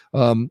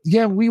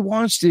we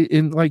watched it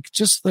and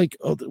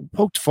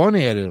poked fun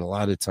at it a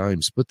lot of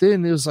times. But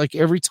then it was like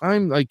every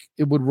time like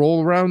it would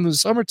roll around in the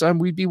summertime,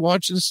 we'd be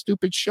watching a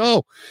stupid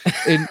show.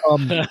 And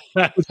with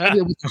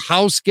the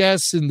house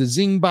guests and the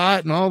Zing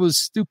bot and all this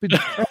stupid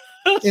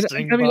and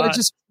I mean, I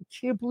just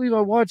can't believe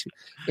I watch it.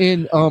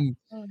 And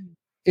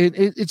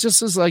it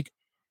just is like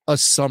a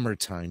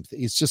summertime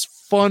thing. It's just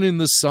fun in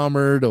the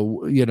summer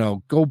to, you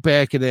know, go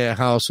back in that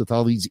house with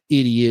all these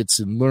idiots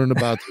and learn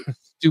about their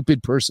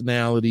stupid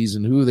personalities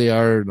and who they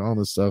are and all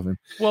this stuff. And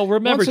well,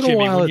 remember, Jimmy,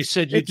 when you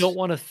said you don't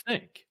want to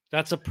think,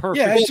 that's a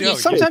perfect show.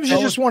 Sometimes you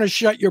just want to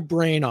shut your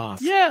brain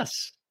off.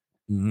 Yes.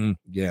 Mm-hmm.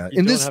 Yeah.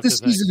 And this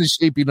season is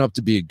shaping up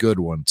to be a good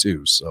one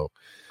too. So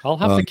I'll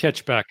have to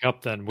catch back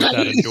up then with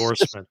that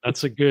endorsement.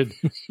 That's a good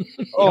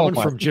coming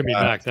from Jimmy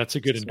Mack. That's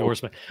a good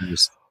endorsement.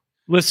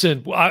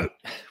 Listen,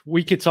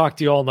 we could talk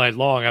to you all night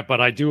long, but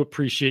I do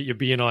appreciate you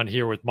being on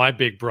here with my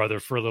big brother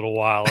for a little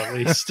while, at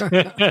least.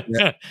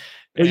 Well,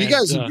 you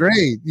guys are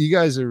great. You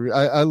guys are.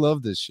 I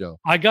love this show.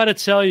 I got to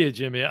tell you,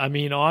 Jimmy. I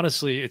mean,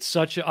 honestly, it's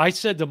such a. I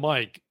said to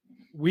Mike,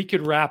 we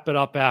could wrap it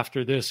up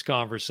after this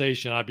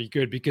conversation. I'd be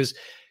good because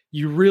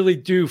you really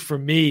do, for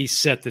me,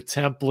 set the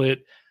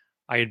template.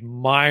 I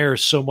admire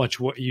so much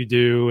what you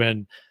do,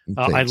 and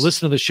I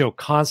listen to the show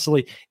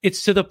constantly.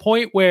 It's to the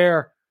point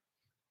where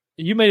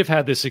you may have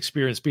had this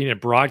experience being in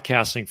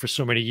broadcasting for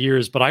so many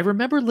years, but I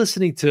remember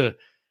listening to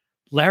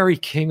Larry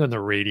King on the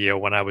radio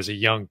when I was a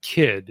young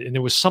kid, and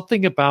there was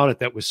something about it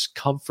that was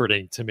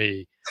comforting to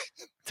me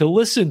to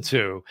listen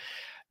to.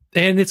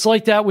 And it's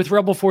like that with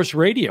Rebel Force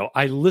Radio.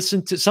 I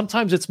listen to,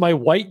 sometimes it's my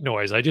white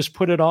noise. I just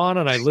put it on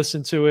and I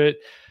listen to it.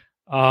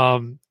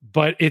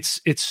 But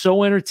it's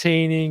so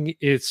entertaining.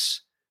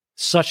 It's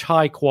such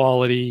high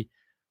quality.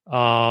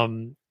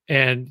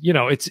 And you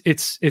know,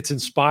 it's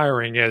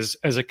inspiring as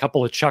a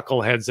couple of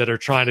chuckleheads that are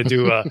trying to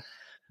do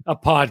a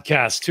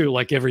podcast too,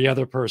 like every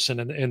other person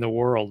in the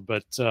world.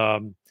 But,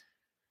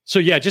 so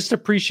yeah, just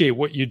appreciate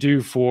what you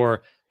do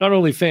for not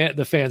only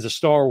the fans of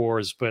Star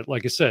Wars, but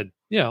like I said,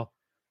 you know,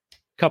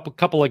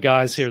 couple of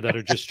guys here that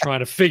are just trying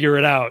to figure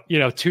it out, you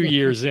know, 2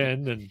 years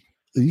in. And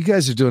you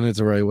guys are doing it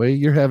the right way.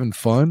 You're having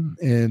fun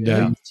and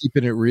you're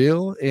keeping it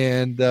real,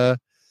 and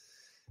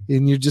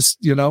you're just,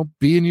 you know,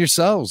 being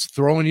yourselves,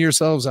 throwing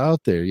yourselves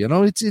out there. You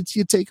know, it's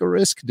you take a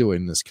risk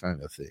doing this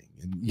kind of thing.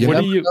 And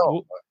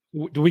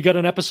do we got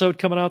an episode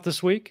coming out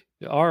this week?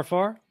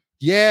 RFR?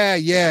 Yeah.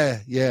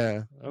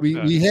 Okay.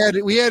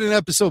 We had an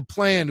episode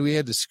planned. We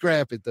had to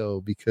scrap it though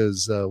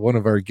because one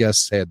of our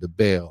guests had to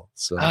bail.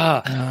 So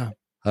gotcha.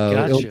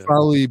 It'll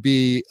probably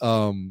be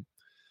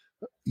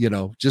you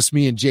know, just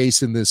me and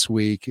Jason this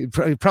week.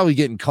 Probably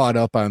getting caught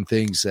up on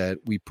things that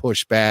we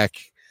push back,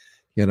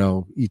 you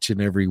know, each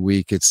and every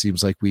week. It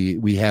seems like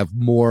we have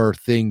more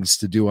things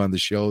to do on the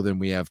show than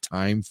we have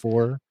time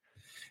for.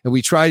 And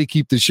we try to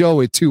keep the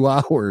show at 2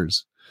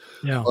 hours.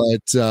 Yeah.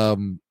 But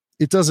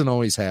it doesn't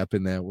always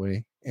happen that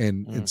way.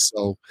 And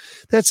so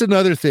that's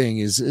another thing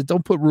is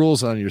don't put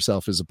rules on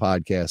yourself as a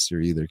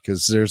podcaster either,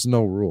 because there's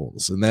no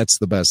rules. And that's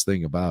the best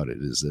thing about it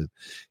is that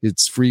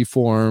it's free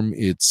form.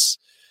 It's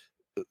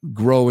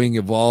growing,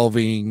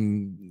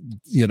 evolving,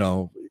 you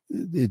know,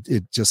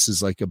 it just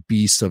is like a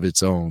beast of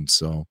its own.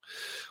 So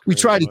we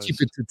try to keep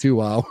it to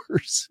 2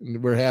 hours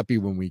and we're happy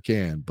when we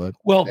can. But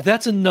well,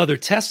 that's another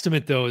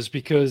testament though, is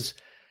because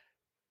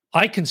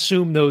I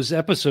consume those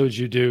episodes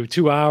you do,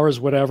 2 hours,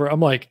 whatever.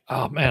 I'm like,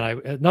 oh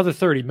man, another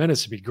 30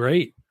 minutes would be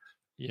great.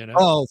 You know?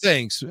 Oh,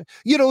 thanks.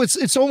 You know,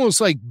 it's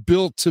almost like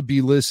built to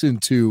be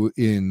listened to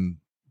in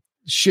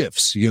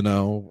shifts, you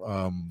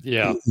know,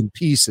 in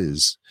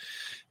pieces.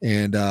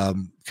 And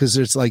because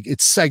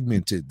it's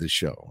segmented, the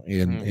show,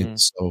 and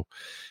so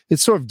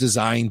it's sort of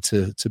designed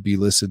to be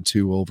listened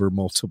to over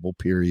multiple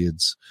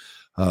periods,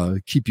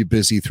 keep you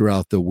busy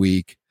throughout the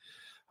week.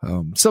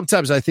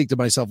 Sometimes I think to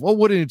myself, well,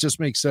 wouldn't it just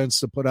make sense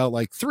to put out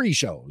like 3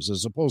 shows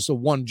as opposed to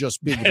one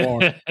just big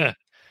one?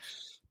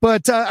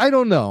 But I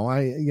don't know.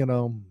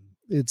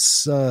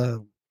 It's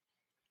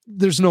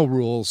there's no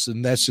rules,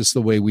 and that's just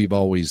the way we've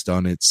always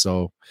done it.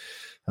 So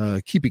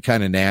keep it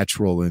kind of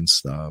natural and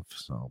stuff.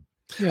 So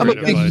I'm a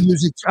big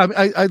music.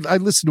 I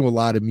listen to a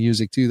lot of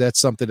music too. That's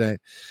something that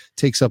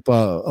takes up a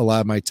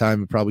lot of my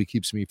time. It probably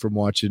keeps me from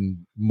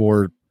watching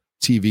more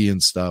TV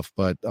and stuff.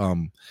 But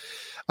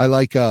I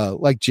like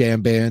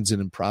jam bands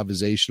and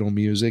improvisational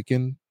music,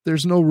 and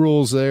there's no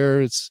rules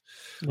there. It's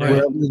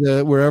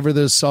wherever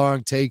the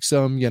song takes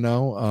them, you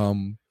know.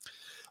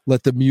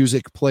 Let the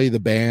music play the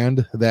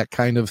band, that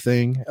kind of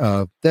thing.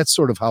 That's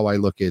sort of how I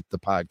look at the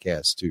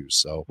podcast too.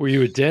 So, were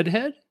you a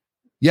Deadhead?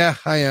 Yeah,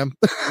 I am.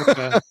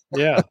 Okay.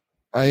 Yeah,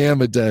 I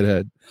am a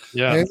Deadhead.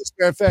 Yeah. And as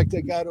a matter of fact,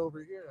 I got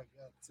over here.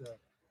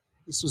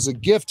 This was a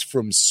gift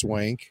from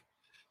Swank.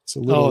 It's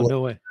a little. Oh,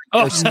 no way.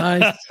 Oh,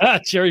 nice.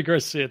 Jerry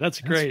Garcia. That's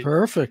great. That's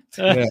perfect.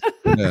 Yeah.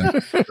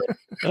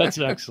 That's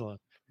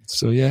excellent.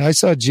 So yeah, I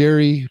saw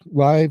Jerry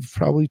live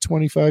probably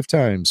 25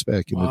 times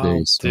back in the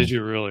days. So. Did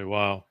you really?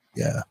 Wow.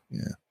 Yeah.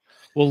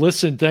 Well,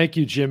 listen, thank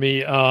you,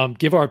 Jimmy.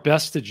 Give our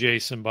best to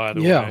Jason, by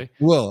the way. I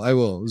will. It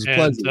was a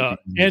pleasure.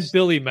 And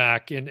Billy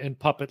Mack and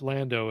Puppet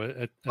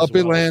Lando.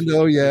 Puppet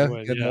Lando, yeah.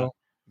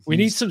 We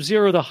need some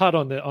Zero the Hutt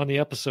on the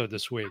episode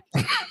this week.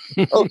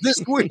 Oh,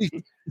 this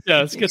week. Yeah,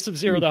 let's get some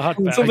Zero the Hutt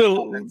back.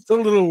 It's a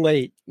little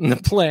late in the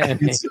plan.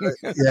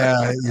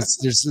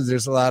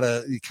 There's a lot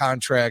of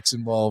contracts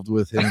involved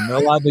with him. A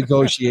lot of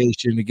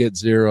negotiation to get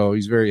Zero.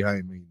 He's very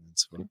high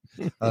maintenance.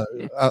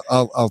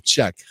 I'll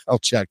check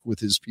with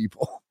his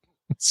people.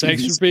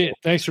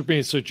 Thanks for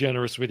being so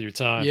generous with your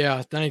time.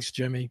 Yeah, thanks,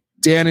 Jimmy.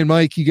 Dan and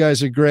Mike, you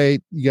guys are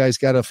great. You guys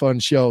got a fun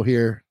show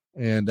here.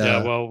 And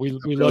we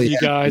love you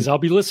guys. I'll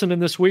be listening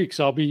this week,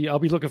 so I'll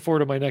be looking forward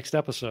to my next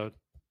episode.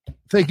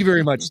 Thank you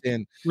very much,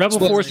 Dan. Rebel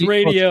Force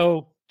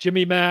Radio,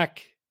 Jimmy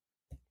Mack,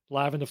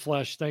 live in the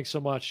flesh. Thanks so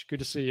much. Good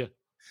to see you.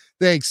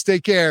 Thanks.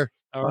 Take care.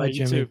 All right,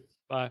 you too.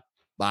 Bye.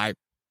 Bye.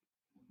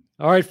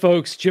 All right,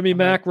 folks. Jimmy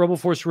Mack, Rebel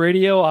Force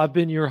Radio. I've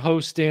been your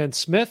host, Dan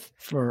Smith.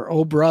 For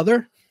Oh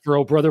Brother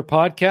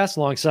Podcast.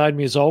 Alongside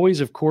me, as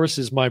always, of course,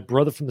 is my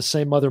brother from the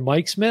same mother,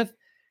 Mike Smith.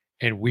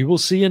 And we will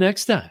see you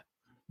next time.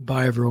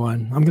 Bye,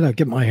 everyone. I'm going to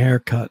get my hair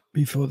cut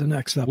before the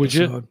next episode. Would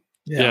you?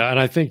 Yeah, and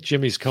I think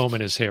Jimmy's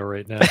combing his hair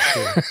right now.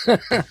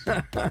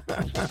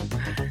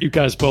 You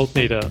guys both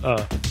need a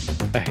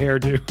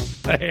hairdo,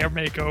 a hair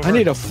makeover. I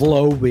need a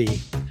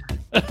Flowbee.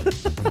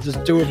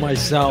 Just do it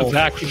myself. A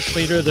vacuum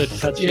cleaner that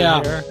cuts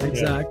your hair.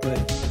 Exactly.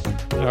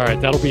 Yeah. All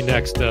right, that'll be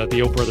next.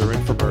 The Oh Brother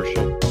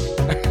infomercial.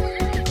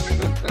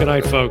 Good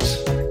night,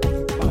 folks.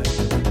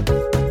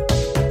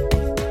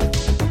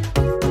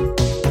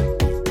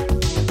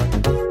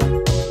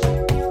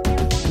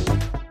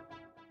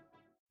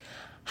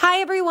 Hi,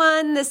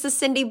 everyone. This is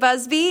Cindy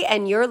Busby,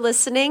 and you're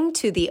listening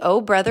to the Oh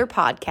Brother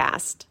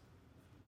Podcast.